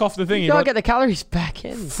 it back off the thing. You gotta get the calories back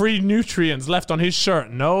in. free nutrients left on his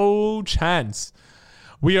shirt. No chance.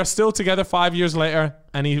 We are still together 5 years later,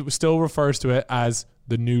 and he still refers to it as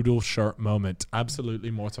the noodle shirt moment.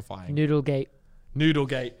 Absolutely mortifying. Noodlegate.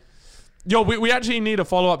 Noodlegate. Yo, we actually need a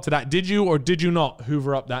follow-up to that. Did you or did you not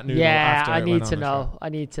hoover up that noodle Yeah, after I it need went to on the know. shirt? I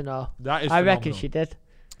need to know. That is I reckon phenomenal. she did.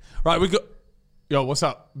 Right, we got... Yo, what's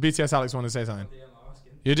up? BTS Alex want to say something?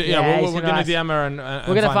 You did, Yeah, yeah, he's we're gonna going to ask. DM her and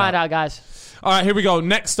We're gonna find out, guys. All right, here we go.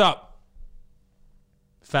 Next up.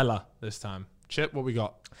 Fella this time. Chip, what we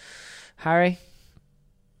got? Harry.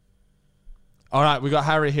 All right, we got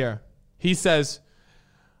Harry here. He says,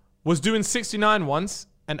 was doing 69 once,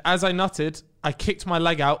 and as I nutted, I kicked my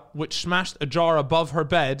leg out, which smashed a jar above her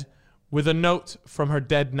bed with a note from her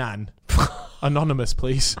dead nan. Anonymous,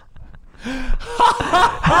 please.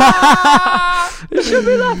 You should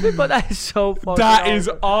be laughing, but that is so funny. That is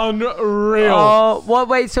unreal. Oh, what?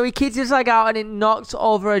 Wait, so he kicked his leg out and it knocked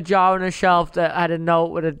over a jar on a shelf that had a note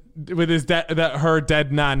with a. With his that her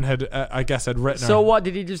dead nan had, I guess, had written So her. what?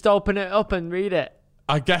 Did he just open it up and read it?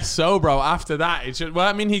 I guess so, bro. After that, it should. Well,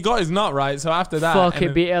 I mean, he got his nut right, so after that, Fuck and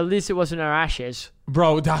it, be at least it wasn't her ashes.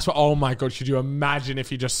 bro, that's what. Oh my god, could you imagine if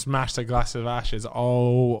he just smashed a glass of ashes?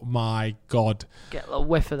 Oh my god, Get a little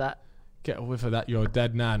whiff of that. get a whiff of that. Your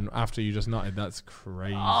dead nan after you just nutted. That's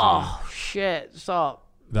crazy. Oh shit! Stop.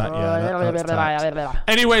 That's tapped.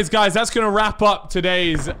 Anyways, guys, that's going to wrap up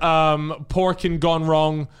today's Porking Gone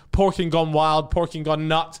Wrong, Porking Gone Wild, Porking Gone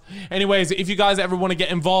Nut. Anyways, if you guys ever want to get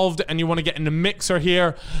involved and you want to get in the mixer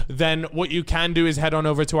here, then what you can do is head on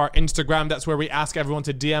over to our Instagram. That's where we ask everyone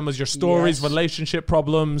to DM us your stories, Yes. relationship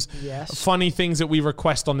problems, Yes. funny things that we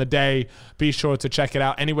request on the day. Be sure to check it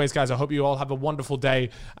out. Anyways, guys, I hope you all have a wonderful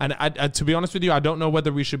day. And to be honest with you, I don't know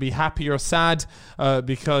whether we should be happy or sad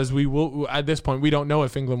because we will. At this point, we don't know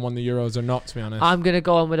if England won the Euros or not, to be honest. I'm gonna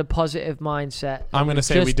go on with a positive mindset. I'm gonna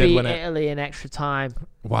say we did win it. Italy in extra time,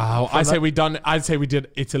 Wow, I'd say we did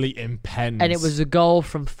Italy in pens. and it was a goal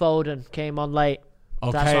from Foden. Came on late.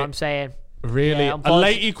 That's Okay. what I'm saying. really Yeah, a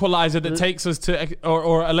late equalizer that takes us to,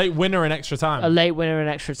 or a late winner in extra time. A late winner in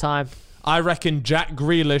extra time. I reckon Jack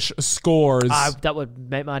Grealish scores. That would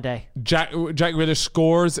make my day. Jack Grealish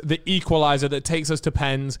scores the equaliser that takes us to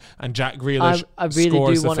pens, and Jack Grealish I really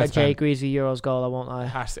scores do want the a fifth Jay pen. Greasy Euros goal. I won't lie.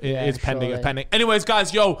 It's pending. surely. It's pending. Anyways,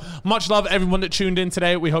 guys, much love everyone that tuned in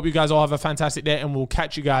today. We hope you guys all have a fantastic day, and we'll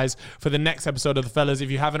catch you guys for the next episode of The Fellas.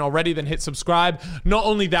 If you haven't already, then hit subscribe. Not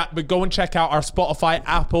only that, but go and check out our Spotify,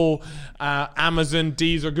 Apple, Amazon,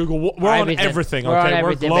 Deezer, Google. We're on everything. We're Okay, on we're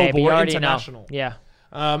everything, global. baby. You We're already international. know. Yeah.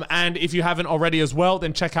 And if you haven't already as well,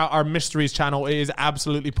 then check out our Mysteries channel. It is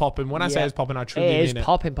absolutely popping. When I say it's popping, I truly It mean is it.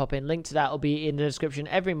 popping. Link to that will be in the description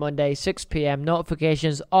every Monday, 6 p.m.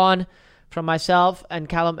 Notifications on from myself and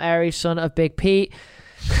Callum Airy, son of Big Pete.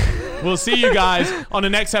 We'll see you guys on the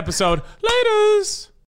next episode. Laters!